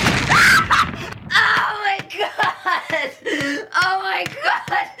 Oh my God! Oh my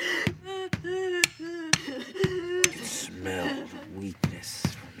God! Smell weakness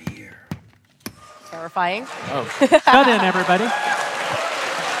from here. Terrifying. Oh. Shut in, everybody.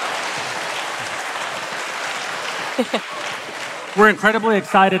 We're incredibly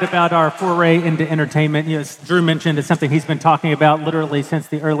excited about our foray into entertainment. As Drew mentioned, it's something he's been talking about literally since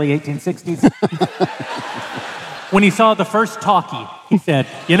the early 1860s. When he saw the first talkie, he said,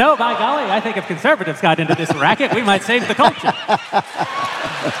 you know, by golly, I think if conservatives got into this racket, we might save the culture.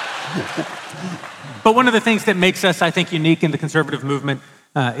 But one of the things that makes us, I think, unique in the conservative movement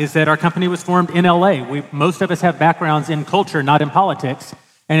is that our company was formed in LA. Most of us have backgrounds in culture, not in politics.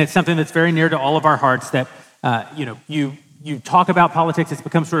 And it's something that's very near to all of our hearts that, you talk about politics, it's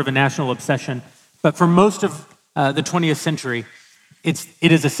become sort of a national obsession. But for most of the 20th century, it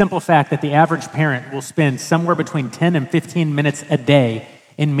is a simple fact that the average parent will spend somewhere between 10 and 15 minutes a day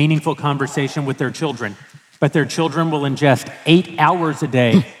in meaningful conversation with their children. But their children will ingest 8 hours a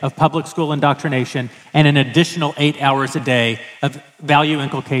day of public school indoctrination and an additional 8 hours a day of value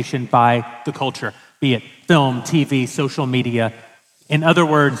inculcation by the culture, be it film, TV, social media. In other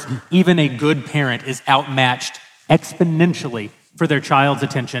words, even a good parent is outmatched exponentially for their child's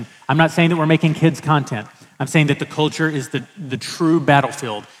attention. I'm not saying that we're making kids content. I'm saying that the culture is the true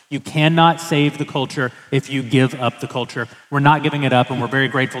battlefield. You cannot save the culture if you give up the culture. We're not giving it up, and we're very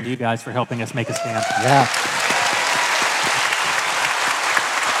grateful to you guys for helping us make a stand. Yeah.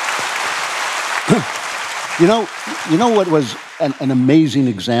 You know what was an amazing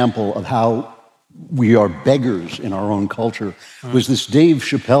example of how we are beggars in our own culture was this Dave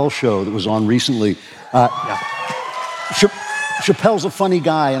Chappelle show that was on recently. Chappelle's a funny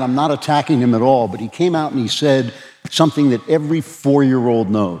guy, and I'm not attacking him at all, but he came out and he said something that every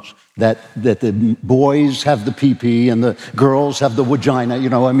 4-year-old knows, that the boys have the pee-pee and the girls have the vagina.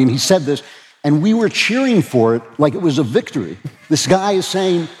 He said this, and we were cheering for it like it was a victory. This guy is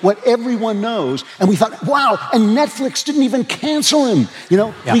saying what everyone knows, and we thought, wow, and Netflix didn't even cancel him.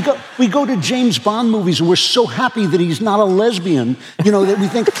 We go to James Bond movies, and we're so happy that he's not a lesbian, that we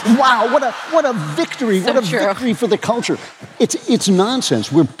think, wow, what a victory, what a victory for the culture. It's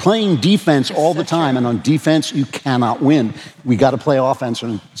nonsense. We're playing defense all the time, and on defense, you cannot win. We got to play offense,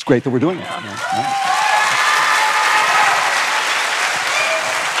 and it's great that we're doing it. Yeah.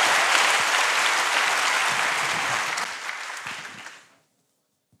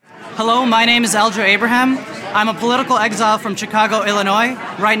 Hello, my name is Eldra Abraham. I'm a political exile from Chicago, Illinois.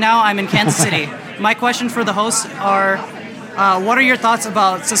 Right now, I'm in Kansas City. My question for the hosts are, what are your thoughts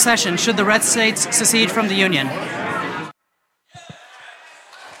about secession? Should the red states secede from the Union?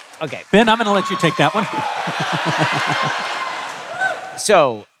 Okay. Ben, I'm going to let you take that one.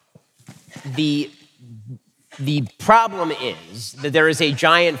 So, the problem is that there is a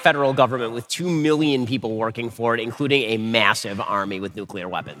giant federal government with 2 million people working for it, including a massive army with nuclear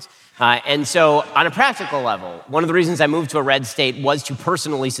weapons. And so, on a practical level, one of the reasons I moved to a red state was to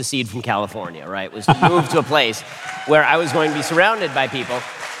personally secede from California, right? Was to move to a place where I was going to be surrounded by people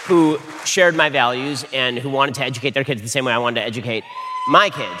who shared my values and who wanted to educate their kids the same way I wanted to educate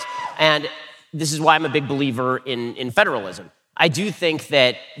my kids. And this is why I'm a big believer in federalism. I do think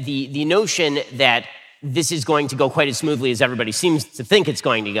that the notion that this is going to go quite as smoothly as everybody seems to think it's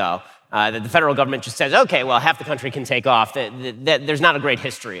going to go, that the federal government just says, okay, well, half the country can take off, that there's not a great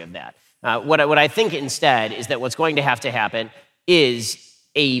history of that. What I think instead is that what's going to have to happen is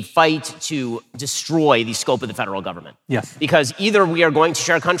a fight to destroy the scope of the federal government. Yes. Because either we are going to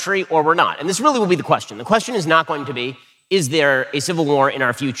share a country or we're not. And this really will be the question. The question is not going to be, is there a civil war in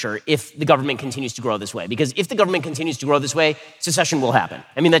our future if the government continues to grow this way? Because if the government continues to grow this way, secession will happen.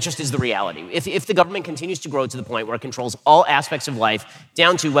 I mean, that just is the reality. If the government continues to grow to the point where it controls all aspects of life,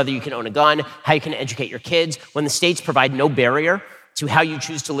 down to whether you can own a gun, how you can educate your kids, when the states provide no barrier to how you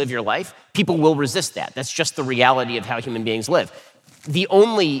choose to live your life, people will resist that. That's just the reality of how human beings live. The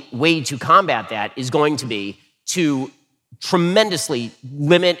only way to combat that is going to be to tremendously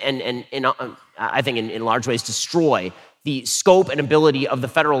limit and I think in large ways destroy the scope and ability of the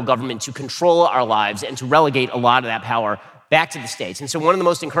federal government to control our lives and to relegate a lot of that power back to the states. And so one of the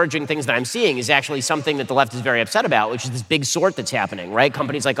most encouraging things that I'm seeing is actually something that the left is very upset about, which is this big sort that's happening, right?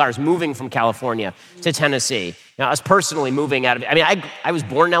 Companies like ours moving from California to Tennessee. Now, us personally moving out of, I was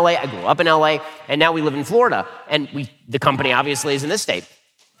born in LA, I grew up in LA, and now we live in Florida. And the company obviously is in this state.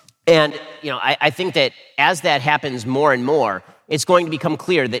 And, I think that as that happens more and more, it's going to become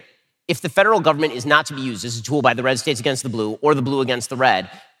clear that if the federal government is not to be used as a tool by the red states against the blue or the blue against the red,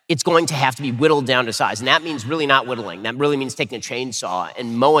 it's going to have to be whittled down to size. And that means really not whittling. That really means taking a chainsaw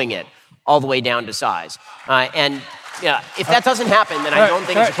and mowing it all the way down to size. If that doesn't happen, then I don't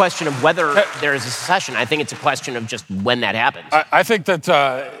think it's a question of whether there is a secession. I think it's a question of just when that happens. I think that,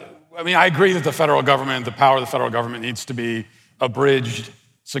 I agree that the federal government, the power of the federal government needs to be abridged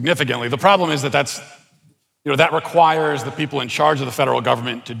significantly. The problem is that that requires the people in charge of the federal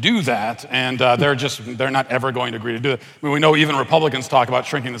government to do that, and they're not ever going to agree to do it. We know even Republicans talk about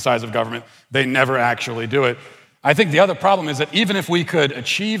shrinking the size of government. They never actually do it. I think the other problem is that even if we could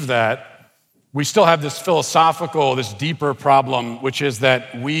achieve that, we still have this philosophical, this deeper problem, which is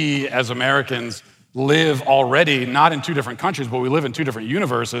that we as Americans live already, not in two different countries, but we live in two different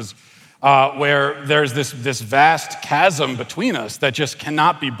universes, where there's this vast chasm between us that just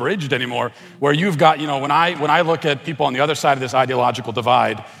cannot be bridged anymore, where you've got, when I look at people on the other side of this ideological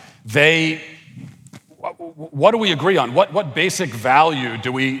divide, what do we agree on? What basic value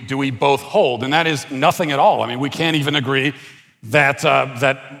do we both hold? And that is nothing at all. We can't even agree that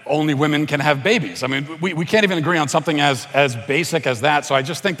only women can have babies. We can't even agree on something as basic as that. So I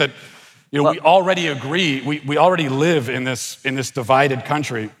just think that, we already agree, we already live in this divided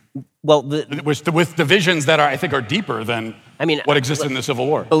country. Well, with divisions that I think are deeper than what existed in the Civil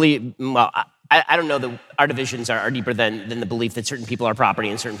War. I don't know that our divisions are deeper than the belief that certain people are property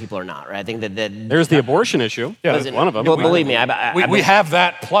and certain people are not, right? I think that there's the abortion issue. Yeah, that's one of them. Well, believe me, we have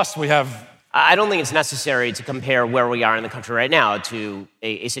that. Plus, we have. I don't think it's necessary to compare where we are in the country right now to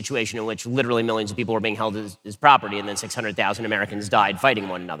a situation in which literally millions of people were being held as property and then 600,000 Americans died fighting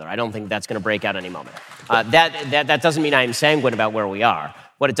one another. I don't think that's going to break out any moment. That doesn't mean I am sanguine about where we are.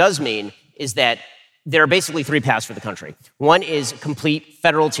 What it does mean is that there are basically three paths for the country. One is complete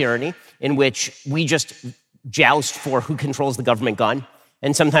federal tyranny, in which we just joust for who controls the government gun.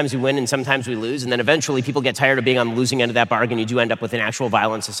 And sometimes we win and sometimes we lose. And then eventually people get tired of being on the losing end of that bargain. You do end up with an actual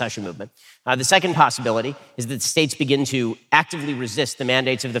violent secession movement. The second possibility is that states begin to actively resist the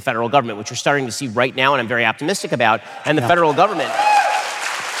mandates of the federal government, which we're starting to see right now and I'm very optimistic about. And the federal government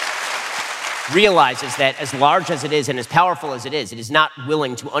realizes that as large as it is and as powerful as it is not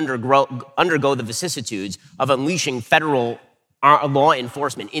willing to undergo the vicissitudes of unleashing federal law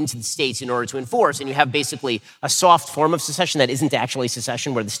enforcement into the states in order to enforce, and you have basically a soft form of secession that isn't actually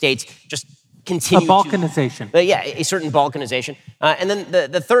secession, where the states just continue a balkanization. A certain balkanization. And then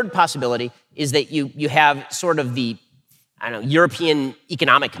the third possibility is that you have sort of the European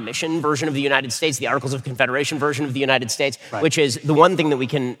Economic Commission version of the United States, the Articles of Confederation version of the United States, right, which is the one thing that we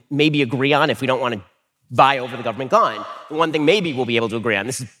can maybe agree on if we don't want to vie over the government gun. The one thing maybe we'll be able to agree on,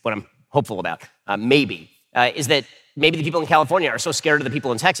 this is what I'm hopeful about, is that maybe the people in California are so scared of the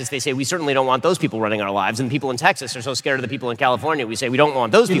people in Texas, they say, we certainly don't want those people running our lives. And the people in Texas are so scared of the people in California, we say, we don't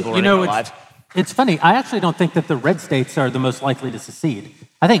want those people running our lives. It's funny. I actually don't think that the red states are the most likely to secede.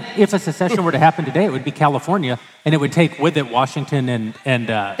 I think if a secession were to happen today, it would be California, and it would take with it Washington and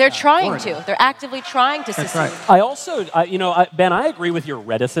they're trying to. They're actively trying to secede. Right. I also, Ben, I agree with your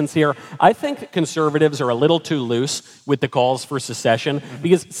reticence here. I think conservatives are a little too loose with the calls for secession,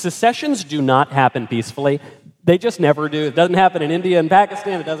 because secessions do not happen peacefully. They just never do. It doesn't happen in India and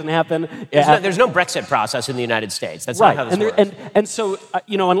Pakistan. It doesn't happen. There's no Brexit process in the United States. That's right. Not how this works. And so,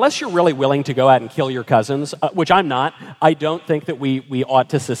 unless you're really willing to go out and kill your cousins, which I'm not, I don't think that we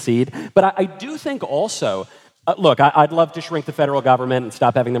ought to secede. But I do think also, look, I'd love to shrink the federal government and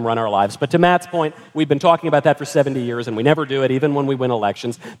stop having them run our lives. But to Matt's point, we've been talking about that for 70 years, and we never do it, even when we win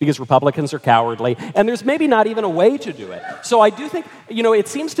elections, because Republicans are cowardly. And there's maybe not even a way to do it. So I do think, it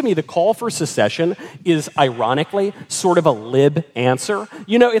seems to me the call for secession is, ironically, sort of a lib answer.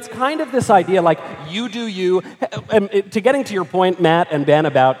 It's kind of this idea like, you do you. To getting to your point, Matt and Ben,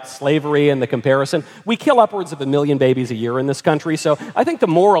 about slavery and the comparison, we kill upwards of 1 million babies a year in this country. So I think the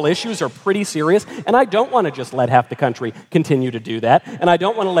moral issues are pretty serious, and I don't want to just let half the country continue to do that. And I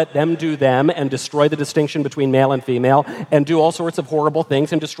don't want to let them do them and destroy the distinction between male and female and do all sorts of horrible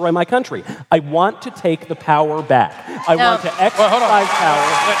things and destroy my country. I want to take the power back. I want to exercise power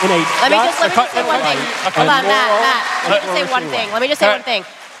in a Let me just say one thing. Hold on, Matt. Let me just say one thing.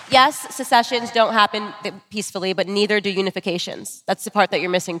 yes, secessions don't happen peacefully, but neither do unifications. That's the part that you're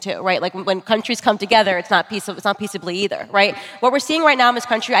missing too, right? Like when countries come together, it's not peaceably either, right? What we're seeing right now in this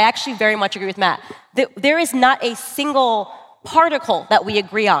country, I actually very much agree with Matt. There is not a single particle that we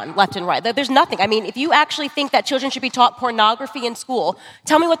agree on, left and right. There's nothing. I mean, if you actually think that children should be taught pornography in school,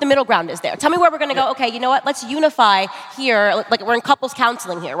 tell me what the middle ground is there. Tell me where we're going to go, okay, you know what, let's unify here, like we're in couples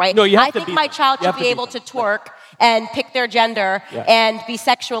counseling here, right? No, I think my child should be able to twerk and pick their gender and be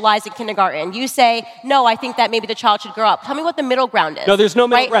sexualized in kindergarten. You say, no, I think that maybe the child should grow up. Tell me what the middle ground is. No, there's no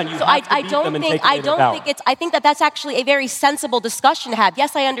middle ground. You so have to beat them and take away their power. I think that that's actually a very sensible discussion to have.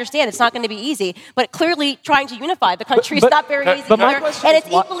 Yes, I understand it's not going to be easy, but clearly trying to unify the country is not very easy either, and it's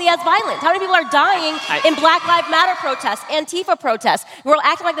equally as violent. How many people are dying in Black Lives Matter protests, Antifa protests? We're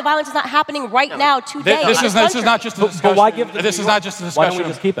acting like the violence is not happening right now, today. This is not just a discussion. But why give this is not just a discussion. Why don't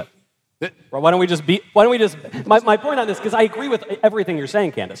we just keep it? Why don't we just my point on this, because I agree with everything you're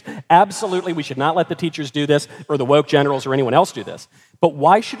saying, Candace. Absolutely, we should not let the teachers do this or the woke generals or anyone else do this. But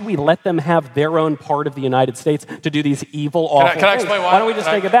why should we let them have their own part of the United States to do these evil, awful things? Can I explain why? Why don't we just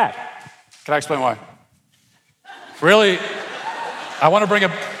take it back? Can I explain why? Really, I want to bring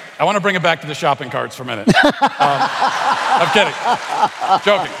it back to the shopping carts for a minute. I'm kidding.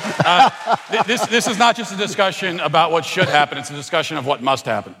 Joking. This is not just a discussion about what should happen. It's a discussion of what must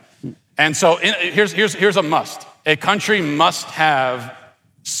happen. And so here's a must. A country must have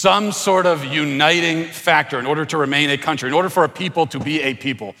some sort of uniting factor in order to remain a country, in order for a people to be a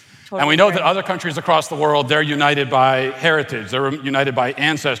people. And we know that other countries across the world, they're united by heritage, they're united by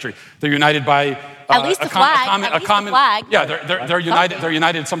ancestry, they're united by at least the flag. Yeah, they're united. They're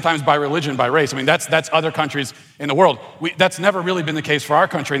united sometimes by religion, by race. I mean, that's other countries in the world. That's never really been the case for our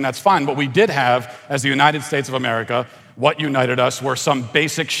country, and that's fine. But we did have, as the United States of America, what united us were some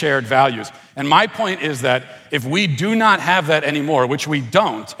basic shared values. And my point is that if we do not have that anymore, which we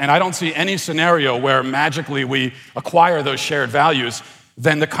don't, and I don't see any scenario where magically we acquire those shared values,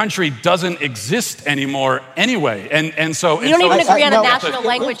 then the country doesn't exist anymore anyway. And so we don't even agree on a national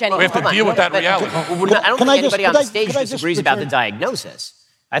language anymore. We have to deal with that reality. I don't think anybody on the stage disagrees about the diagnosis.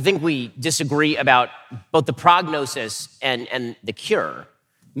 I think we disagree about both the prognosis and the cure.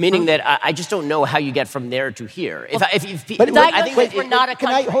 Meaning that I just don't know how you get from there to here. I think we're not a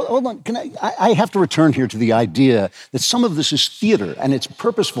country. Hold on. I have to return here to the idea that some of this is theater, and it's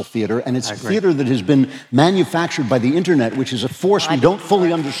purposeful theater, and it's theater that has been manufactured by the internet, which is a force we don't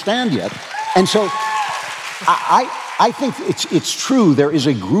fully understand yet. And so I think it's true there is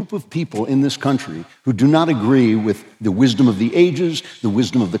a group of people in this country who do not agree with the wisdom of the ages, the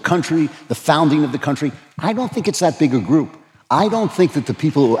wisdom of the country, the founding of the country. I don't think it's that big a group. I don't think that the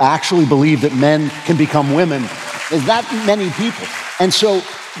people who actually believe that men can become women is that many people. And so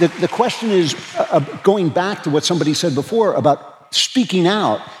the question is, going back to what somebody said before about speaking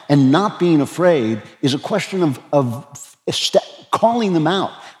out and not being afraid, is a question of calling them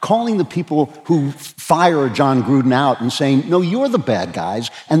out, calling the people who fire John Gruden out and saying, no, you're the bad guys,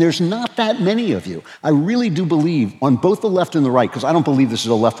 and there's not that many of you. I really do believe on both the left and the right, because I don't believe this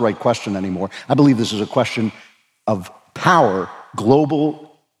is a left-right question anymore. I believe this is a question of power,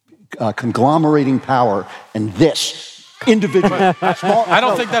 global conglomerating power, and this individual. Small, I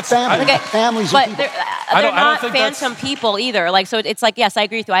don't think that's families. But of they're not phantom people either. Like, so it's like, yes, I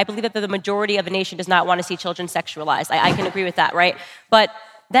agree with you. I believe that the majority of the nation does not want to see children sexualized. I can agree with that, right? But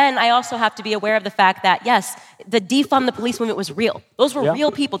then I also have to be aware of the fact that, yes, the defund the police movement was real. Those were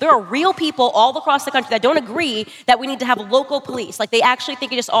real people. There are real people all across the country that don't agree that we need to have local police. Like, they actually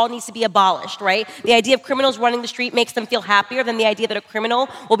think it just all needs to be abolished, right? The idea of criminals running the street makes them feel happier than the idea that a criminal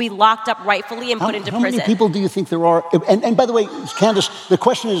will be locked up rightfully and put into prison. How many people do you think there are? And by the way, Candace, the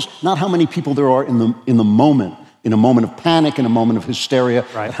question is not how many people there are in the moment, in a moment of panic, in a moment of hysteria,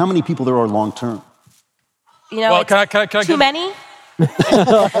 but how many people there are long term. You know, can I too many? You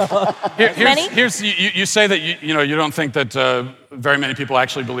say that you don't think that very many people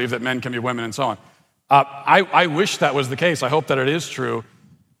actually believe that men can be women and so on. I wish that was the case. I hope that it is true.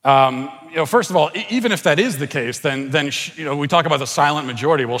 First of all, even if that is the case, then we talk about the silent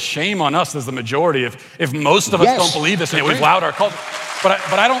majority. Well, shame on us as the majority if most of us don't believe this and we've allowed our culture. But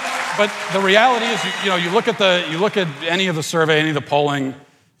I don't. But the reality is, you look at any of the survey, any of the polling,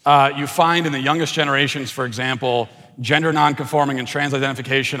 you find in the youngest generations, for example, gender nonconforming and trans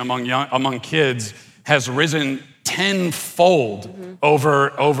identification among kids has risen tenfold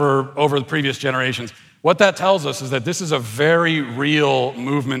over the previous generations. What that tells us is that this is a very real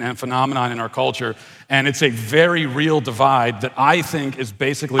movement and phenomenon in our culture, and it's a very real divide that I think is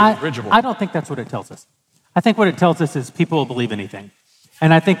basically unbridgeable. I don't think that's what it tells us. I think what it tells us is people will believe anything.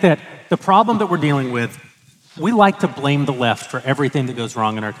 And I think that the problem that we're dealing with we like to blame the left for everything that goes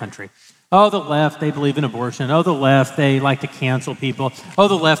wrong in our country. Oh, the left, they believe in abortion. Oh, the left, they like to cancel people. Oh,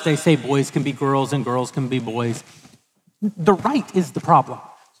 the left, they say boys can be girls and girls can be boys. The right is the problem.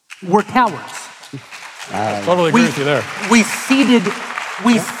 We're cowards. I totally agree with you there. We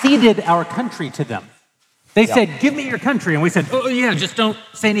ceded our country to them. They said, give me your country. And we said, oh, yeah, just don't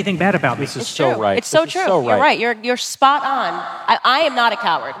say anything bad about me. This is so right. It's so true. You're right. You're spot on. I am not a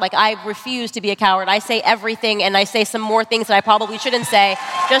coward. Like, I refuse to be a coward. I say everything, and I say some more things that I probably shouldn't say,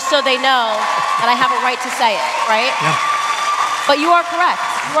 just so they know that I have a right to say it, right? Yeah. But you are correct.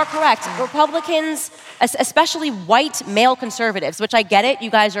 You are correct. Republicans, especially white male conservatives, which I get it, you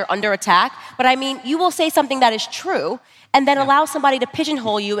guys are under attack, but I mean, you will say something that is true, and then allow somebody to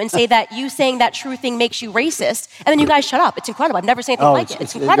pigeonhole you and say that you saying that true thing makes you racist, and then you guys shut up. It's incredible. I've never seen anything like it.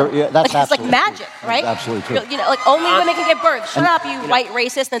 It's incredible. It's like magic, right? Absolutely true. You know, like only women can give birth. Shut up, you white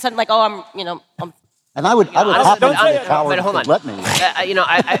racist. And then suddenly, like, oh, I'm. And I would happily be a coward if they'd let me.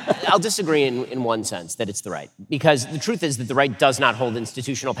 I'll disagree in one sense, that it's the right. Because the truth is that the right does not hold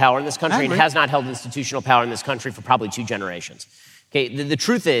institutional power in this country and has not held institutional power in this country for probably 2 generations. Okay, the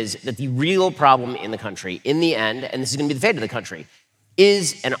truth is that the real problem in the country, in the end, and this is going to be the fate of the country,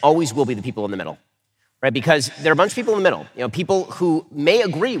 is and always will be the people in the middle, right? Because there are a bunch of people in the middle, people who may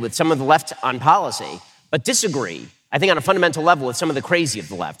agree with some of the left on policy, but disagree, I think, on a fundamental level with some of the crazy of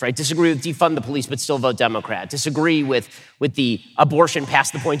the left, right? Disagree with defund the police, but still vote Democrat. Disagree with the abortion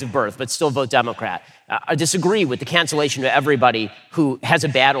past the point of birth, but still vote Democrat. Disagree with the cancellation of everybody who has a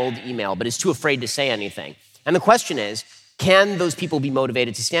bad old email, but is too afraid to say anything. And the question is, can those people be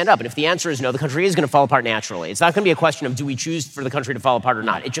motivated to stand up? And if the answer is no, the country is going to fall apart naturally. It's not going to be a question of do we choose for the country to fall apart or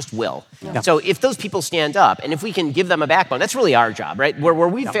not. It just will. Yeah. So if those people stand up, and if we can give them a backbone, that's really our job, right? Where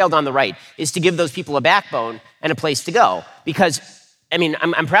we've failed on the right is to give those people a backbone and a place to go. Because, I mean,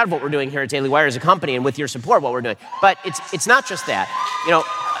 I'm proud of what we're doing here at Daily Wire as a company, and with your support, what we're doing. But it's not just that.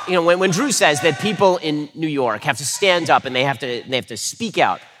 When Drew says that people in New York have to stand up and they have to speak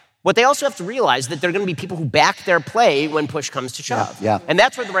out, what they also have to realize that there are going to be people who back their play when push comes to shove. Yeah. And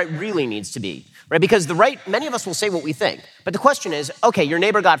that's where the right really needs to be, right? Because the right, many of us will say what we think. But the question is, okay, your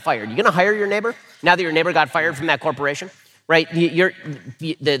neighbor got fired. You going to hire your neighbor now that your neighbor got fired from that corporation? Right?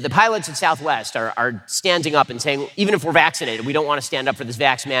 The pilots at Southwest are standing up and saying, even if we're vaccinated, we don't want to stand up for this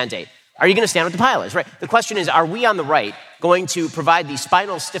vax mandate. Are you going to stand with the pilots, right? The question is, are we on the right going to provide the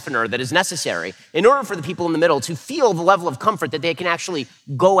spinal stiffener that is necessary in order for the people in the middle to feel the level of comfort that they can actually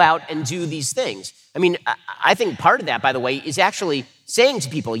go out and do these things? I mean, I think part of that, by the way, is actually saying to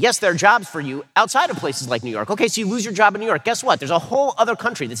people, yes, there are jobs for you outside of places like New York. Okay, so you lose your job in New York. Guess what? There's a whole other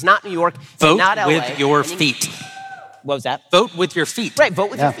country that's not New York, Vote not LA. with your feet. What was that? Vote with your feet. Right, vote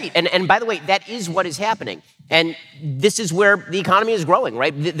with your feet. And by the way, that is what is happening. And this is where the economy is growing,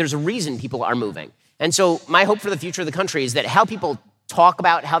 right? There's a reason people are moving. And so my hope for the future of the country is that how people talk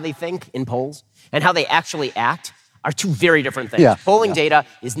about how they think in polls and how they actually act are 2 very different things. Yeah. Polling data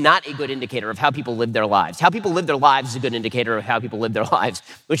is not a good indicator of how people live their lives. How people live their lives is a good indicator of how people live their lives,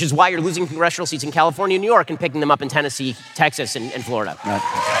 which is why you're losing congressional seats in California and New York and picking them up in Tennessee, Texas, and Florida. Right.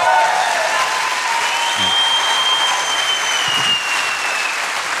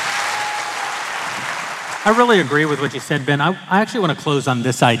 I really agree with what you said, Ben. I actually want to close on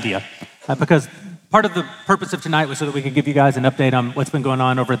this idea because part of the purpose of tonight was so that we could give you guys an update on what's been going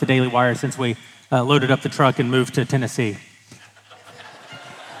on over at the Daily Wire since we loaded up the truck and moved to Tennessee.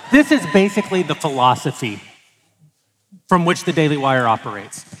 This is basically the philosophy from which the Daily Wire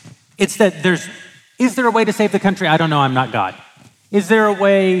operates. It's that is there a way to save the country? I don't know, I'm not God. Is there a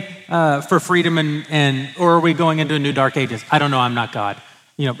way for freedom or are we going into a new dark ages? I don't know, I'm not God.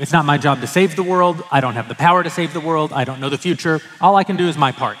 It's not my job to save the world. I don't have the power to save the world. I don't know the future. All I can do is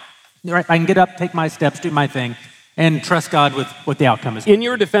my part. Right? I can get up, take my steps, do my thing, and trust God with what the outcome is. In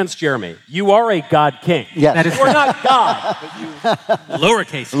your defense, Jeremy, you are a God king. Yes. That is You're not God, but you...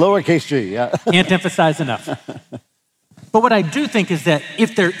 Lowercase. Lowercase g, yeah. Can't emphasize enough. But what I do think is that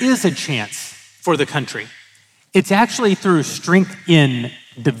if there is a chance for the country, it's actually through strength in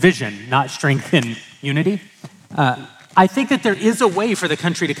division, not strength in unity. I think that there is a way for the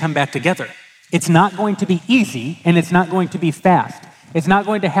country to come back together. It's not going to be easy, and it's not going to be fast. It's not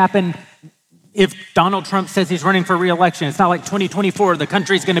going to happen if Donald Trump says he's running for re-election. It's not like 2024, the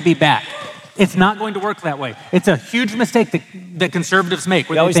country's going to be back. It's not going to work that way. It's a huge mistake that conservatives make.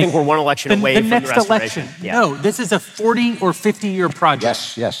 We always think we're one election away from the next election. Yeah. No, this is a 40 or 50-year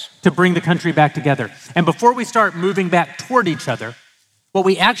project yes. to bring the country back together. And before we start moving back toward each other, what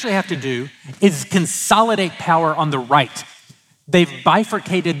we actually have to do is consolidate power on the right. They've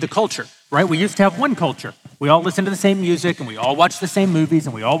bifurcated the culture. right? We used to have one culture. We all listened to the same music, and we all watched the same movies,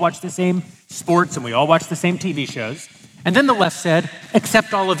 and we all watched the same sports, and we all watched the same TV shows. And then the left said,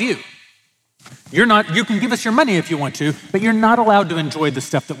 except all of you. You can give us your money if you want to, but you're not allowed to enjoy the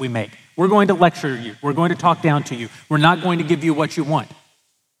stuff that we make. We're going to lecture you. We're going to talk down to you. We're not going to give you what you want.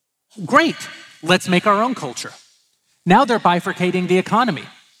 Great. Let's make our own culture. Now they're bifurcating the economy.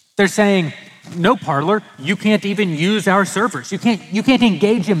 They're saying, no, Parler, you can't even use our servers. You can't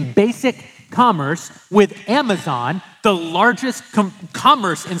engage in basic commerce with Amazon, the largest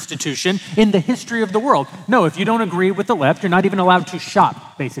commerce institution in the history of the world. No, if you don't agree with the left, you're not even allowed to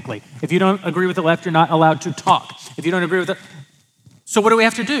shop, basically. If you don't agree with the left, you're not allowed to talk. If you don't agree with the... So what do we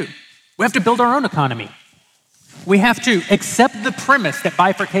have to do? We have to build our own economy. We have to accept the premise that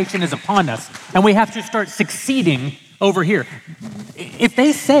bifurcation is upon us, and we have to start succeeding over here. If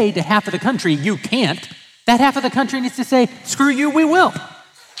they say to half of the country, you can't, that half of the country needs to say, screw you, we will.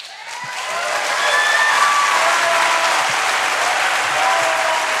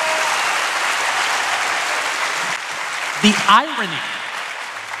 The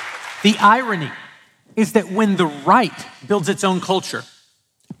irony is that when the right builds its own culture,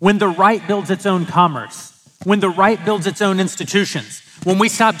 when the right builds its own commerce, when the right builds its own institutions, when we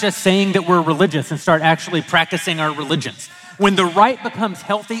stop just saying that we're religious and start actually practicing our religions, when the right becomes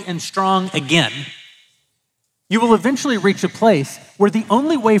healthy and strong again, you will eventually reach a place where the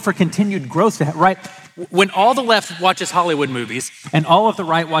only way for continued growth, right? When all the left watches Hollywood movies and all of the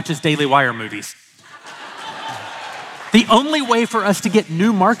right watches Daily Wire movies, the only way for us to get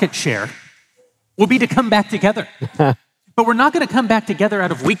new market share will be to come back together. But we're not going to come back together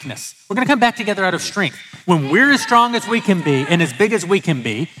out of weakness. We're going to come back together out of strength. When we're as strong as we can be and as big as we can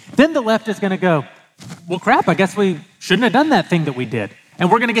be, then the left is going to go, well, crap, I guess we shouldn't have done that thing that we did. And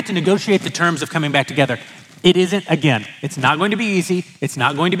we're going to get to negotiate the terms of coming back together. It isn't, again, it's not going to be easy. It's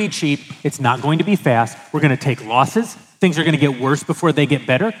not going to be cheap. It's not going to be fast. We're going to take losses. Things are going to get worse before they get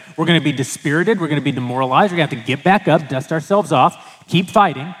better. We're going to be dispirited. We're going to be demoralized. We're going to have to get back up, dust ourselves off, keep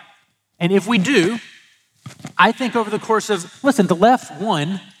fighting. And if we do, I think over the course of, listen, the left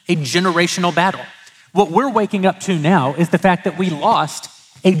won a generational battle. What we're waking up to now is the fact that we lost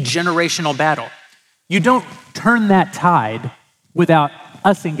a generational battle. You don't turn that tide without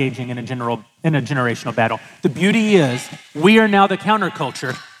us engaging in a generational battle. The beauty is we are now the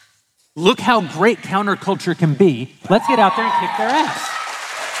counterculture. Look how great counterculture can be. Let's get out there and kick their ass.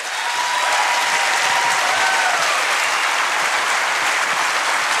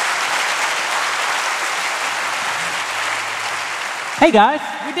 Hey guys,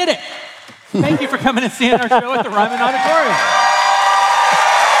 we did it. Thank you for coming and seeing our show at the Ryman Auditorium.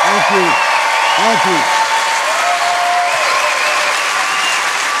 Thank you. Thank you.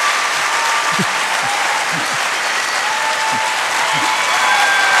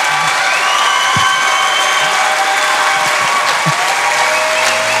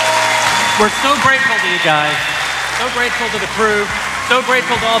 We're so grateful to you guys, so grateful to the crew, so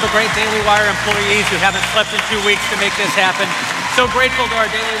grateful to all the great Daily Wire employees who haven't slept in 2 weeks to make this happen. So grateful to our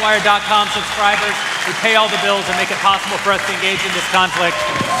dailywire.com subscribers who pay all the bills and make it possible for us to engage in this conflict.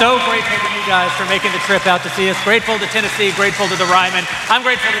 So grateful to you guys for making the trip out to see us. Grateful to Tennessee, grateful to the Ryman. I'm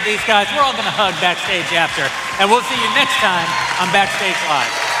grateful to these guys. We're all gonna hug backstage after. And we'll see you next time on Backstage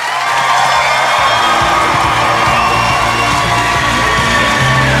Live.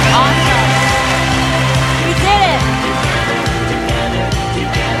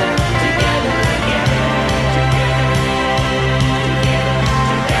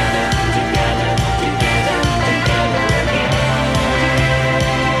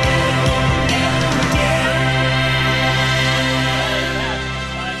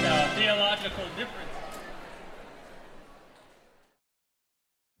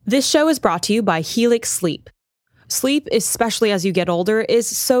 This show is brought to you by Helix Sleep. Sleep, especially as you get older, is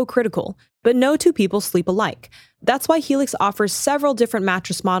so critical, but no two people sleep alike. That's why Helix offers several different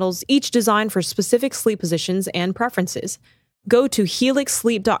mattress models, each designed for specific sleep positions and preferences. Go to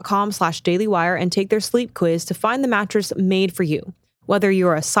helixsleep.com/dailywire and take their sleep quiz to find the mattress made for you. Whether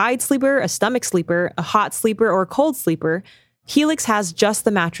you're a side sleeper, a stomach sleeper, a hot sleeper, or a cold sleeper, Helix has just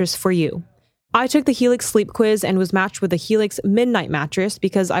the mattress for you. I took the Helix sleep quiz and was matched with a Helix Midnight mattress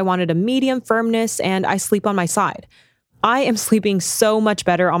because I wanted a medium firmness and I sleep on my side. I am sleeping so much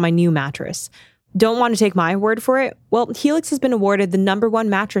better on my new mattress. Don't want to take my word for it? Well, Helix has been awarded the #1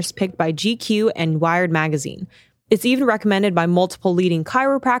 mattress picked by GQ and Wired magazine. It's even recommended by multiple leading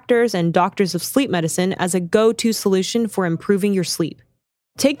chiropractors and doctors of sleep medicine as a go-to solution for improving your sleep.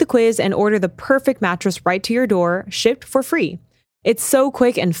 Take the quiz and order the perfect mattress right to your door, shipped for free. It's so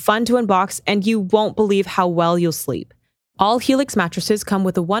quick and fun to unbox, and you won't believe how well you'll sleep. All Helix mattresses come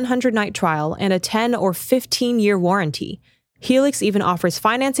with a 100-night trial and a 10 or 15-year warranty. Helix even offers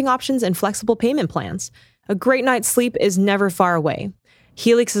financing options and flexible payment plans. A great night's sleep is never far away.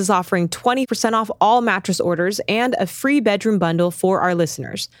 Helix is offering 20% off all mattress orders and a free bedroom bundle for our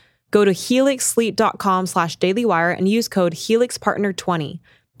listeners. Go to helixsleep.com/dailywire and use code HelixPartner20.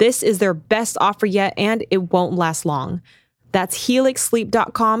 This is their best offer yet, and it won't last long. That's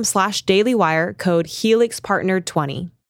helixsleep.com/dailywire, code HelixPartner20.